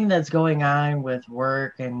everything that's going on with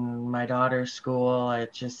work and my daughter's school,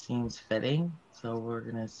 it just seems fitting. So we're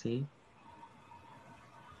gonna see.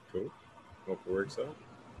 Cool. Hope it works out.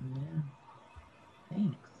 Yeah.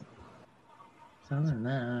 Thanks. So other than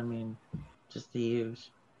that, I mean, just the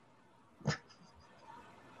use.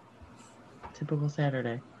 Typical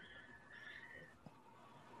Saturday.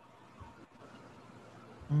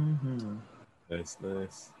 Mm-hmm. Nice.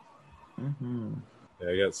 Mm-hmm. Yeah,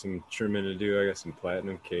 I got some trimming to do. I got some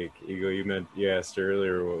platinum cake. Ego, you asked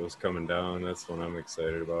earlier what was coming down. That's what I'm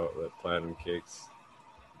excited about. That platinum cake's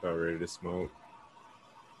about ready to smoke.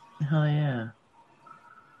 Hell yeah.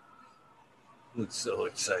 Looks so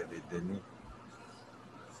excited, didn't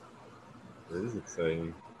he? It is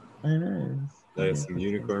exciting. It is. I got some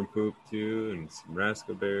unicorn poop too, and some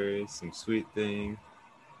raspberries, some sweet thing.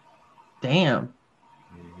 Damn.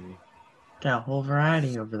 Mm-hmm. Got a whole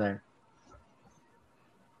variety over there.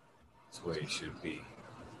 That's the way it should be.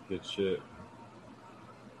 Good shit.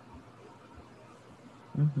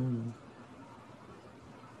 Mm-hmm.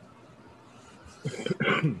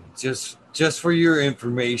 Just for your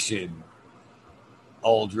information,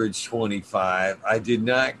 Aldridge 25, I did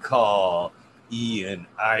not call Ian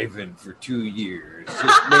Ivan for 2 years.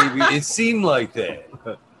 Just maybe it seemed like that.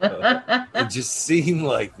 It just seemed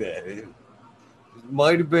like that. It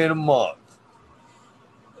might have been a month.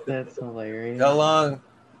 That's hilarious. How long?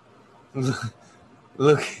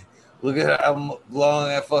 Look at how long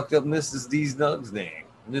I fucked up Mrs. D's Nugs name.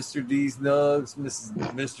 Mr. D's Nugs,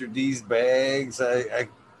 Mr. D's Bags.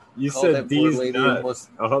 You said D's nuts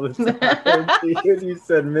all the time. You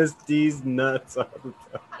said Miss D's nuts all the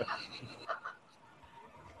time.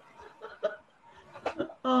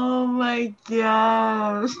 Oh my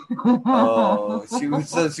gosh. Oh, she was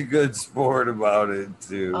such a good sport about it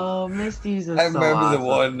too. Oh, Misty's is I remember so the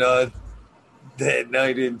one that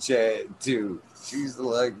night in chat too. She's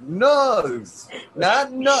like, nugs,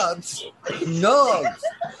 not nuts, nugs.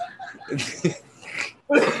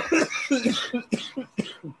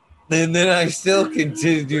 And then I still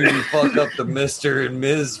continued to fuck up the Mr. and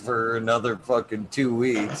Ms. for another fucking 2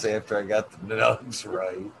 weeks after I got the nugs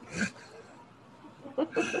right.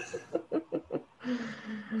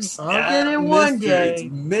 I'll get it one day. It's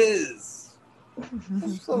Ms.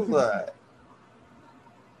 So glad.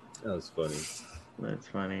 That was funny. That's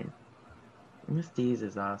funny. Miss D's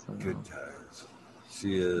is awesome. Good times.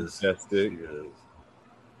 She is. Majestic. She is.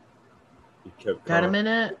 You kept Got a calling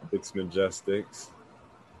minute? Six Majestics.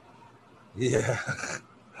 Yeah.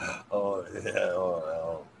 Oh yeah.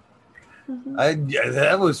 Oh yeah,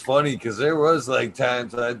 that was funny because there was like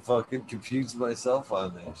times I'd fucking confuse myself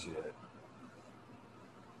on that shit.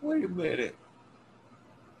 Wait a minute.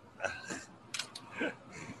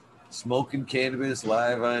 Smoking cannabis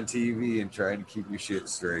live on TV and trying to keep your shit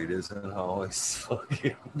straight isn't always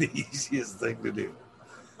fucking the easiest thing to do.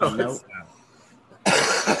 Nope.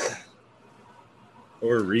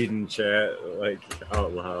 Or reading chat like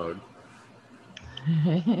out loud.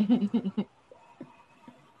 Definitely.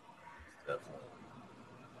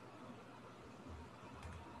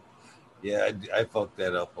 Yeah, I fucked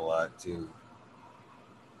that up a lot too.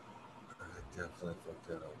 I definitely fucked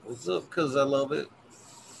that up. What's up? Because I love it.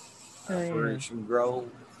 Oh, yeah. Operation Grow.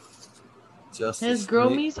 Justice Has Smith.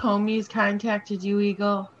 Gromy's homies contacted you,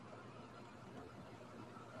 Eagle?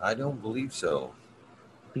 I don't believe so.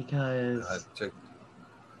 Because Check.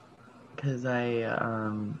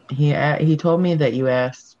 he told me that you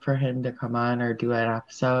asked for him to come on or do an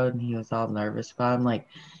episode, and he was all nervous about it. I'm like,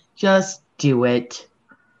 just do it.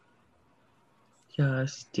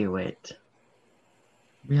 Just do it.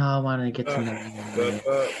 We all want to get to know you.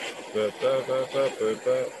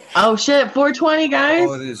 Oh shit, 420 guys.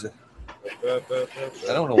 Oh, it is. I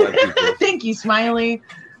don't know why people. Thank you, Smiley.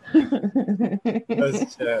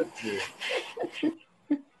 Let's chat too.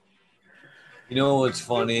 You know what's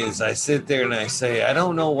funny is I sit there and I say, I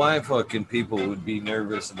don't know why fucking people would be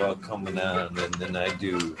nervous about coming on. And then I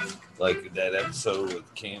do like that episode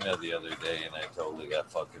with Kana the other day and I totally got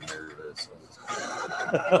fucking nervous.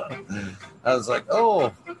 I was like,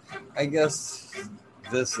 oh, I guess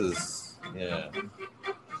this is, yeah.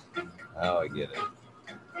 Oh, I get it.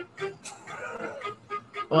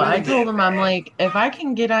 Well, I told him, I'm like, if I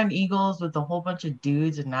can get on Eagles with a whole bunch of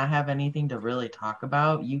dudes and not have anything to really talk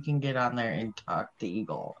about, you can get on there and talk to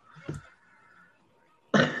Eagle.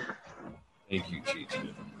 Thank you,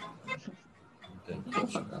 Chichi. Thank you,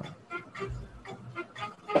 Chichi.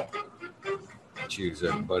 Cheers,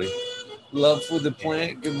 everybody. Love for the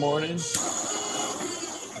plant. Good morning.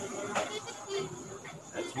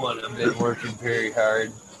 That's one I've been working very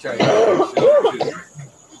hard. Trying to do.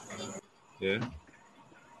 Yeah.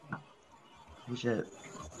 Shit.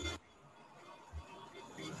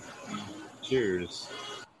 Cheers.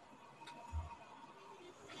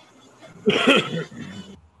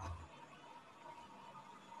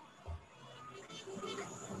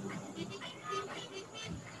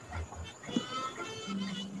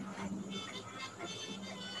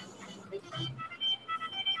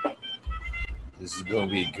 This is going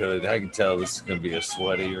to be good. I can tell this is going to be a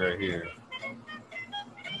sweaty right here.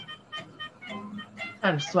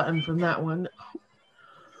 I'm sweating from that one.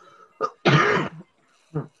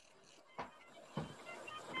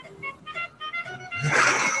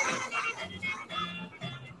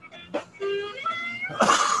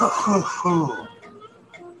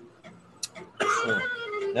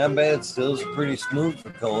 Not bad. Still pretty smooth for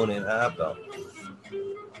going in hot though.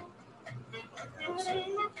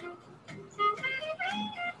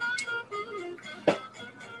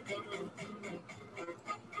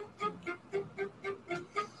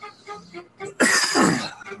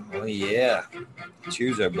 Oh yeah.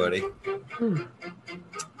 Cheers, everybody.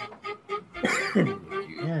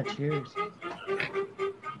 Yeah, cheers.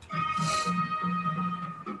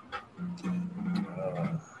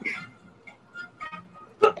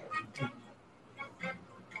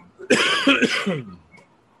 You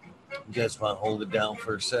guys want to hold it down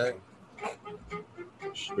for a sec?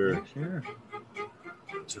 Sure. Sure.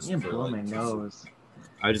 Just You can for blow like my 2 nose.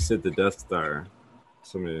 I just hit the Death Star.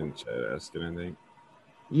 Somebody in the chat asking, I think.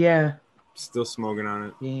 Yeah. Still smoking on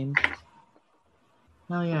it. Game.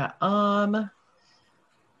 Oh yeah.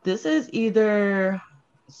 This is either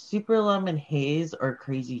Super Lemon Haze or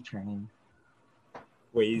Crazy Train.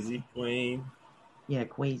 Quasi Plane. Yeah,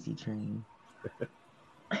 Crazy Train.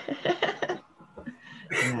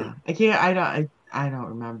 Yeah. I don't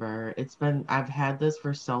remember. I've had this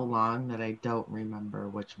for so long that I don't remember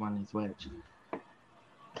which one is which.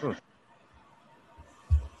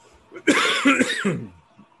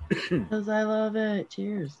 Because I love it.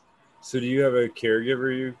 Cheers. So do you have a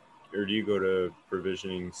caregiver you or do you go to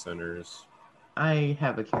provisioning centers? I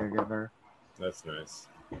have a caregiver. That's nice.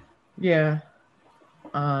 Yeah.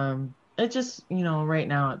 It just, right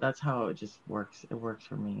now that's how it just works. It works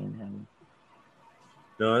for me and him.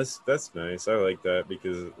 No, that's nice. I like that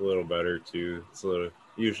because it's a little better too. It's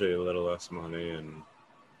usually a little less money and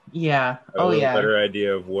Yeah. a little better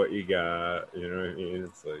idea of what you got. You know what I mean?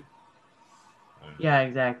 It's like yeah,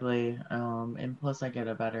 exactly. And plus I get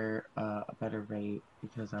a better rate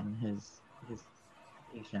because I'm his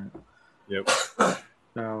patient. Yep.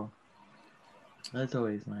 So that's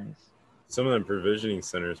always nice. Some of them provisioning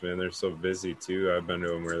centers, man, they're so busy too. I've been to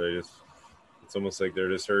them where it's almost like they're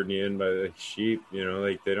just herding you in by the sheep,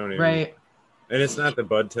 like they don't even. Right. And it's not the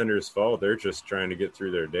bud tender's fault. They're just trying to get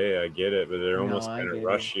through their day. I get it, but they're almost kind of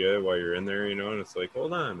rush you while you're in there, and it's like,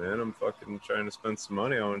 hold on, man, I'm fucking trying to spend some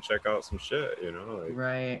money. I want to check out some shit, like.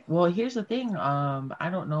 Right. Well, here's the thing. I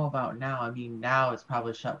don't know about now. I mean, now it's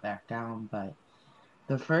probably shut back down, but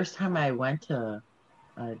the first time I went to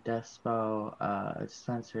a Despo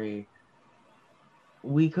dispensary,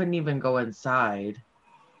 we couldn't even go inside,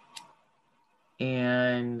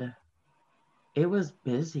 and it was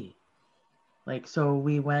busy. Like, so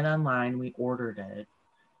we went online, we ordered it.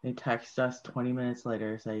 They text us 20 minutes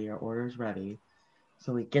later, say your order's ready.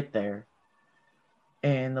 So we get there,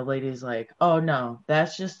 and the lady's like, oh no,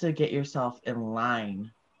 that's just to get yourself in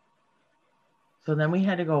line. So then we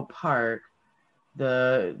had to go park.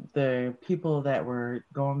 The people that were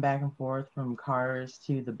going back and forth from cars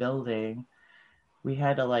to the building, we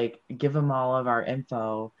had to give them all of our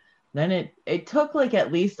info. Then it took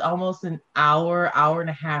at least almost an hour and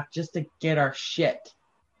a half just to get our shit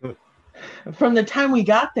from the time we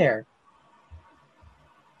got there.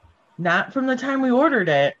 Not from the time we ordered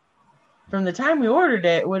it. From the time we ordered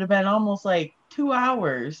it, it would have been almost 2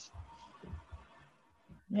 hours.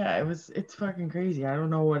 Yeah, it's fucking crazy. I don't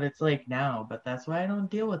know what it's like now, but that's why I don't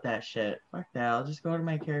deal with that shit. Fuck that. I'll just go to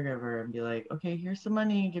my caregiver and be like, okay, here's some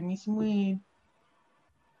money, give me some weed.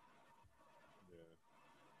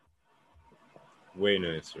 Way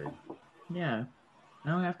nicer. Yeah. I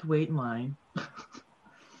don't have to wait in line.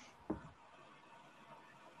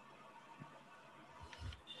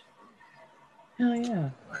 Hell yeah.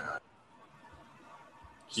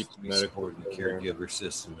 Keep supporting the caregiver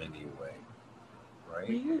system anyway.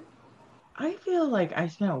 Right? I feel like I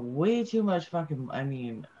spent way too much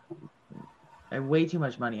way too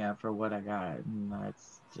much money out for what I got. And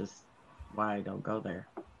that's just why I don't go there.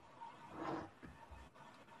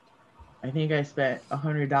 I think I spent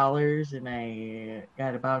 $100 and I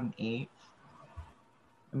got about an eighth.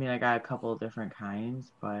 I mean, I got a couple of different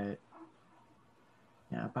kinds, but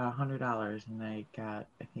yeah, about $100, and I got,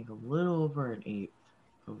 I think, a little over an eighth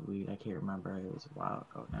of weed. I can't remember. It was a while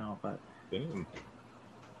ago now, but damn.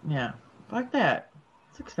 Yeah, fuck that.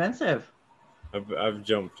 It's expensive. I've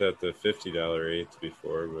jumped at the $50 eighth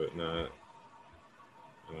before, but not.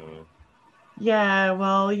 Yeah,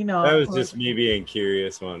 well, that was just me being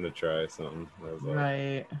curious, wanting to try something.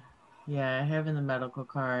 Right. Yeah, having the medical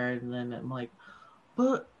card, and then I'm like,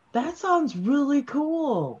 but that sounds really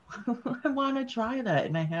cool. I want to try that,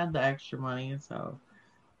 and I had the extra money, so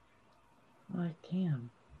I'm like,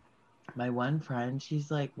 damn. My one friend,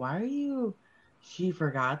 she's like, she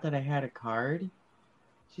forgot that I had a card.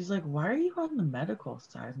 She's like, why are you on the medical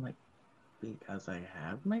side? I'm like, because I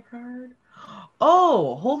have my card.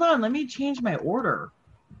 Oh, hold on, let me change my order.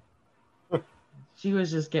 She was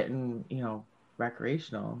just getting,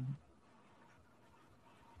 recreational.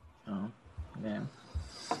 Oh, man.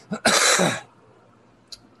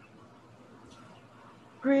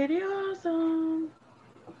 Pretty awesome.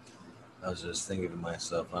 I was just thinking to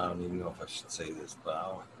myself, I don't even know if I should say this,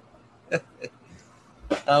 but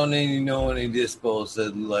I don't even know any dispos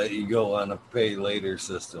that let you go on a pay later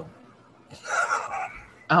system.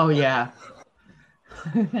 Oh, yeah.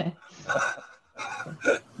 I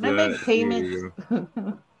make payments.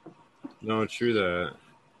 No, true that.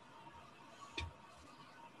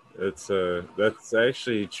 That's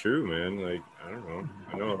actually true, man. Like, I don't know.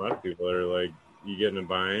 I know a lot of people that are like, you get in a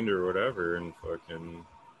bind or whatever, and fucking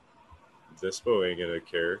dispo ain't gonna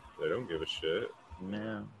care. They don't give a shit.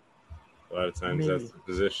 No. A lot of times that's the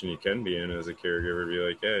position you can be in as a caregiver. Be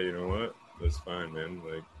like, yeah, you know what? That's fine, man.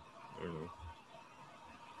 Like, I don't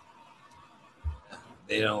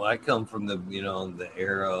know. I come from the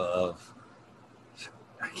era of,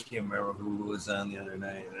 I can't remember who was on the other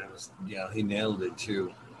night. And it was, he nailed it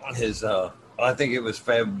too. His, I think it was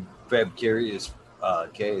Fab Curious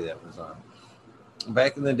K that was on.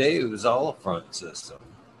 Back in the day, it was all a front system.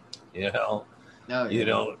 Oh,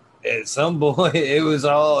 yeah. At some point, it was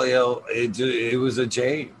all, it was a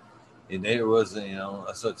chain. And there wasn't,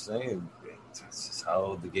 a such thing. That's just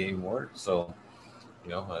how the game works. So,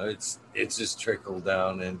 it's just trickled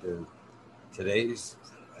down into today's.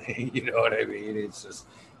 You know what I mean? It's just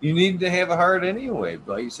you need to have a heart anyway.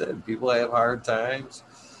 Like you said, people have hard times.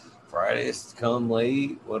 Fridays come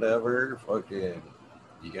late, whatever. Fucking,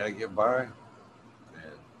 you gotta get by.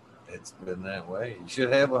 And it's been that way. You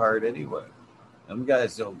should have a heart anyway. Them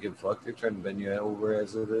guys don't give a fuck. They're trying to bend you over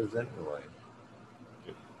as it is anyway.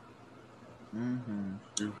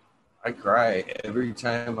 Mm-hmm. I cry every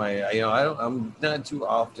time I'm not too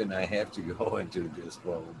often I have to go into a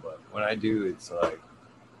dispo, but when I do, it's like,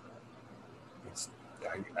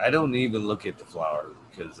 I don't even look at the flower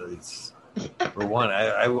because it's, for one,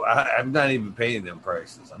 I'm not even paying them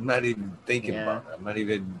prices. I'm not even thinking about it. I'm not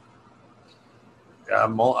even,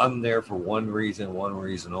 I'm there for one reason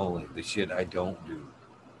only, the shit I don't do.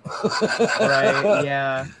 Right,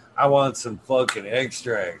 yeah. I want some fucking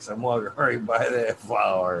extracts. I'm walking right by that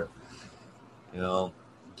flower.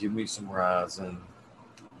 Give me some rosin.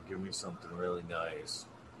 Give me something really nice.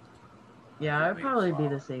 Yeah, I'd probably be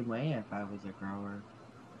the same way if I was a grower.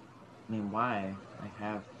 I mean, why? I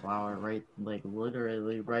have flower right, like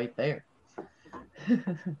literally right there.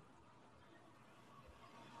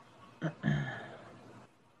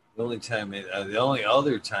 The only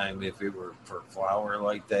other time if it were for flower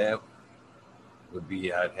like that would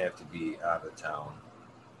be I'd have to be out of town.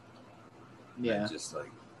 Yeah. And just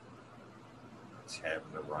like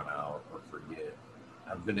having to run out or forget.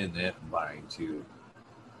 I've been in that bind too.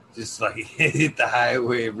 Just like hit the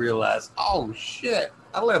highway and realize, oh shit,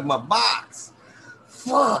 I left my box.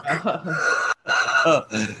 Fuck.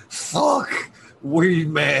 Fuck. Weed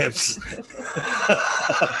maps.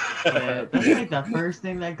 Yeah, that's like the first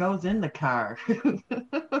thing that goes in the car.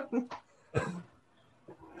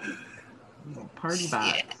 Party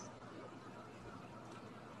box.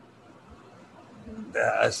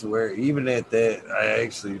 I swear, even at that, I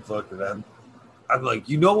actually fucking, I'm like,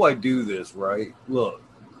 I do this, right? Look,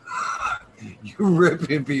 you're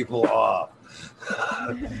ripping people off.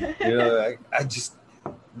 I just,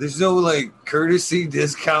 there's no like courtesy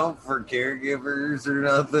discount for caregivers or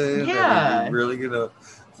nothing. Yeah. I mean, you're really gonna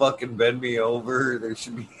fucking bend me over. There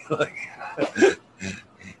should be like,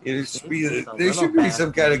 there should be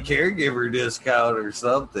some kind of caregiver discount or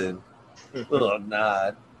something. Well, I'm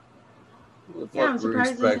not. Yeah, I'm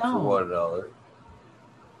surprised they Respect for don't. $1.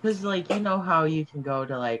 Because, like, you know how you can go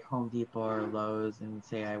to, like, Home Depot or Lowe's and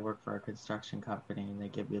say, I work for a construction company, and they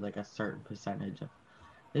give you, like, a certain percentage of...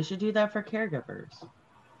 They should do that for caregivers.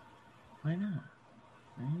 Why not?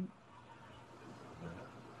 Right?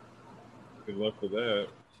 Good luck with that.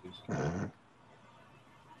 I'm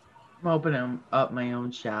opening up my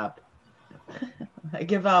own shop. I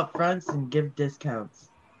give out fronts and give discounts.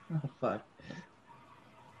 Oh, fuck.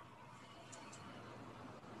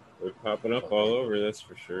 They're popping up all over, that's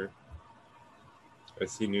for sure. I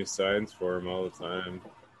see new signs for them all the time.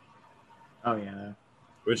 Oh, yeah.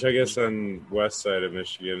 Which I guess on west side of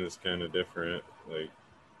Michigan is kind of different. Like,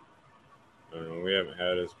 I don't know, we haven't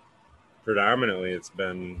had as... Predominantly, it's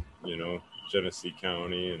been, Genesee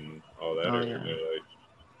County and all that area. Yeah.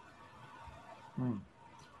 Like,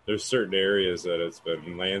 there's certain areas that it's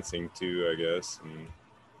been Lansing too, I guess, and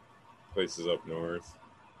places up north.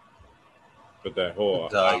 But that whole I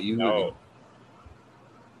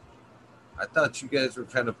thought you guys were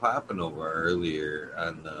kind of popping over earlier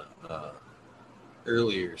on the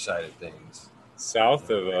earlier side of things.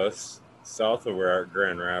 South of us, south of where our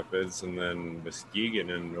Grand Rapids, and then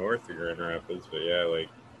Muskegon and north of Grand Rapids. But yeah, like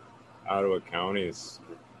Ottawa County's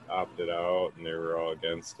opted out, and they were all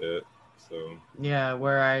against it. So yeah,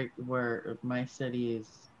 where my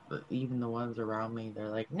cities, even the ones around me, they're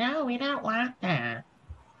like, no, we don't want that.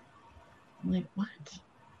 I'm like, what?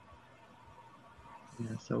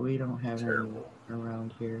 Yeah, so we don't have any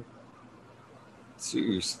around here.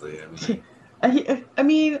 Seriously, I mean, I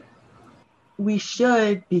mean, we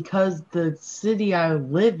should, because the city I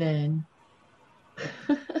live in,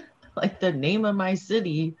 like the name of my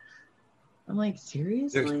city, I'm like,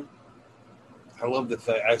 seriously?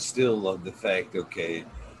 I still love the fact, okay,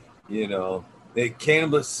 that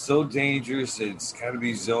cannabis is so dangerous, it's got to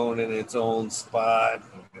be zoned in its own spot,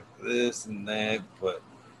 this and that, but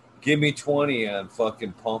give me 20 on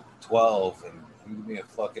fucking pump 12 and give me a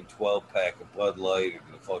fucking 12-pack of Bud Light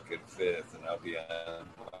in the fucking 5th, and I'll be on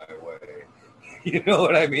my way. You know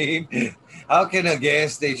what I mean? How can a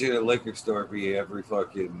gas station or liquor store be every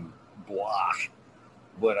fucking block?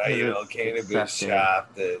 But cannabis accepted.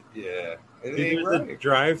 shop that, yeah. There's a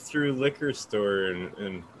drive-through liquor store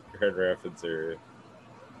in Grand Rapids area.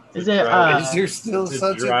 Is it Is there still to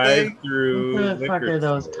such a drive thing? through what the fuck liquor are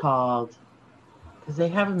those store. called? Because they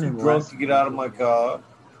have them Too in drunk West. to get out of my car.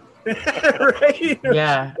 Right?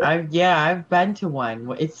 I've been to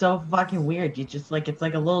one. It's so fucking weird. You just like it's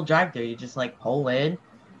like a little drive-through. You just like pull in,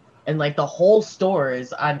 and like the whole store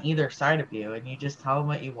is on either side of you, and you just tell them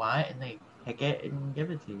what you want, and they pick it and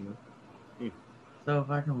give it to you. Hmm. So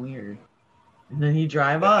fucking weird. And then you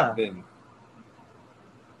drive I've up. been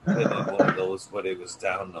in one of those, but it was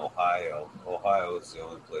down in Ohio. Ohio is the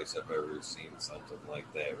only place I've ever seen something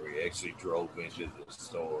like that where you actually drove into the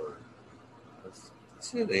store. This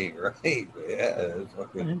shit ain't right, but yeah,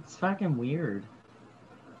 It's fucking weird.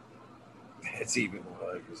 it's even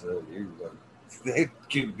like I said, that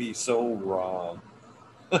can be so wrong.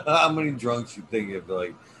 How many drunks you think of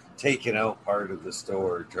like taking out part of the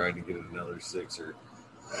store trying to get another sixer?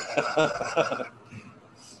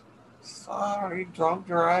 Sorry, drunk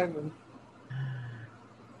driving.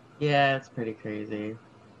 Yeah, it's pretty crazy.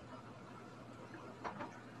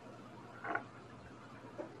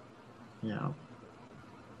 Yeah.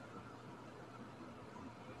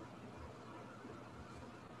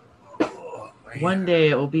 Oh, man. One day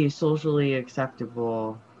it will be socially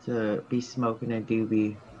acceptable to be smoking a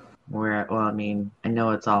doobie. Where, well, I mean, I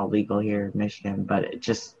know it's all legal here in Michigan, but it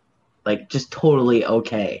just totally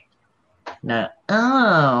okay. Not,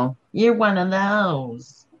 oh, you're one of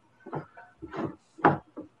those. I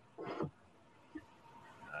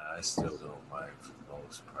still don't mind for the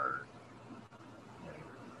most part.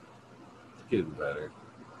 It's getting better.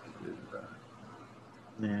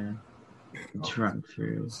 Yeah. Drunk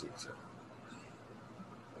through.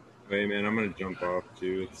 Hey man, I'm gonna jump off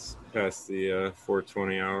too. It's past the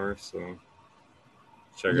 4:20 hour, so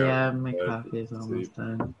check Yeah, out. my coffee is almost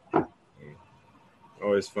done.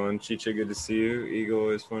 Always fun. Chicha, good to see you. Eagle,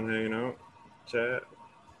 always fun hanging out. Chat.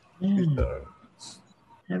 Yeah.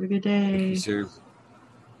 Have a good day. Sir.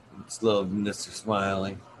 It's love, Mr.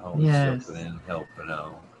 Smiley. Always Yes. jumping in, helping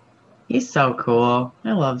out. He's so cool.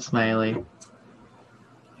 I love Smiley.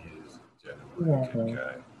 He's generally a good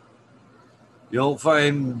guy. You don't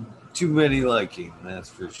find too many like him, that's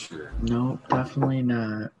for sure. Nope, definitely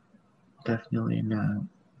not. Definitely not.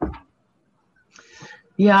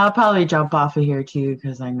 Yeah, I'll probably jump off of here too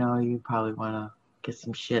because I know you probably want to get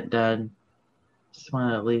some shit done. Just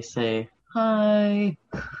want to at least say hi.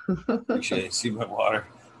 Appreciate it. See my water.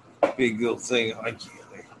 Big little thing.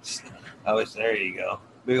 I was there. You go.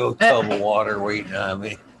 Big old tub of water waiting on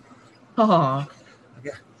me. Aw.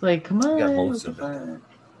 It's like, come on. got most What's of it. the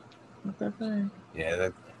What's the fun? Yeah,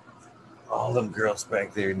 all them girls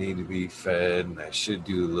back there need to be fed, and I should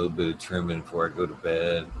do a little bit of trimming before I go to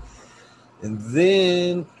bed. And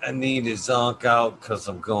then I need to zonk out because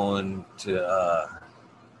I'm going to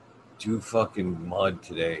do fucking mud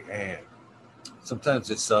today. Man, sometimes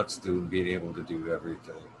it sucks being able to do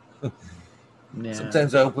everything. Yeah.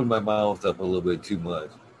 Sometimes I open my mouth up a little bit too much.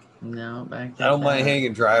 No, I don't mind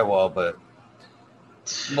hanging drywall, but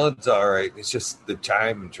mud's all right. It's just the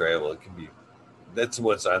time and travel. It can be. That's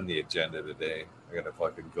what's on the agenda today. I gotta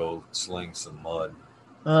fucking go sling some mud.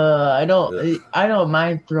 I don't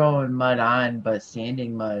mind throwing mud on, but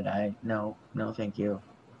sanding mud, no, thank you.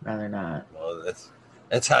 Rather not. Well,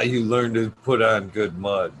 that's how you learn to put on good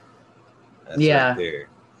mud. That's right there.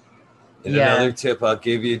 And another tip I'll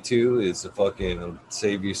give you too is it'll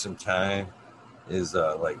save you some time. Is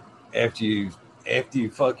like after you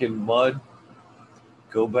fucking mud,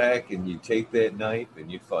 go back and you take that knife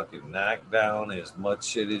and you fucking knock down as much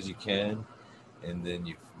shit as you can, and then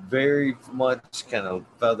you very much kind of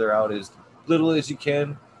feather out as little as you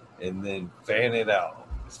can, and then fan it out.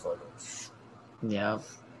 It's fucking. Yeah.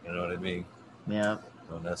 You know what I mean? Yeah.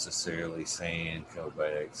 Don't necessarily sand, go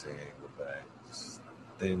back, just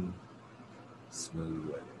thin,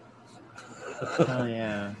 smooth. Oh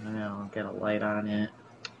yeah, I know. Get a light on it.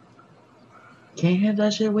 Can't have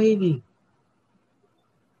that shit wavy.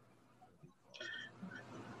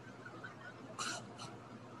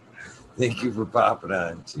 Thank you for popping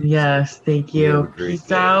on. Jesus. Yes, thank you.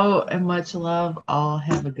 Peace out and much love. All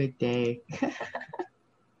have a good day.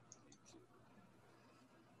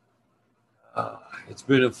 It's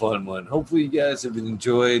been a fun one. Hopefully you guys have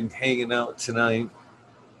enjoyed hanging out tonight.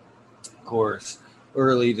 Of course,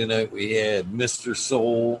 early tonight we had Mr.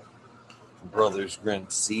 Soul from Brothers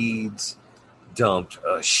Grunt Seeds. Dumped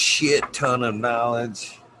a shit ton of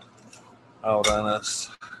knowledge out on us.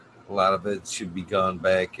 A lot of it should be gone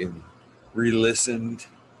back and re-listened,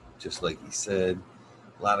 just like he said.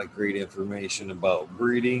 A lot of great information about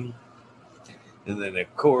breeding. And then,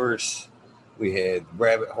 of course, we had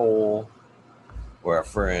Rabbit Hole, where our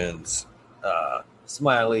friends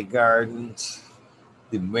Smiley Gardens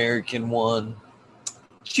the American one.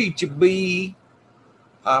 Chicha B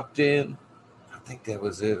popped in. I think that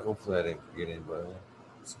was it. Hopefully I didn't forget anybody.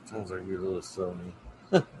 Sometimes I get a little stony.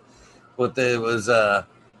 But that was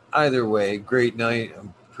either way, great night.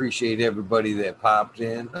 Appreciate everybody that popped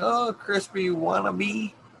in. Oh, Crispy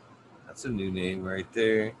Wannabe. That's a new name right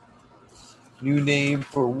there. New name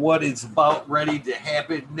for what is about ready to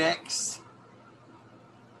happen next.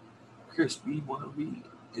 Crispy Wannabe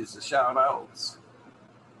is the shout outs.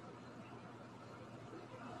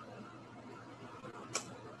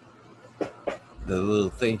 The little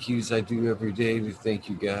thank yous I do every day to thank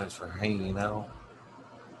you guys for hanging out.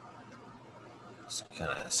 Just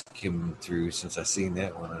kind of skimming through since I seen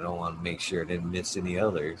that one. I don't want to make sure I didn't miss any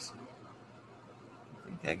others. I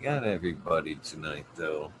think I got everybody tonight,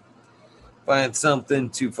 though. Find something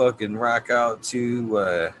to fucking rock out to,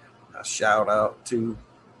 a shout out to.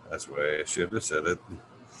 That's the way I should have said it.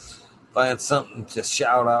 Find something to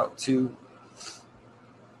shout out to.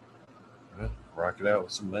 Rock it out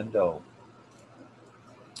with some Mendo.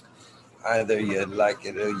 Either you like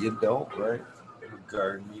it or you don't, right?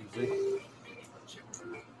 Garden music.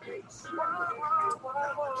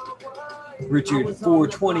 Richard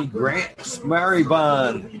 420 Grants,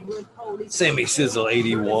 Maribon, Sammy Sizzle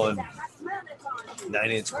 81,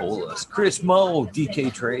 9-inch Colas, Chris Moe,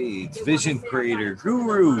 DK Trades, Vision Creator,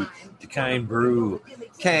 Guru, Dekine Brew,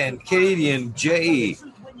 Canadian J,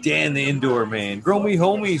 Dan the Indoor Man, Grow Me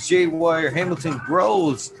Homies, J Wire, Hamilton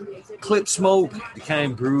Grows, Clip Smoke,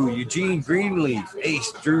 Dekine Brew, Eugene Greenleaf,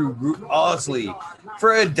 Ace Drew Osley,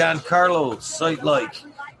 Fred Don Carlos, Sight Like,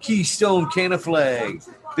 Keystone Canna Flag,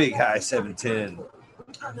 Big High 710.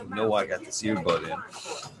 I don't know why I got this earbud in.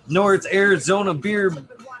 North Arizona Beer,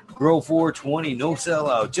 Grow 420, No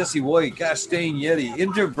Sellout, Jesse White, Gosh Stain Yeti,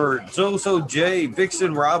 Introvert, Zoso J,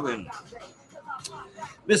 Vixen Robin,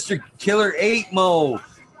 Mr. Killer 8 Mo,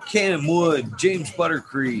 Cannon Wood, James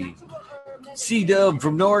Buttercree, C-Dub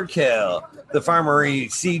from NorCal, the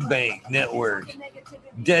Farmery Seed Bank Network,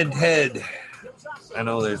 Deadhead. I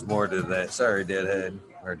know there's more to that. Sorry, Deadhead.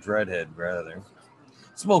 Or Dreadhead, rather.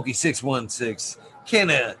 Smokey 616.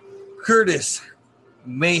 Kenna Curtis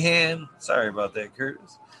Mahan. Sorry about that,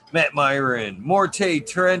 Curtis. Matt Myron. Morte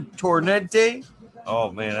Tornente.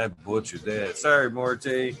 Oh, man, I butchered that. Sorry,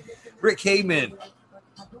 Morte. Rick Heyman.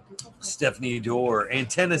 Stephanie Dorr.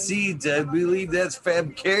 Antenna Seeds. I believe that's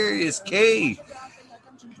Fabcarious K.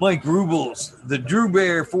 Mike Rubles. The Drew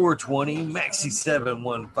Bear 420. Maxi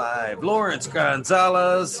 715. Lawrence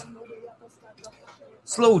Gonzalez.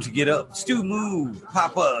 Slow to Get Up, Stu Move,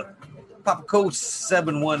 Papa Coach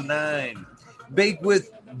 719, Bake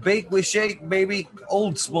with Shake, baby,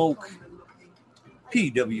 Old Smoke,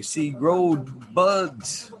 PWC Road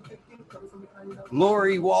Buds,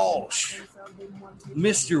 Lori Walsh,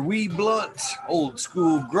 Mr. Wee Blunt, Old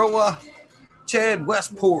School Grower, Chad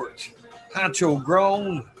Westport, Honcho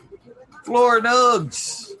Grown, Florida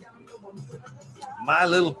Nugs, My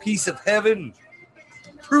Little Piece of Heaven,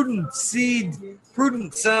 Prudent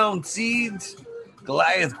Sound Seeds,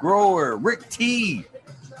 Goliath Grower, Rick T,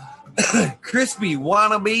 Crispy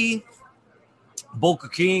Wannabe, Boca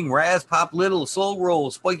King, Raz Pop Little, Slow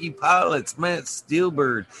Roll, Spiky Pilots, Matt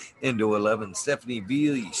Steelbird, Indo 11, Stephanie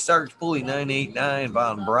Veely, Sarge Pulley 989,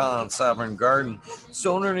 Von Braun, Sovereign Garden,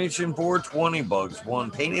 Stoner Nation 420, Bugs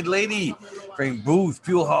 1, Painted Lady, Frank Booth,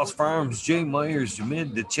 Fuel House Farms, Jay Myers,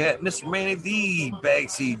 Jamid the Chat, Mr. Manny D,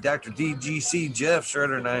 Bagseed, Dr. DGC, Jeff,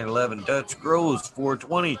 Shredder 911, Dutch Grows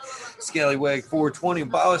 420, Scallywag 420,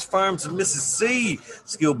 Bowers Farms and Mrs. C,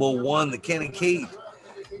 Skillbo 1, The Cannon Kate,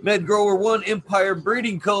 Med Grower 1, Empire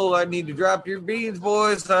Breeding Co. I need to drop your beans,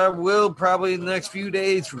 boys. I will probably in the next few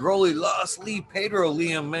days. Rolly Lost, Lee Pedro,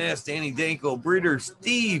 Liam Mass, Danny Danko, Breeder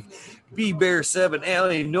Steve, B Bear 7,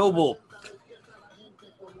 Allie Noble,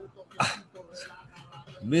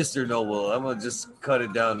 Mr. Noble. I'm going to just cut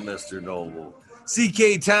it down to Mr. Noble.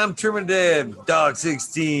 CK Tom Trinidad, Dog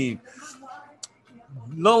 16,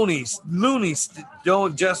 Looney,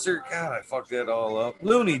 don't Jester. God, I fucked that all up.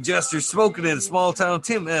 Looney, Jester, Smoking in Small Town,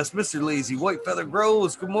 Tim S, Mr. Lazy, White Feather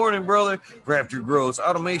Grows. Good morning, brother. Raptor Grows.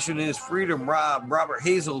 Automation is Freedom, Rob, Robert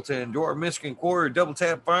Hazelton, Dora, Michigan Quarter, Double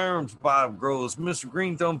Tap Farms, Bob Grows, Mr.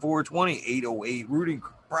 Green Thumb 420, 808, Rooting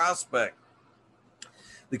Prospect,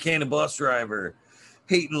 The Cannon Bus Driver,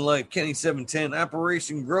 Hating Life, Kenny 710,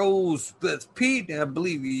 Operation Grows. That's Pete. I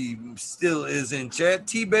believe he still is in chat.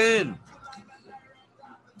 T-Ben.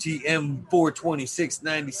 TM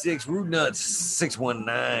 42696, Root Nuts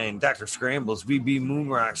 619, Dr. Scrambles, VB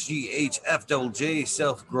Moonrocks, GHFJ,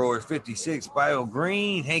 Self Grower 56, Bio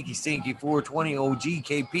Green, Hanky Stinky 420,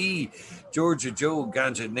 OGKP, Georgia Joe,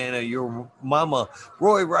 Ganja Nana, Your Mama,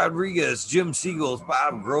 Roy Rodriguez, Jim Siegels,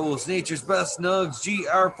 Bob Groves, Nature's Best Nugs,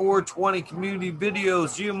 GR420 Community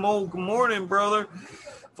Videos, GMO, good morning, brother.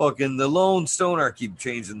 Fucking the Lone Stoner, I keep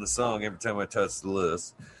changing the song every time I touch the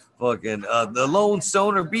list. Fucking the Lone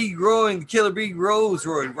Stoner, Bee Growing, the Killer Bee Grows,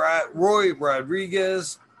 Roy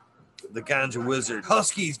Rodriguez, the Ganja Wizard,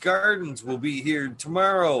 Husky's Gardens will be here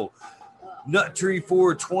tomorrow. Nut Tree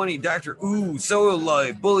 420, Dr. Ooh, Soil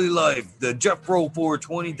Life, Bully Life, the Jeff Roll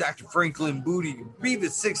 420, Dr. Franklin Booty,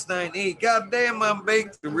 Beavis 698, Goddamn I'm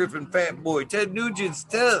Baked, the Riffin' Fat Boy, Ted Nugent's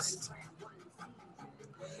Test,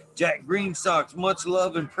 Jack Greenstocks, much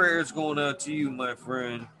love and prayers going out to you, my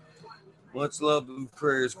friend. Much love and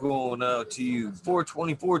prayers going out to you.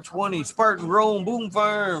 420, Spartan Rome, Boom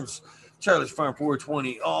Farms, Charlie's Farm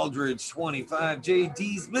 420, Aldridge 25,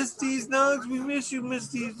 JD's, Misty's Nugs, we miss you,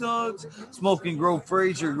 Misty's Nugs, Smoking Grove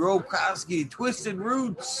Fraser, Grove Koski, Twisted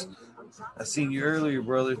Roots. I seen you earlier,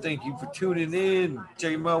 brother. Thank you for tuning in.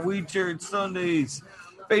 Checking my Weed Church Sundays.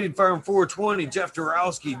 Faded Farm 420, Jeff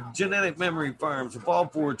Dorowski, Genetic Memory Farms,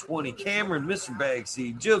 Evolve 420, Cameron, Mr.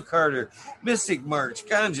 Bagseed, Jill Carter, Mystic March,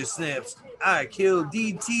 Ganja Snaps, I Kill,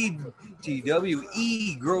 DT,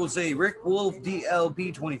 TWE, Grosse, Rick Wolf,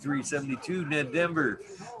 DLP 2372, Ned Denver,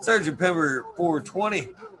 Sergeant Pepper 420,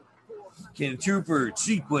 Ken Trooper,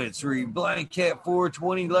 Sequence 3, Blind Cat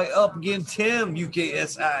 420, Light Up Again, Tim,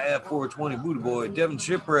 UKSIF 420, Buddha Boy, Devin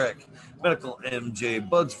Shipwreck, Medical MJ,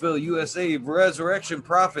 Budsville, USA, Resurrection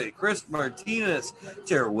Prophet, Chris Martinez,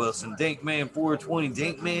 Tara Wilson, Dankman 420,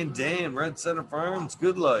 Dankman Dan, Red Center Farms,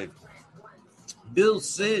 Good Life, Bill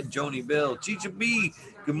Sid, Joni Bell, Chicha B,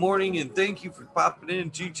 good morning and thank you for popping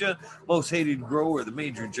in, Chicha. Most Hated Grower, the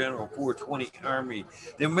Major General 420 Army,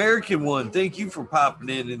 the American one, thank you for popping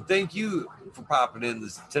in and thank you for popping in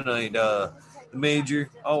this tonight, the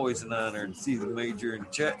Major. Always an honor to see the Major in the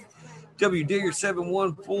chat. W Digger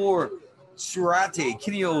 714, Surate,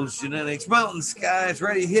 Kineos Genetics, Mountain Skies,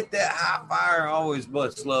 ready to hit that hot fire. Always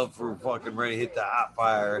much love for fucking ready to hit the hot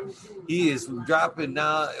fire. He is dropping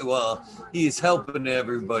now. Well, he is helping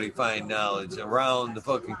everybody find knowledge around the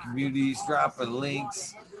fucking communities, dropping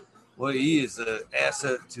links. Well, he is an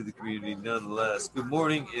asset to the community nonetheless. Good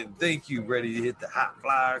morning and thank you. Ready to hit the hot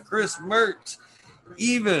fire. Chris Mertz,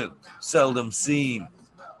 even seldom seen.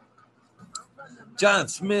 John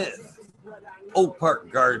Smith, Oak Park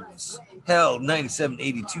Gardens, Hell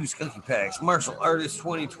 9782 Skunky Packs, Martial Artist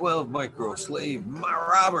 2012 Micro Slave, My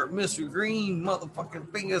Robert, Mr. Green,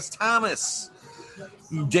 motherfucking Fingers Thomas,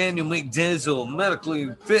 Daniel McDizzle,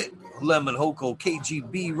 Medically Fit, Lemon Hoko,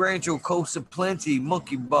 KGB, Rancho Costa Plenty,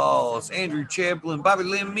 Monkey Balls, Andrew Chaplin, Bobby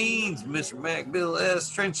Lynn Means, Mr. Mac, Bill S,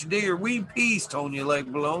 Trench Deer, Weed Peace, Tonya Like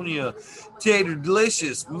Bologna, Tater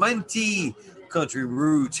Delicious, Minty, Country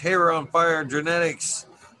Roots, Hair on Fire Genetics,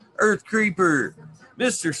 Earth Creeper,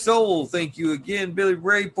 Mr. Soul, thank you again. Billy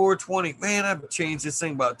Ray 420. Man, I've changed this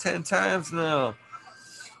thing about 10 times now.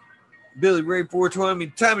 Billy Ray 420,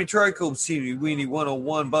 Tommy Trico, Teeny Weenie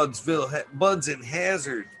 101, Budsville, Buds and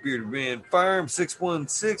Hazard, Bearded Man Farm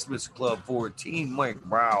 616, Mr. Club 14, Mike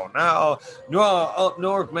Brown. Now, up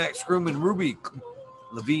north, Max Screwman, Ruby,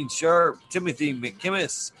 Levine Sharp, Timothy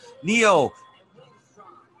McKimmis, Neo,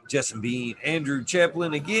 Justin Bean, Andrew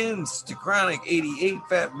Chaplin again, Stachronic 88,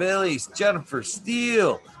 Fat Bellies, Jennifer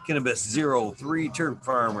Steele, Cannabis 03, Turf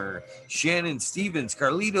Farmer, Shannon Stevens,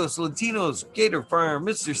 Carlitos Latinos, Gator Farm,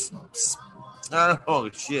 Mr.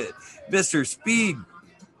 Speed,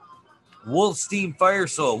 Wolfstein Fire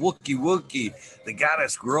Soul, Wookie, The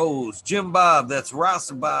Goddess Grows, Jim Bob, that's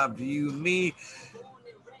Rasta Bob to you and me.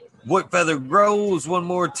 White Feather Grows one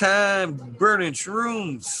more time, Burning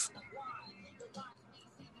Shrooms.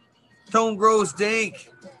 Tone Grows Dank,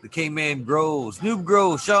 the K-Man Grows, Noob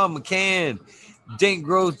Grows, Sean McCann, Dank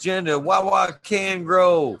Grows Gender, Wawa Can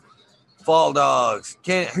Grow, Fall Dogs,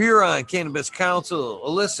 Huron Cannabis Council,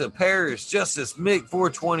 Alyssa Parrish, Justice Mick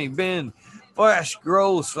 420 Ben, Flash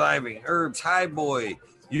Grows Thriving, Herbs High Boy,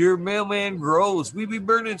 Your Mailman Grows, We Be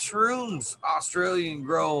Burning Shrooms, Australian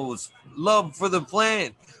Grows, Love for the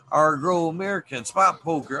Plant, Our Grow American, Spot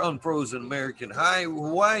Poker, Unfrozen American, High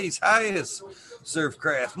Hawaii's Highest,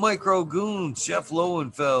 Surfcraft, Micro Goons, Jeff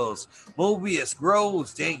Lowenfels, Mobius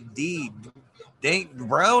Grows, Dank D, Dank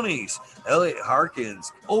Brownies, Elliot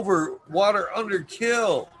Harkins, Underwater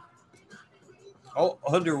Overkill,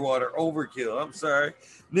 I'm sorry,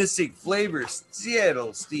 Mystic Flavors,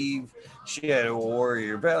 Seattle Steve, Shadow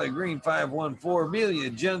Warrior, Valley Green 514, Amelia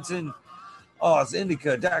Jensen, Oz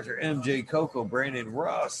Indica, Dr. MJ Coco, Brandon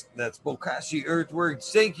Ross. That's Bokashi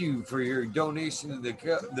Earthworks. Thank you for your donation to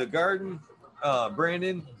the garden.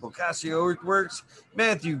 Brandon, Bokashi Earthworks,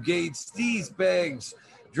 Matthew Gates, These Bags,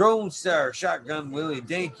 Drone Star, Shotgun Willie,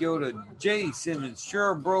 Dank Yoda, Jay Simmons,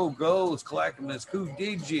 Sure Bro Goes, Clackamas, Cool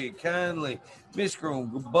DJ, Conley,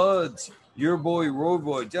 Mishkron, Buds, Your Boy Road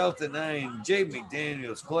Boy, Delta 9, Jay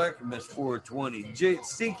McDaniels, Clackamas 420, Jay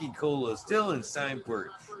Stinky Cola, Dylan Steinport,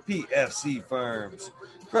 PFC Farms,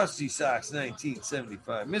 Krusty Socks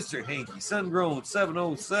 1975, Mr. Hanky, Sungrown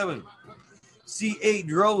 707, C8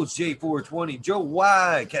 Rose, J420, Joe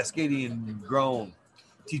Y, Cascadian Grown,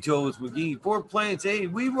 Tito's McGee, Four Plants, A,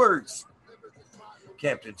 WeWorks,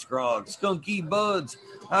 Captain Scrog, Skunky Buds,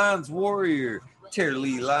 Hans Warrior, Terry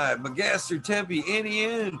Lee Live, McGaster Tempe, Annie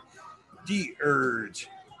N, D Urge,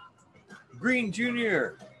 Green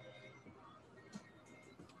Jr.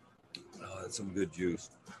 Oh, that's some good juice.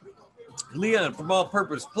 Leon from All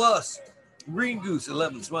Purpose Plus, Green Goose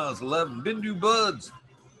 11 Smiles 11, Bindu Buds,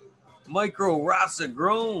 Micro Rasa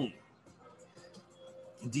Grown,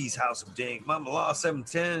 D's House of Dank, Mama Law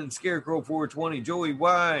 710, Scarecrow 420, Joey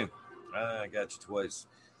Y. I got you twice.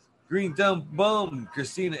 Green Thumb Bum,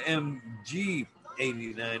 Christina MG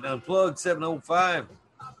 89, Unplugged 705,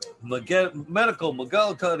 Medical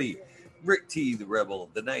McGullicuddy, Rick T, the Rebel,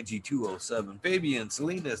 the 9G207, Fabian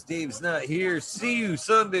Salinas, Dave's not here. See you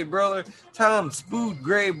Sunday, brother. Tom Spoot,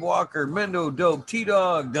 Grave Walker, Mendo Dope,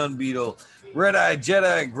 T-Dog, Dunbeetle, Red Eye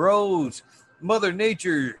Jedi, Grows, Mother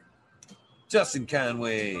Nature, Justin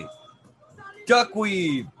Conway,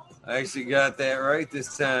 Duckweed. I actually got that right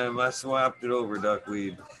this time. I swapped it over,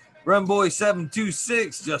 Duckweed. Runboy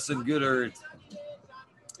 726, Justin Goodearth.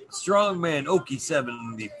 Strongman, Okie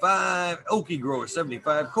 75, Okie Grower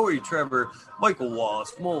 75, Corey Trevor, Michael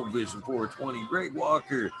Wallace, Mold Vision 420, Greg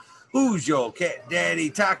Walker, Who's Your Cat Daddy,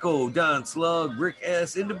 Taco, Don Slug, Rick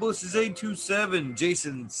S, In the Bushes 827,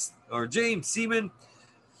 James Seaman,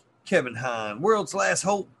 Kevin Hahn, World's Last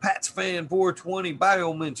Hope, Pat's Fan 420,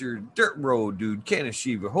 Biomentor, Dirt Road Dude,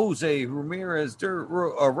 Kanashiva, Jose Ramirez,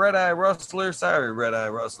 Red Eye Rustler, sorry Red Eye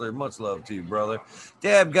Rustler, much love to you, brother.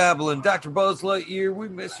 Dab Goblin, Dr. Buzz Lightyear, we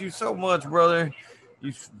miss you so much, brother.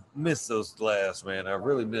 You missed those laughs, man. I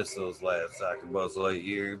really miss those laughs, Dr. Buzz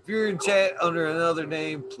Lightyear. If you're in chat under another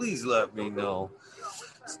name, please let me know.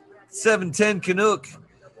 710 Canuck,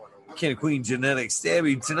 Ken Queen Genetics,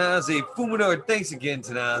 Stabby, Tanaze, Fuminor. Thanks again,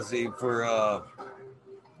 Tanaze, for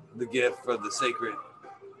the gift for the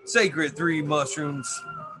sacred 3 mushrooms.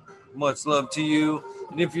 Much love to you.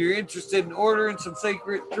 And if you're interested in ordering some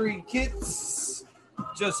Sacred 3 kits,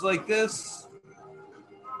 just like this,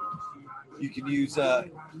 you can use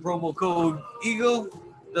promo code EAGLE.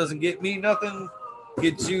 Doesn't get me nothing.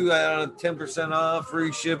 Gets you 10% off,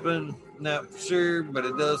 free shipping. Not for sure, but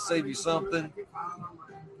it does save you something.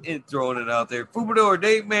 And throwing it out there. Fubador,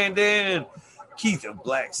 Dave Mandan, Keith of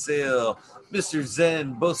Black Sail, Mr.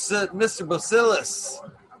 Zen, Mr. Bacillus.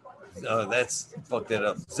 Oh, fuck that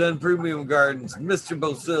up. Zen Premium Gardens, Mr.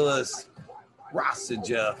 Bacillus, Rasta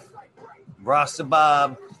Jeff, Rasta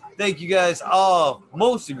Bob. Thank you guys all,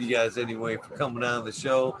 most of you guys anyway, for coming on the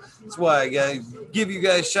show. That's why I give you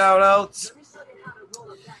guys shout outs.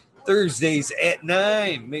 Thursdays at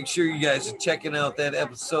 9. Make sure you guys are checking out that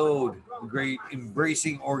episode. The great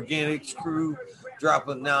Embracing Organics crew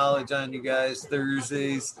dropping knowledge on you guys.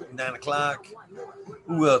 Thursdays, 9 o'clock.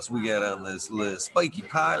 Who else we got on this list? Spiky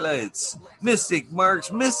Pilots, Mystic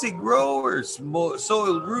Marks, Mystic Growers,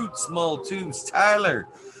 Soiled Roots, Small Tubes, Tyler,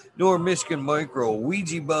 North Michigan Micro,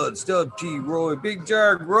 Ouija Buds, Dub T, Roy, Big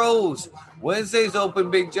Jar Grows. Wednesday's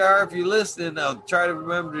open, Big Jar. If you're listening, I'll try to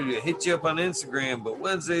remember to hit you up on Instagram, but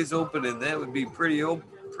Wednesday's open, and that would be pretty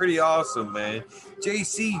awesome, man.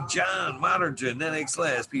 JC, John, Modern Genetics,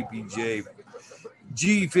 Last PPJ,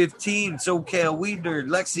 G15, SoCal Weed Nerd,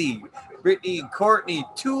 Lexi, Brittany, and Courtney.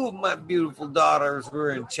 2 of my beautiful daughters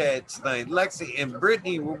were in chat tonight. Lexi and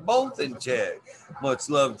Brittany were both in chat. Much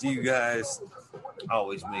love to you guys.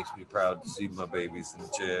 Always makes me proud to see my babies in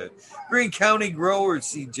chat. Green County Grower,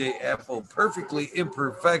 CJ Apple, Perfectly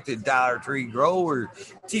Imperfected, Dollar Tree Grower,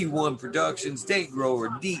 T1 Productions, Date Grower,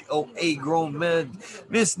 DOA Grown Med,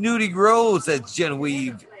 Miss Nudie Grows, that's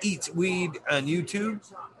Genevieve Eats Weed on YouTube.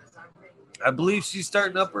 I believe she's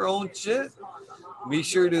starting up her own shit. Be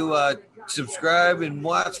sure to subscribe and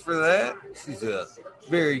watch for that. She's a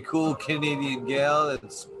very cool Canadian gal.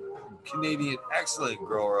 That's Canadian excellent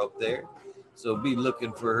grower up there. So be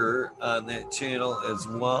looking for her on that channel as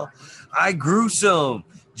well. I Gruesome,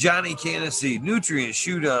 Johnny Candace, Nutrient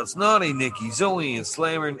Shootouts, Naughty Nicky, Zoe and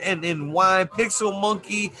Slammer, and NY Pixel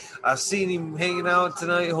Monkey. I've seen him hanging out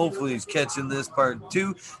tonight. Hopefully he's catching this part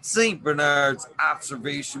too. St. Bernard's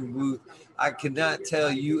Observation Booth. I cannot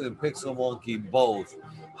tell you and Pixel Monkey both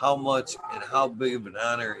how much and how big of an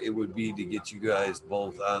honor it would be to get you guys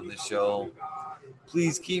both on the show.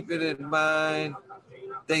 Please keep it in mind.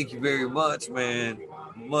 Thank you very much, man.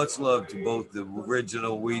 Much love to both the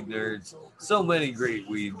original Weed Nerds. So many great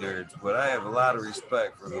Weed Nerds, but I have a lot of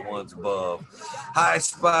respect for the ones above. High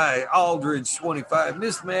Spy, Aldridge 25,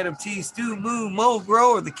 Miss Madam T, Stu Moon, Mo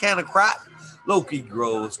Grower, The Can of Crop, Loki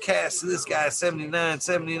Grows, Cast This Guy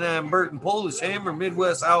 79, Burton Polish Hammer,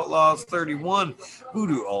 Midwest Outlaws 31,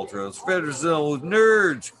 Voodoo Ultras, Federal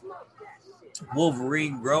Nerds,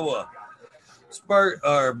 Wolverine Grower,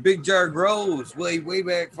 Big Jar Grows, way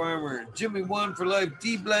back farmer, Jimmy One for Life,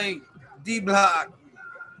 D Block,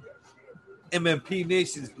 MMP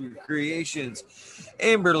Nations Creations,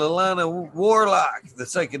 Amber Lalana Warlock, the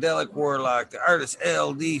Psychedelic Warlock, the Artist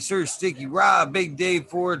LD, Sir Sticky Rob, Big Dave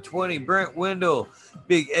 420, Brent Wendell,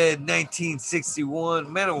 Big Ed 1961,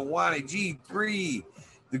 Manawati G3,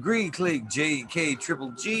 the Green Click J&K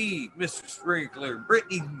Triple G, Mr. Sprinkler,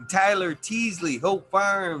 Brittany Tyler Teasley, Hope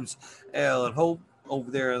Farms, Alan Hope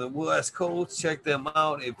over there on the West Coast. Check them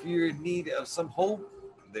out if you're in need of some hope.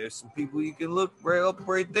 There's some people you can look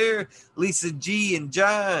right there. Lisa G and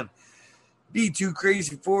John. B2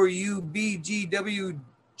 Crazy for You,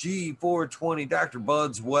 BGWG 420, Dr.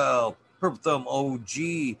 Buds Well, Purple Thumb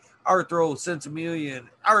OG, Arthro Centimillion,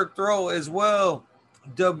 Arthro as well.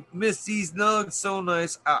 Miss these nugs, so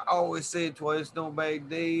nice. I always say it twice, no bad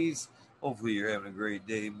days. Hopefully you're having a great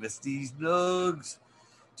day. Miss these nugs.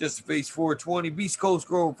 Just Face 420, Beast Coast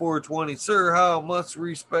Grower 420. Sir, how much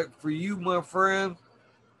respect for you, my friend.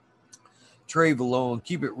 Trey Valone,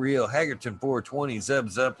 Keep It Real, Haggerton 420, Zeb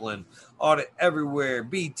Zeppelin, Audit Everywhere,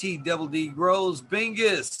 BT Double D Grows,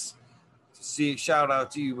 Bingus. Shout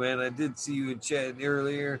out to you, man. I did see you in chat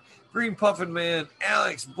earlier. Green Puffin Man,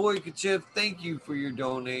 Alex Boykachev, thank you for your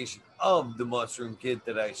donation of the mushroom kit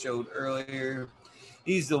that I showed earlier.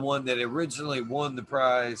 He's the one that originally won the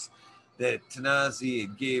prize that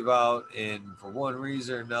Tanazi gave out, and for one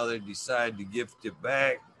reason or another decided to gift it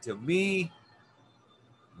back to me,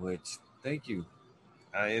 which, thank you.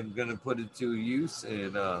 I am going to put it to use,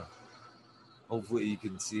 and hopefully you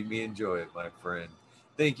can see me enjoy it, my friend.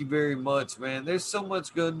 Thank you very much, man. There's so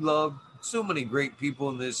much good love, so many great people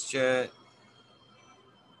in this chat,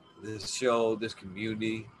 this show, this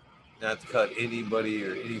community. Not to cut anybody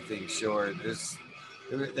or anything short.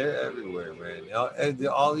 They're everywhere, man.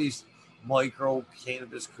 All these micro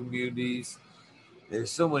cannabis communities.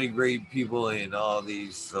 There's so many great people in all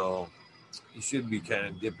these, so you should be kind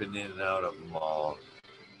of dipping in and out of them all.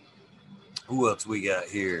 Who else we got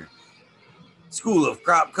here? School of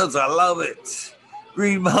Crop, cause I love it.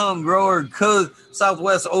 Green Mountain Grower, cause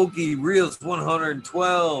Southwest Okie, Reels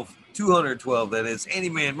 212, that is.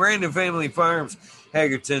 Anyman, Random Family Farms,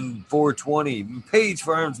 Haggerton 420, Page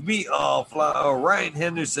Farms, Meat All Flour, Ryan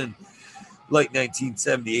Henderson, Late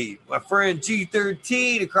 1978. My friend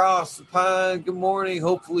G13 across the pond. Good morning.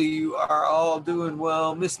 Hopefully you are all doing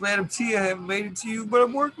well. Miss Madam T, I haven't made it to you, but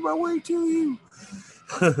I'm working my way to you.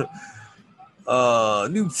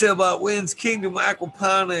 New Sailboat Wins, Kingdom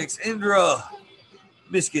Aquaponics, Indra,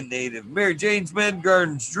 Michigan native, Mary Jane's Men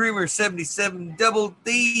Gardens, Dreamer 77, Double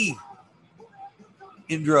D,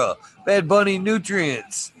 Indra, Bad Bunny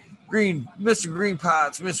Nutrients, Mr. Green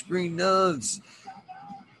Pots, Mr. Green Nugs,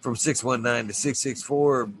 from 619 to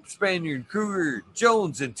 664, Spaniard Kruger,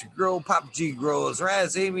 Jones into Grow, Pop G Grows,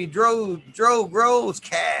 Raz Amy Dro Grows,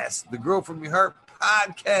 Cast, the Grow From Your Heart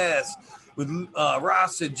podcast with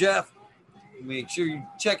Ross and Jeff. Make sure you're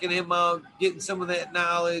checking him out, getting some of that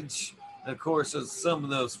knowledge. And of course, some of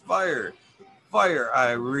those Fire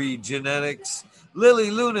I Read Genetics, Lily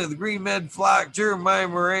Luna, the Green Med Flock, Jeremiah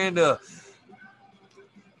Miranda,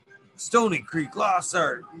 Stony Creek Lost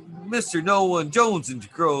Art, Mr. No One, Jones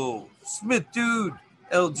and Crow, Smith Dude,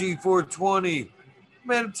 LG 420.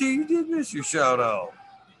 Madam T, you did miss your shout out.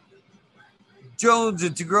 Jones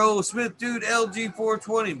and Grow, Smith Dude, LG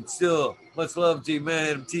 420. Still, much love to you,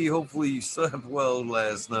 Madam T. Hopefully you slept well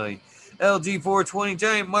last night. LG 420,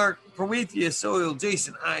 Giant Mark, Prometheus Soil,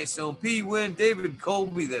 Jason Eyestone, P. Win, David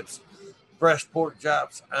Colby, that's Fresh Pork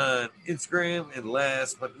Chops on Instagram. And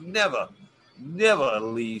last but never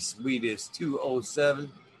least, Weedus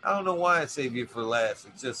 207. I don't know why I save you for last.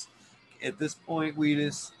 It's just, at this point,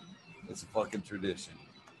 Weedus, it's a fucking tradition.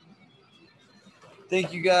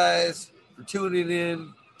 Thank you guys for tuning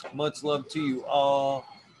in Much love to you all.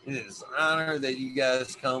 It is an honor that you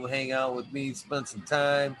guys come hang out with me, spend some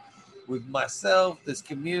time with myself, this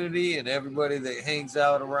community, and everybody that hangs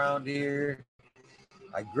out around here.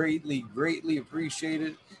 I greatly, greatly appreciate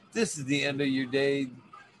it. This is the end of your day.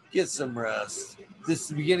 Get some rest. This is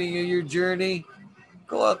the beginning of your journey.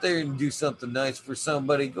 Go out there and do something nice for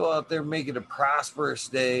somebody. Go out there, make it a prosperous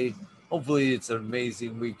day. Hopefully it's an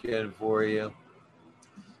amazing weekend for you.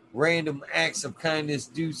 Random acts of kindness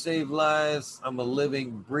do save lives. I'm a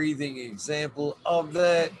living, breathing example of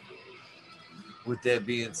that. With that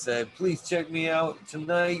being said, please check me out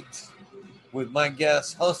tonight with my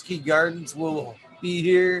guest. Husky Gardens will be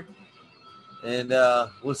here, and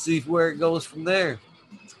we'll see where it goes from there.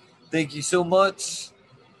 Thank you so much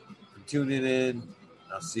for tuning in.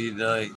 I'll see you tonight.